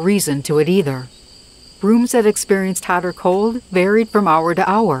rhyme or reason to it either. Rooms that experienced hot or cold varied from hour to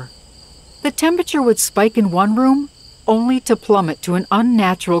hour. The temperature would spike in one room, only to plummet to an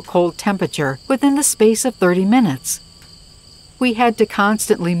unnatural cold temperature within the space of 30 minutes. We had to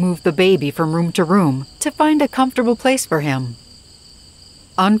constantly move the baby from room to room to find a comfortable place for him.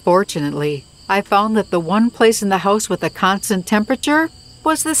 Unfortunately, I found that the one place in the house with a constant temperature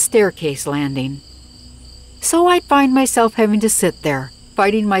was the staircase landing. So I'd find myself having to sit there,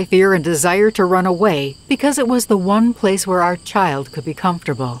 fighting my fear and desire to run away because it was the one place where our child could be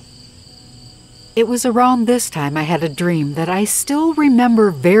comfortable. It was around this time I had a dream that I still remember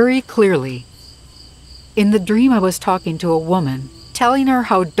very clearly. In the dream I was talking to a woman, telling her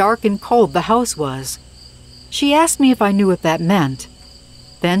how dark and cold the house was. She asked me if I knew what that meant.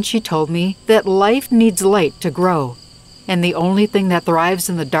 Then she told me that life needs light to grow, and the only thing that thrives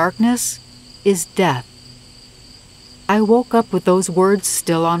in the darkness is death. I woke up with those words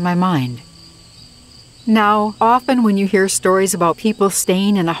still on my mind. Now, often when you hear stories about people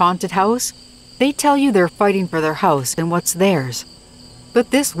staying in a haunted house, they tell you they're fighting for their house and what's theirs.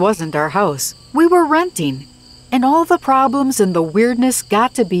 But this wasn't our house. We were renting, and all the problems and the weirdness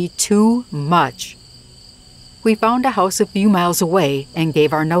got to be too much. We found a house a few miles away and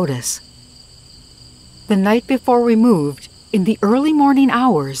gave our notice. The night before we moved, in the early morning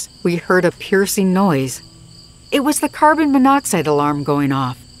hours, we heard a piercing noise. It was the carbon monoxide alarm going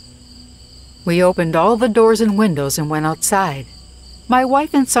off. We opened all the doors and windows and went outside. My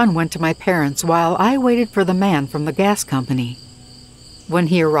wife and son went to my parents while I waited for the man from the gas company. When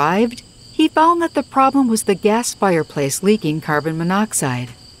he arrived, he found that the problem was the gas fireplace leaking carbon monoxide.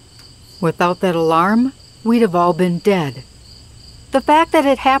 Without that alarm, we'd have all been dead. The fact that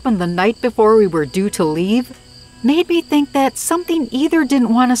it happened the night before we were due to leave made me think that something either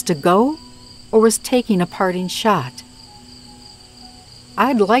didn't want us to go or was taking a parting shot.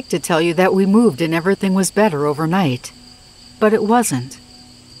 I'd like to tell you that we moved and everything was better overnight, but it wasn't.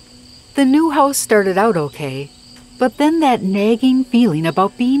 The new house started out okay, but then that nagging feeling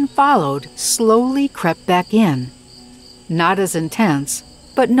about being followed slowly crept back in. Not as intense,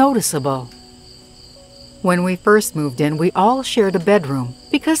 but noticeable. When we first moved in, we all shared a bedroom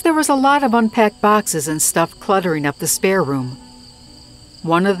because there was a lot of unpacked boxes and stuff cluttering up the spare room.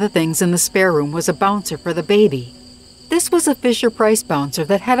 One of the things in the spare room was a bouncer for the baby. This was a Fisher-Price bouncer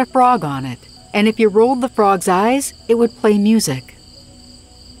that had a frog on it, and if you rolled the frog's eyes, it would play music.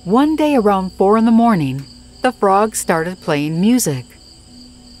 One day around 4 in the morning, the frog started playing music.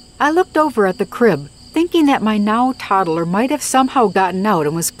 I looked over at the crib, thinking that my now toddler might have somehow gotten out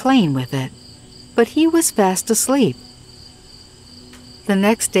and was playing with it, but he was fast asleep. The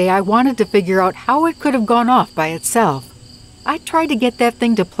next day I wanted to figure out how it could have gone off by itself. I tried to get that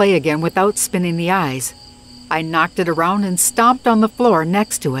thing to play again without spinning the eyes. I knocked it around and stomped on the floor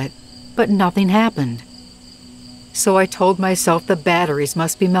next to it, but nothing happened. So I told myself the batteries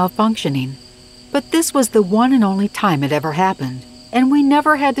must be malfunctioning. But this was the one and only time it ever happened, and we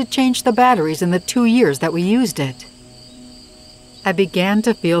never had to change the batteries in the 2 years that we used it. I began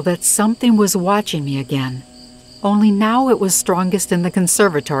to feel that something was watching me again, only now it was strongest in the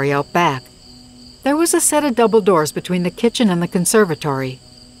conservatory out back. There was a set of double doors between the kitchen and the conservatory,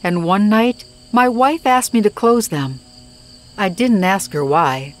 and one night, my wife asked me to close them. I didn't ask her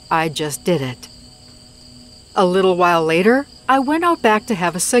why, I just did it. A little while later, I went out back to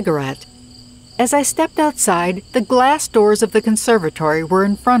have a cigarette. As I stepped outside, the glass doors of the conservatory were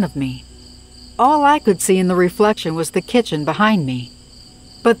in front of me. All I could see in the reflection was the kitchen behind me.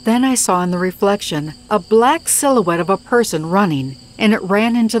 But then I saw in the reflection a black silhouette of a person running, and it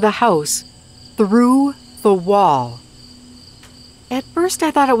ran into the house, through the wall. At first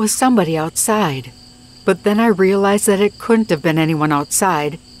I thought it was somebody outside, but then I realized that it couldn't have been anyone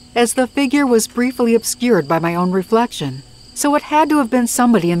outside, as the figure was briefly obscured by my own reflection, so it had to have been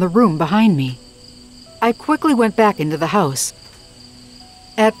somebody in the room behind me. I quickly went back into the house.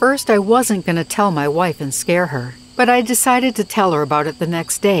 At first I wasn't going to tell my wife and scare her, but I decided to tell her about it the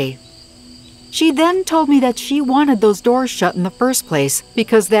next day. She then told me that she wanted those doors shut in the first place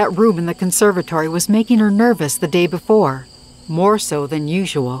because that room in the conservatory was making her nervous the day before, more so than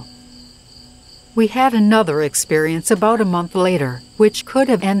usual. We had another experience about a month later, which could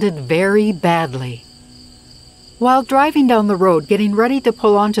have ended very badly. While driving down the road getting ready to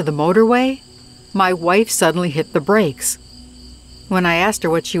pull onto the motorway, my wife suddenly hit the brakes. When I asked her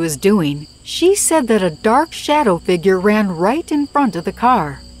what she was doing, she said that a dark shadow figure ran right in front of the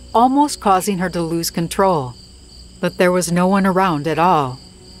car, almost causing her to lose control. But there was no one around at all.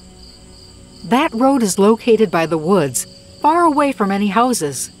 That road is located by the woods, far away from any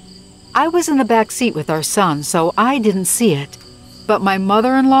houses. I was in the back seat with our son, so I didn't see it. But my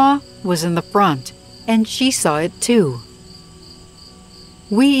mother-in-law was in the front, and she saw it too.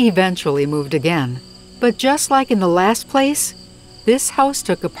 We eventually moved again, but just like in the last place, this house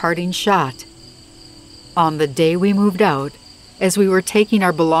took a parting shot. On the day we moved out, as we were taking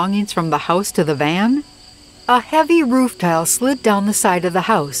our belongings from the house to the van, a heavy roof tile slid down the side of the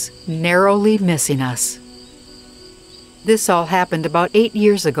house, narrowly missing us. This all happened about 8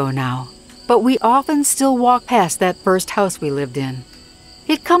 years ago now, but we often still walk past that first house we lived in.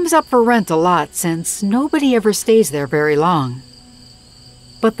 It comes up for rent a lot since nobody ever stays there very long.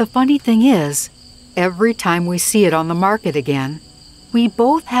 But the funny thing is, every time we see it on the market again, we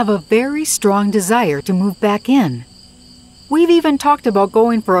both have a very strong desire to move back in. We've even talked about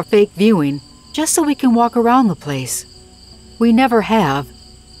going for a fake viewing just so we can walk around the place. We never have,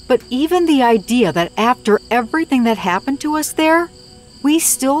 but even the idea that after everything that happened to us there, we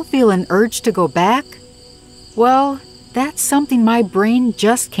still feel an urge to go back, well, that's something my brain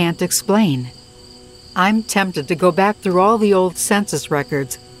just can't explain. I'm tempted to go back through all the old census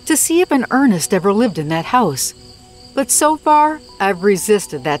records to see if an Ernest ever lived in that house. But so far, I've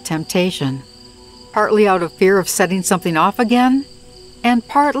resisted that temptation, partly out of fear of setting something off again, and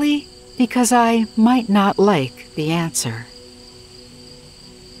partly because I might not like the answer.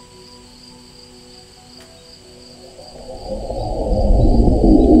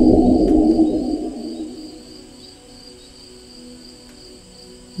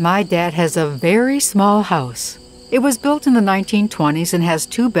 My dad has a very small house. It was built in the 1920s and has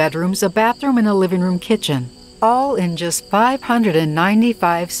 2 bedrooms, a bathroom, and a living room kitchen, all in just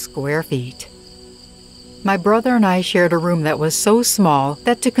 595 square feet. My brother and I shared a room that was so small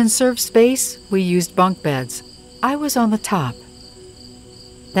that to conserve space, we used bunk beds. I was on the top.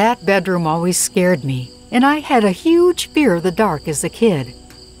 That bedroom always scared me, and I had a huge fear of the dark as a kid,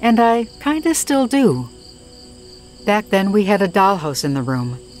 and I kinda still do. Back then we had a dollhouse in the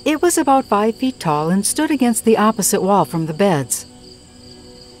room. It was about 5 feet tall and stood against the opposite wall from the beds.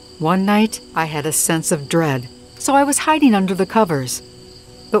 One night I had a sense of dread, so I was hiding under the covers.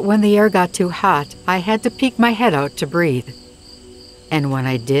 But when the air got too hot, I had to peek my head out to breathe. And when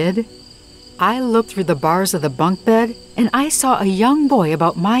I did, I looked through the bars of the bunk bed and I saw a young boy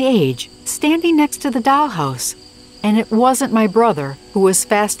about my age standing next to the dollhouse. And it wasn't my brother, who was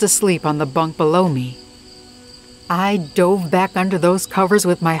fast asleep on the bunk below me. I dove back under those covers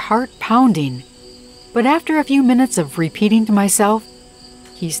with my heart pounding. But after a few minutes of repeating to myself,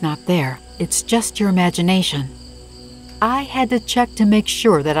 "He's not there, it's just your imagination," I had to check to make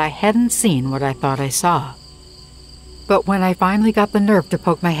sure that I hadn't seen what I thought I saw. But when I finally got the nerve to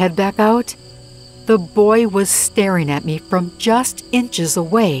poke my head back out, the boy was staring at me from just inches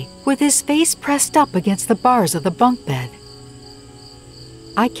away, with his face pressed up against the bars of the bunk bed.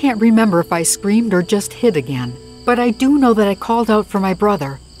 I can't remember if I screamed or just hid again, but I do know that I called out for my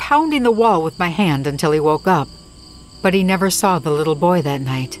brother, pounding the wall with my hand until he woke up. But he never saw the little boy that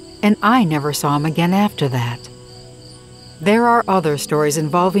night, and I never saw him again after that. There are other stories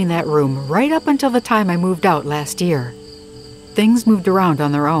involving that room right up until the time I moved out last year. Things moved around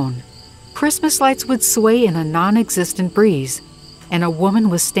on their own. Christmas lights would sway in a non-existent breeze, and a woman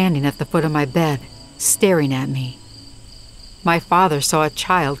was standing at the foot of my bed, staring at me. My father saw a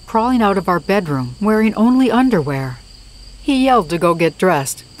child crawling out of our bedroom wearing only underwear. He yelled to go get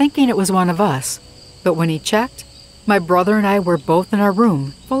dressed, thinking it was one of us, but when he checked, my brother and I were both in our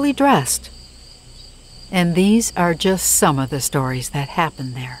room, fully dressed. And these are just some of the stories that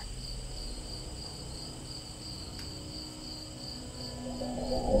happened there.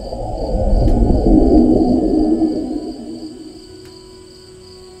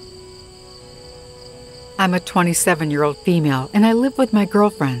 I'm a 27-year-old female and I live with my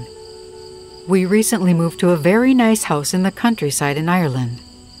girlfriend. We recently moved to a very nice house in the countryside in Ireland.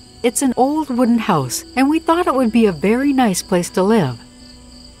 It's an old wooden house and we thought it would be a very nice place to live.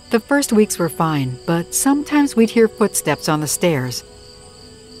 The first weeks were fine, but sometimes we'd hear footsteps on the stairs.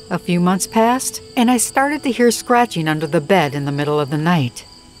 A few months passed, and I started to hear scratching under the bed in the middle of the night.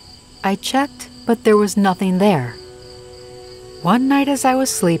 I checked, but there was nothing there. One night as I was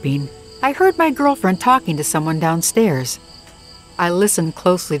sleeping, I heard my girlfriend talking to someone downstairs. I listened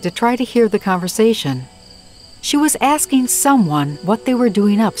closely to try to hear the conversation. She was asking someone what they were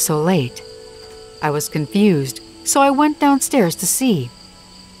doing up so late. I was confused, so I went downstairs to see.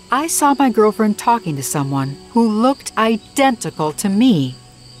 I saw my girlfriend talking to someone who looked identical to me.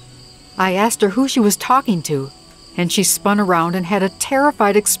 I asked her who she was talking to, and she spun around and had a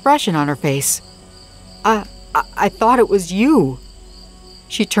terrified expression on her face. I thought it was you.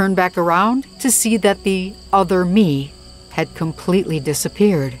 She turned back around to see that the other me had completely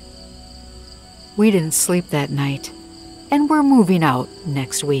disappeared. We didn't sleep that night, and we're moving out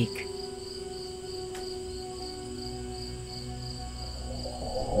next week.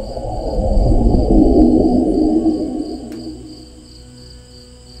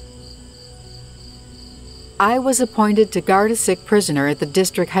 I was appointed to guard a sick prisoner at the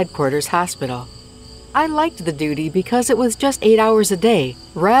district headquarters hospital. I liked the duty because it was just 8 hours a day,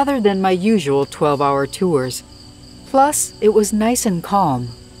 rather than my usual 12-hour tours. Plus, it was nice and calm.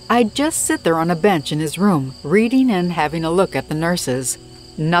 I'd just sit there on a bench in his room, reading and having a look at the nurses.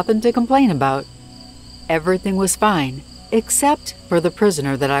 Nothing to complain about. Everything was fine, except for the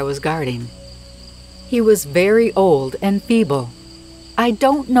prisoner that I was guarding. He was very old and feeble. I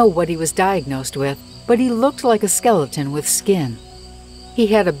don't know what he was diagnosed with, but he looked like a skeleton with skin. He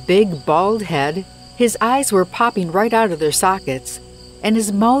had a big, bald head, his eyes were popping right out of their sockets, and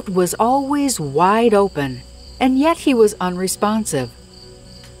his mouth was always wide open, and yet he was unresponsive.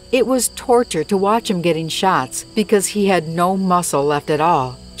 It was torture to watch him getting shots because he had no muscle left at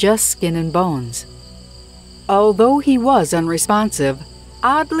all, just skin and bones. Although he was unresponsive,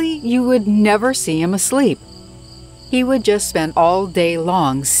 oddly, you would never see him asleep. He would just spend all day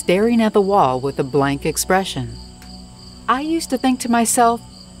long staring at the wall with a blank expression. I used to think to myself,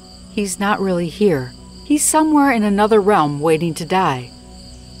 he's not really here. He's somewhere in another realm waiting to die.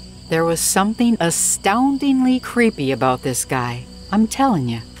 There was something astoundingly creepy about this guy, I'm telling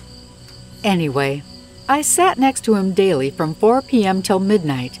you. Anyway, I sat next to him daily from 4 p.m. till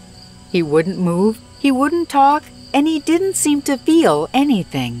midnight. He wouldn't move, he wouldn't talk, and he didn't seem to feel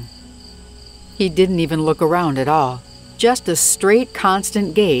anything. He didn't even look around at all, just a straight,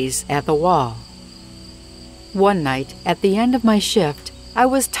 constant gaze at the wall. One night, at the end of my shift, I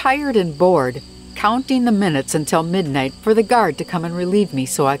was tired and bored, counting the minutes until midnight for the guard to come and relieve me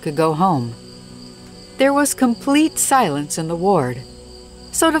so I could go home. There was complete silence in the ward.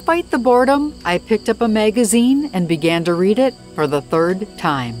 So to fight the boredom, I picked up a magazine and began to read it for the third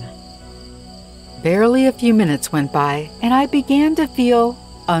time. Barely a few minutes went by, and I began to feel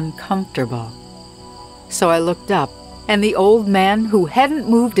uncomfortable. So I looked up, and the old man, who hadn't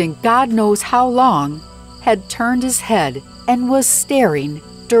moved in God knows how long, had turned his head and was staring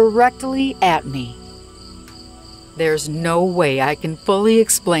directly at me. There's no way I can fully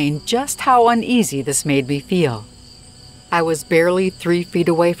explain just how uneasy this made me feel. I was barely 3 feet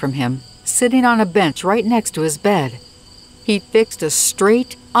away from him, sitting on a bench right next to his bed. He fixed a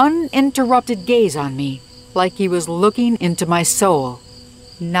straight, uninterrupted gaze on me, like he was looking into my soul,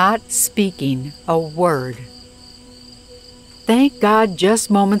 not speaking a word. Thank God,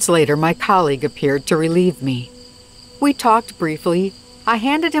 just moments later my colleague appeared to relieve me. We talked briefly. I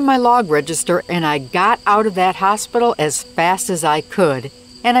handed him my log register and I got out of that hospital as fast as I could,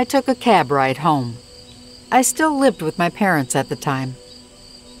 and I took a cab ride home. I still lived with my parents at the time.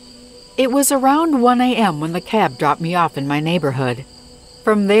 It was around 1 a.m. when the cab dropped me off in my neighborhood.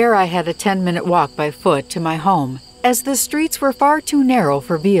 From there I had a 10-minute walk by foot to my home, as the streets were far too narrow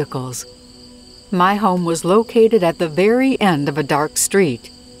for vehicles. My home was located at the very end of a dark street.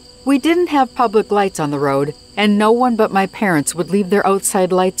 We didn't have public lights on the road, and no one but my parents would leave their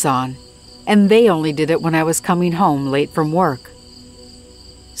outside lights on, and they only did it when I was coming home late from work.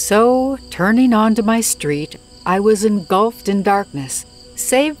 So, turning onto my street, I was engulfed in darkness,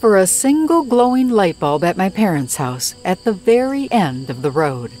 save for a single glowing light bulb at my parents' house at the very end of the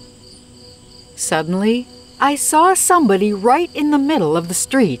road. Suddenly, I saw somebody right in the middle of the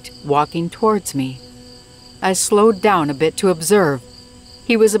street walking towards me. I slowed down a bit to observe.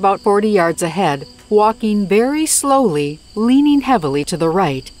 He was about 40 yards ahead, walking very slowly, leaning heavily to the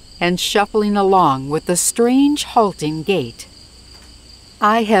right, and shuffling along with a strange halting gait.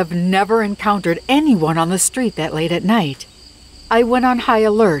 I have never encountered anyone on the street that late at night. I went on high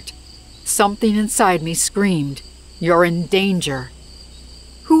alert. Something inside me screamed, "You're in danger."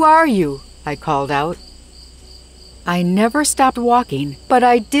 "Who are you?" I called out. I never stopped walking, but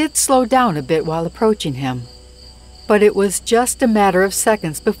I did slow down a bit while approaching him. But it was just a matter of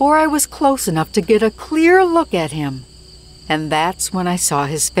seconds before I was close enough to get a clear look at him. And that's when I saw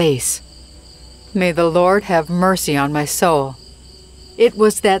his face. May the Lord have mercy on my soul. It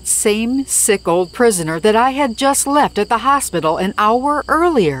was that same sick old prisoner that I had just left at the hospital an hour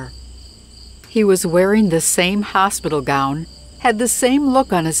earlier. He was wearing the same hospital gown, had the same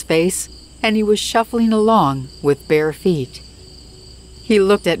look on his face, and he was shuffling along with bare feet. He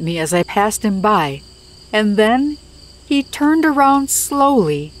looked at me as I passed him by, and then he turned around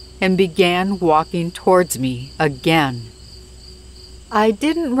slowly and began walking towards me again. I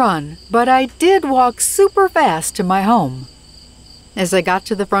didn't run, but I did walk super fast to my home. As I got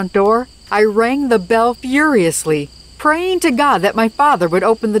to the front door, I rang the bell furiously, praying to God that my father would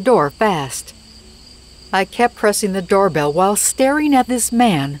open the door fast. I kept pressing the doorbell while staring at this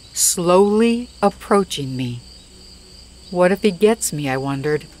man slowly approaching me. What if he gets me, I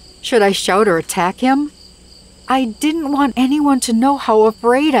wondered. Should I shout or attack him? I didn't want anyone to know how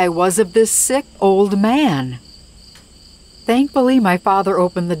afraid I was of this sick old man. Thankfully, my father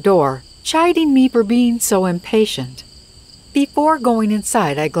opened the door, chiding me for being so impatient. Before going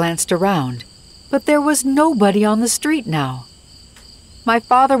inside, I glanced around, but there was nobody on the street now. My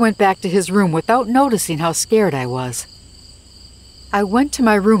father went back to his room without noticing how scared I was. I went to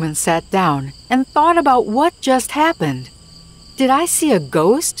my room and sat down and thought about what just happened. Did I see a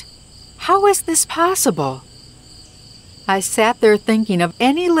ghost? How is this possible? I sat there thinking of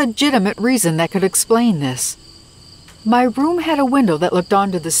any legitimate reason that could explain this. My room had a window that looked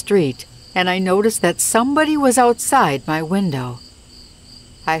onto the street, and I noticed that somebody was outside my window.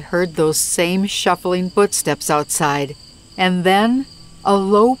 I heard those same shuffling footsteps outside, and then a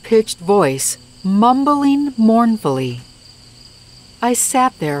low-pitched voice mumbling mournfully. I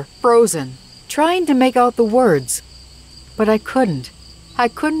sat there, frozen, trying to make out the words, but I couldn't. I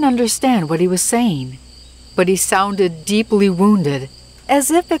couldn't understand what he was saying, but he sounded deeply wounded,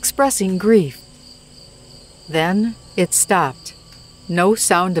 as if expressing grief. Then it stopped. No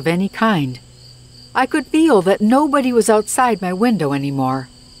sound of any kind. I could feel that nobody was outside my window anymore.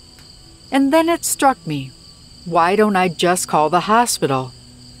 And then it struck me. Why don't I just call the hospital?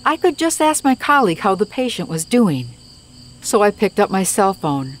 I could just ask my colleague how the patient was doing. So I picked up my cell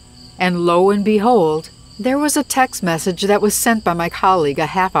phone, and lo and behold, there was a text message that was sent by my colleague a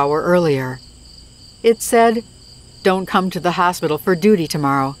half hour earlier. It said, "Don't come to the hospital for duty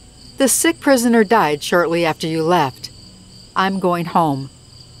tomorrow. The sick prisoner died shortly after you left. I'm going home.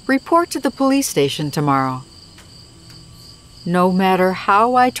 Report to the police station tomorrow." No matter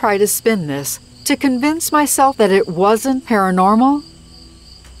how I try to spin this to convince myself that it wasn't paranormal,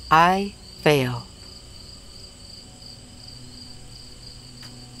 I fail.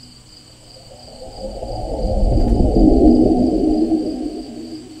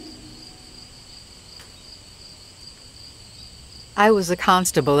 I was a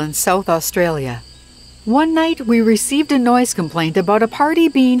constable in South Australia. One night, we received a noise complaint about a party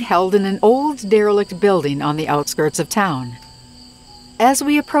being held in an old derelict building on the outskirts of town. As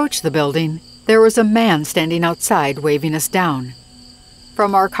we approached the building, there was a man standing outside waving us down.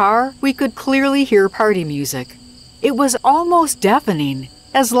 From our car, we could clearly hear party music. It was almost deafening,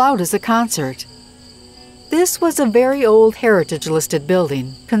 as loud as a concert. This was a very old heritage-listed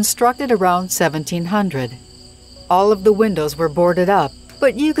building, constructed around 1700. All of the windows were boarded up,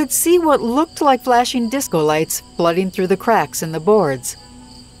 but you could see what looked like flashing disco lights flooding through the cracks in the boards.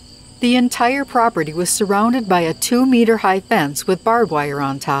 The entire property was surrounded by a 2-meter-high fence with barbed wire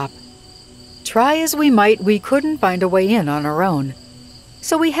on top. Try as we might, we couldn't find a way in on our own,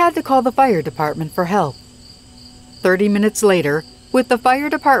 so we had to call the fire department for help. 30 minutes later, with the fire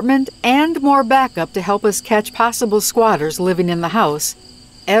department and more backup to help us catch possible squatters living in the house,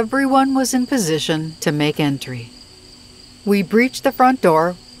 everyone was in position to make entry. We breached the front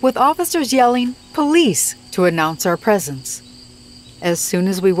door, with officers yelling, "Police!" to announce our presence. As soon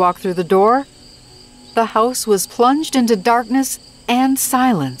as we walked through the door, the house was plunged into darkness and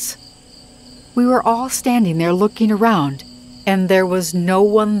silence. We were all standing there looking around, and there was no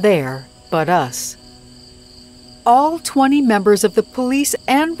one there but us. All 20 members of the police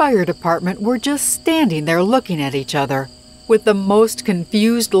and fire department were just standing there looking at each other, with the most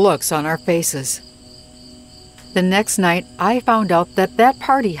confused looks on our faces. The next night, I found out that that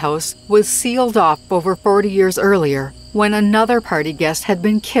party house was sealed off over 40 years earlier, when another party guest had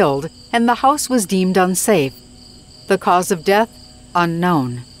been killed and the house was deemed unsafe. The cause of death,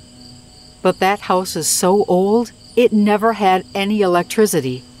 unknown. But that house is so old, it never had any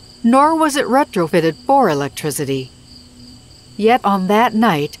electricity, nor was it retrofitted for electricity. Yet on that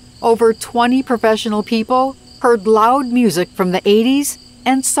night, over 20 professional people heard loud music from the 80s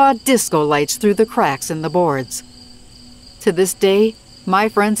and saw disco lights through the cracks in the boards. To this day, my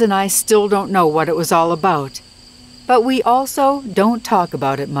friends and I still don't know what it was all about, but we also don't talk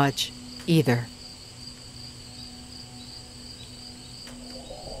about it much, either.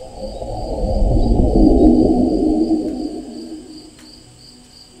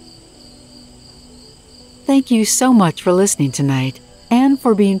 Thank you so much for listening tonight and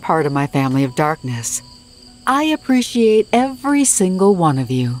for being part of my family of darkness. I appreciate every single one of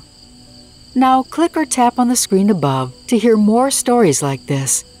you. Now click or tap on the screen above to hear more stories like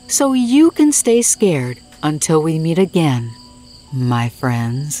this so you can stay scared until we meet again, my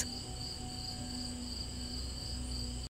friends.